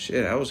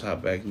 Shit, I was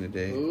hot back in the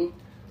day. Who?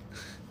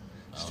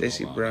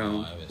 Stacey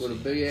Brown. With a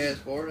big ass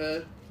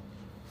forehead?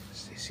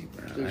 Stacey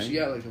Brown. Dude, she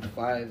got like a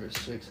 5 or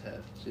 6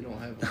 head. She don't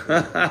have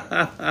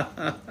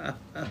a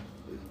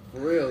For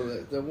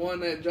real, the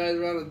one that drives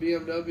around with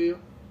BMW?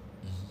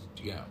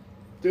 Yeah.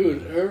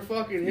 Dude, her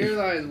fucking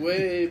hairline's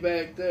way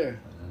back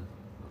there.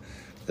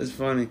 That's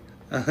funny.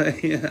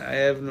 Yeah, I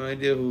have no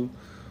idea who.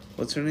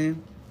 What's her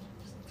name?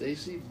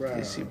 Stacey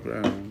Brown. Stacey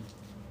Brown.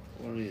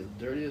 One of the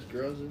dirtiest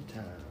girls in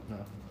town. No,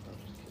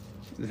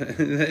 I'm just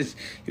kidding.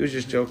 He was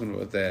just joking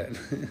about that.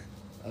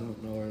 I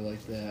don't know her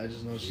like that. I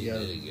just know she got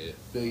did a get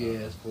big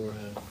ass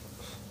forehead.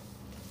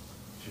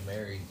 She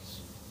married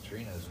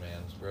Trina's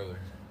man's brother.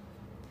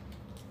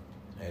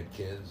 Had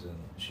kids, and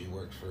she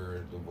works for a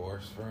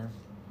divorce firm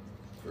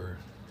for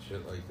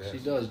shit like that. She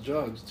does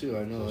drugs too,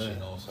 I know so that. she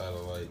knows how to,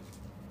 like,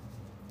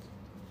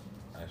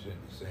 I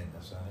shouldn't be saying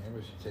this on here,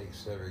 but she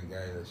takes every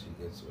guy that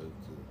she gets with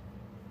to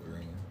the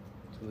ringer.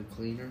 To the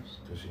cleaners?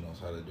 Because she knows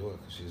how to do it,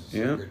 because she's the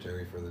Yeah.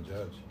 secretary for the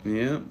judge.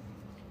 Yeah.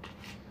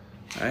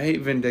 I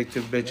hate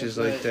vindictive bitches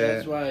like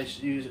that. That's why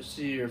you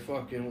see her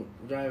fucking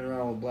driving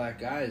around with black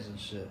guys and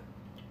shit.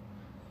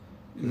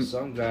 'Cause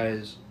some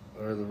guys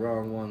are the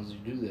wrong ones you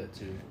do that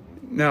to.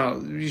 No,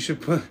 you should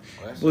put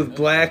that's with what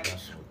black it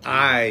is.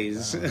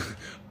 eyes.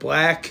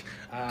 Black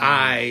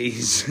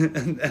eyes. Or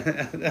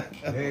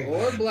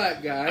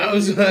black guys. I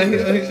was like, You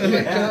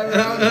might drive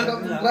around with a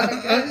couple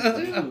black guys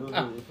too.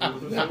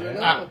 You never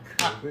know.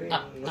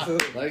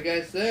 Like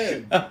I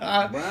said,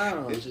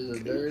 Brown, she's a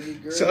dirty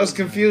girl. So I was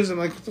confused. I'm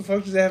like, what the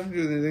fuck does that have to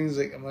do with anything? He's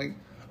like, I'm like,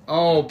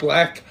 oh,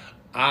 black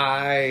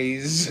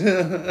eyes.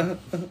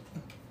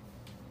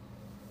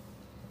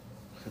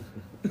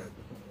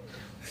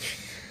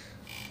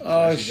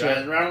 Oh, she shit.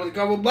 drives around with a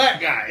couple black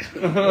guys.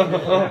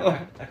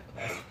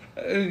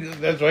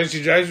 That's why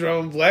she drives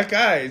around with black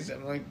eyes.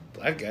 I'm like,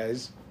 black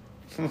guys?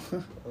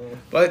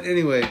 But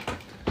anyway,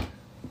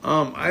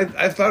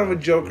 I thought of a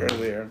joke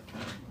earlier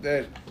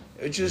that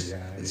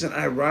it's an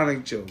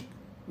ironic joke.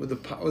 With the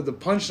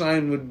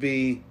punchline would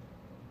be,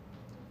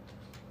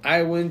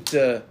 I went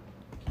to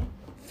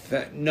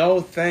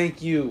no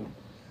thank you.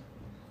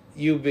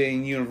 You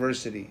being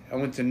university. I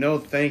went to no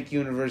thank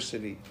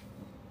university.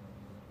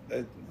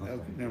 Okay,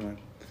 never mind.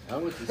 I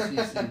went to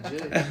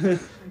CCJ.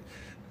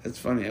 That's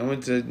funny. I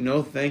went to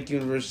no thank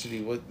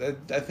university.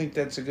 I think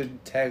that's a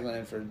good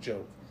tagline for a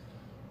joke.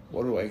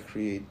 What do I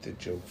create the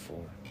joke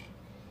for?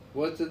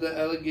 What did the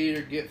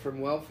alligator get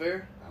from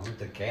welfare? I went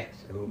to cats.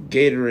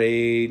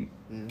 Gatorade.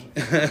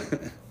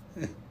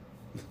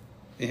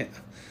 Yeah.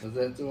 Was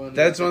that the one?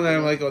 That's one that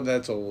I'm like, oh,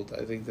 that's old.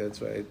 I think that's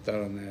why I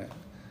thought on that.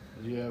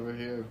 Did you ever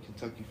hear of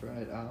Kentucky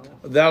Fried Owl?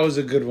 That was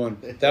a good one.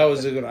 That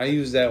was a good one. I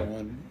used that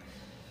one.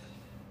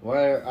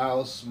 Why are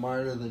owls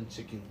smarter than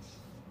chickens?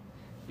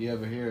 You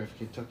ever hear of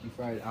Kentucky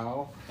Fried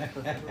Owl? That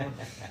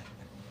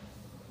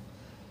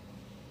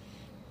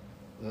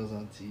was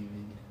on TV.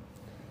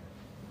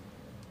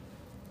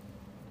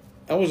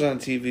 I was on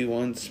TV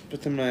once,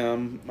 but then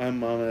my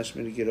mom asked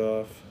me to get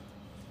off.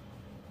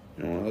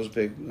 You know, one of those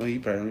big, well,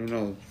 you probably don't even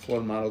know, floor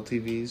model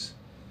TVs.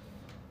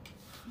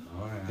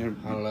 Oh, yeah. They're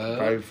Hello?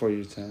 probably before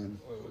your time.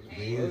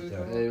 Hey,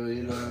 what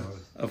you know?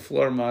 A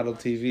floor model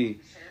TV.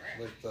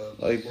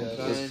 Like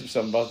just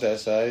something about that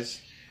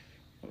size.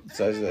 The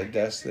size of that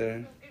desk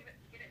there.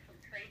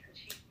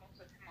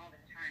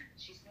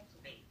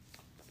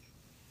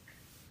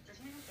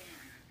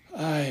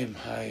 I'm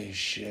high as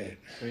shit.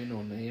 There ain't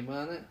no name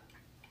on it?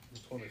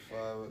 25.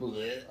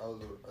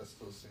 I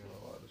still seen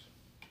a lot of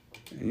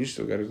shit. And you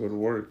still got to go to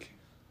work.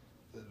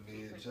 The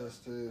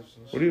VHS tapes.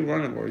 What do you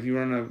run at work? You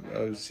run a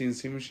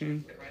CNC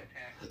machine?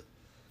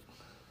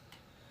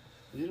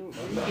 You don't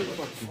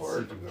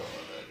fucking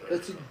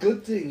That's a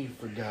good thing you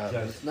forgot.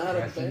 It's not a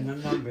bad the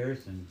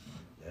numbers and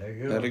there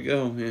you go. Let it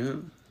go, yeah.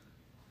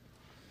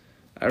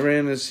 I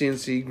ran a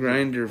CNC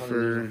grinder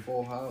for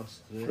Full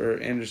House today. for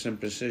Anderson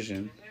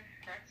Precision.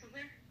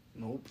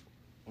 Nope.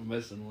 We're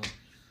missing one.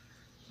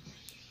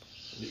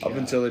 Up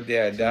until the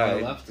day I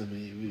died. Left of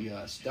me, we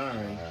got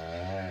starring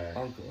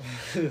Uncle.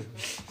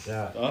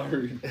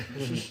 Sorry.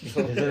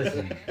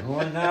 Listen,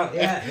 going out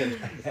yet?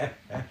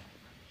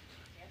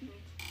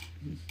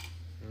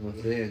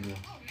 Nathaniel.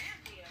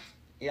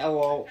 Yeah,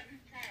 well.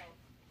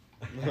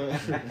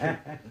 Yeah.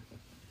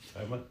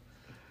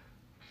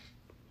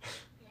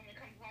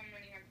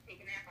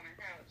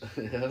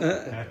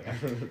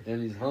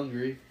 And he's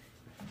hungry.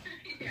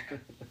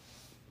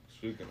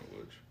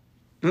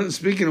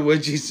 Speaking of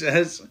which, he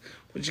says,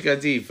 what you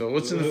got to eat, Phil?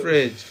 What's in the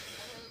fridge?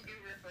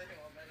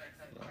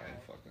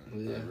 I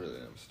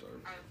really am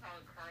starving.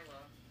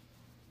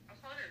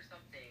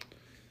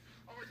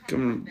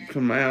 Come to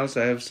my house,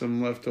 I have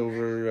some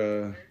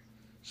leftover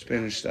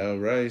Spanish-style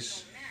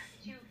rice.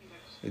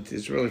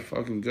 It's really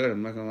fucking good,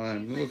 I'm not going to lie.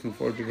 I'm looking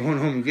forward to going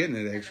home and getting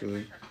it,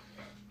 actually.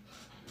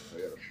 I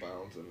got to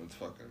bounce and it's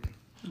fucking...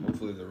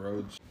 Hopefully the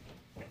roads...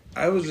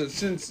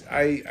 Since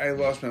I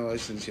lost my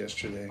license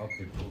yesterday.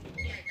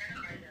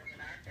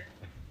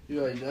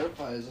 You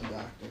identify as a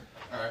doctor.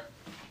 Alright.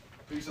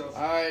 Peace out.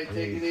 Alright,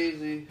 take it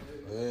easy.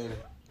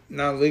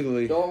 Not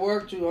legally. Don't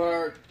work too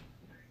hard.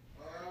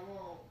 I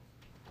won't.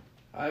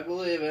 I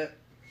believe it.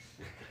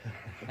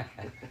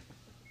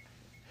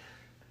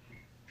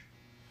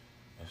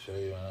 I'll show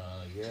you what I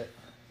want to get.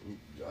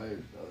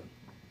 Drive's done.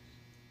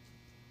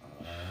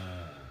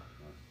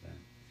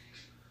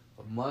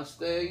 A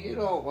Mustang? You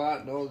don't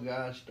want no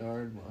gosh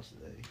darn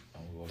Mustang.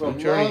 Don't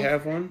you already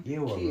have one?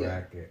 You will Kia.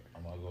 rack it.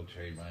 I'm going to go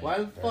trade my... Why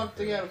the fuck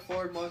they got a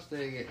Ford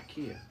Mustang at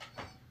Kia?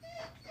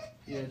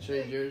 You gonna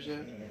trade yours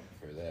yet?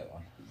 For that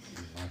one.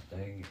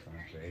 Mustang, you can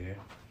trade it.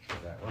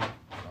 That one?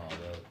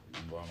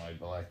 No, my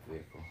black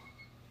vehicle.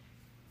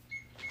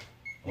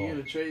 You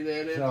gonna trade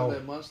that in for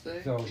that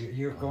Mustang? So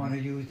you're going to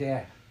use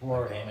that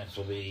for My payments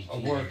will be a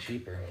work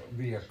cheaper.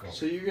 vehicle.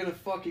 So you're gonna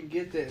fucking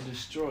get that and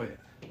destroy it?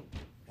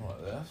 What,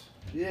 this?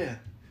 Yeah.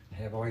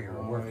 Have all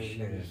your work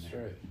shit in That's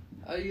there. right.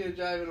 How you gonna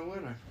drive in the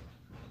winter?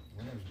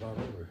 Winter's about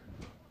over.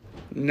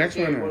 Next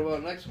Okay, winter. what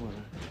about next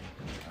winter?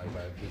 I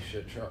buy a piece of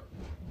shit truck.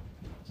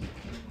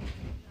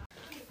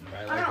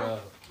 Buy like a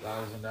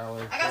 $1,000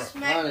 truck. I got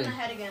smacked in the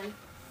head again.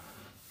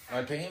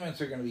 My payments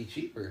are going to be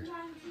cheaper.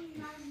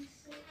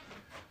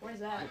 Where's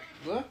that?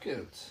 Look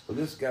it. Well,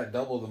 this got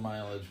double the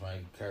mileage my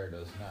car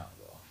does now,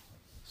 though.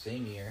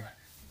 Same year.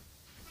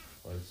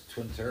 But it's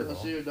twin You turbo. wanna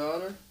see your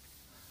daughter?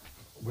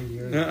 What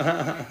year?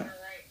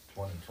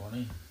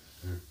 2020.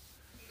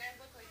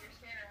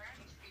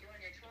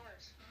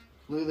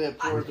 Look at that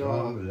poor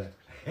dog.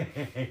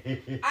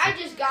 I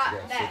just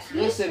got that.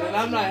 Listen, and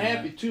I'm not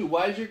happy too.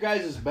 Why is your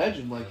guys'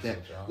 bedroom like that?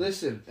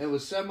 Listen, it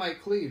was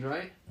semi-clean,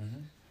 right?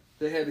 Mm-hmm.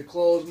 They had the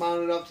clothes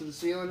mounted up to the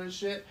ceiling and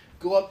shit.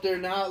 Go up there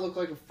now, it looked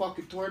like a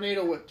fucking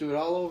tornado went through it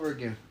all over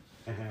again.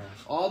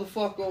 All the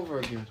fuck over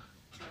again.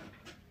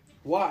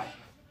 Why?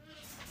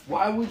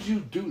 Why would you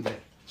do that?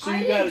 So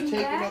you gotta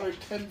take another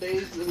 10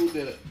 days, and who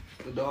did it?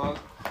 The dog?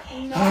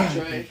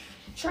 No.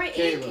 Trey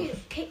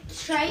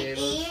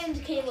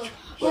and Caleb.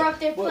 We're up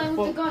there playing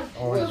with the gun.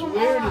 What's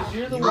weird is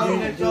you're the one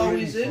that's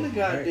always in the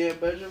goddamn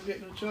bedroom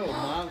getting in trouble.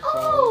 Mom's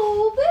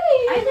Oh,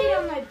 baby. I laid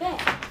on my bed.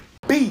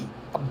 Be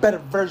a better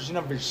version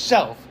of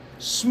yourself.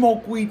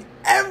 Smoke weed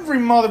every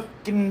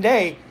motherfucking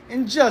day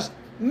and just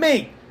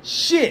make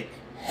shit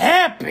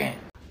happen.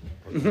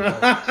 Put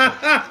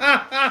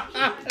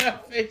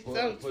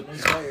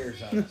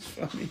tires on. That's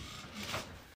funny.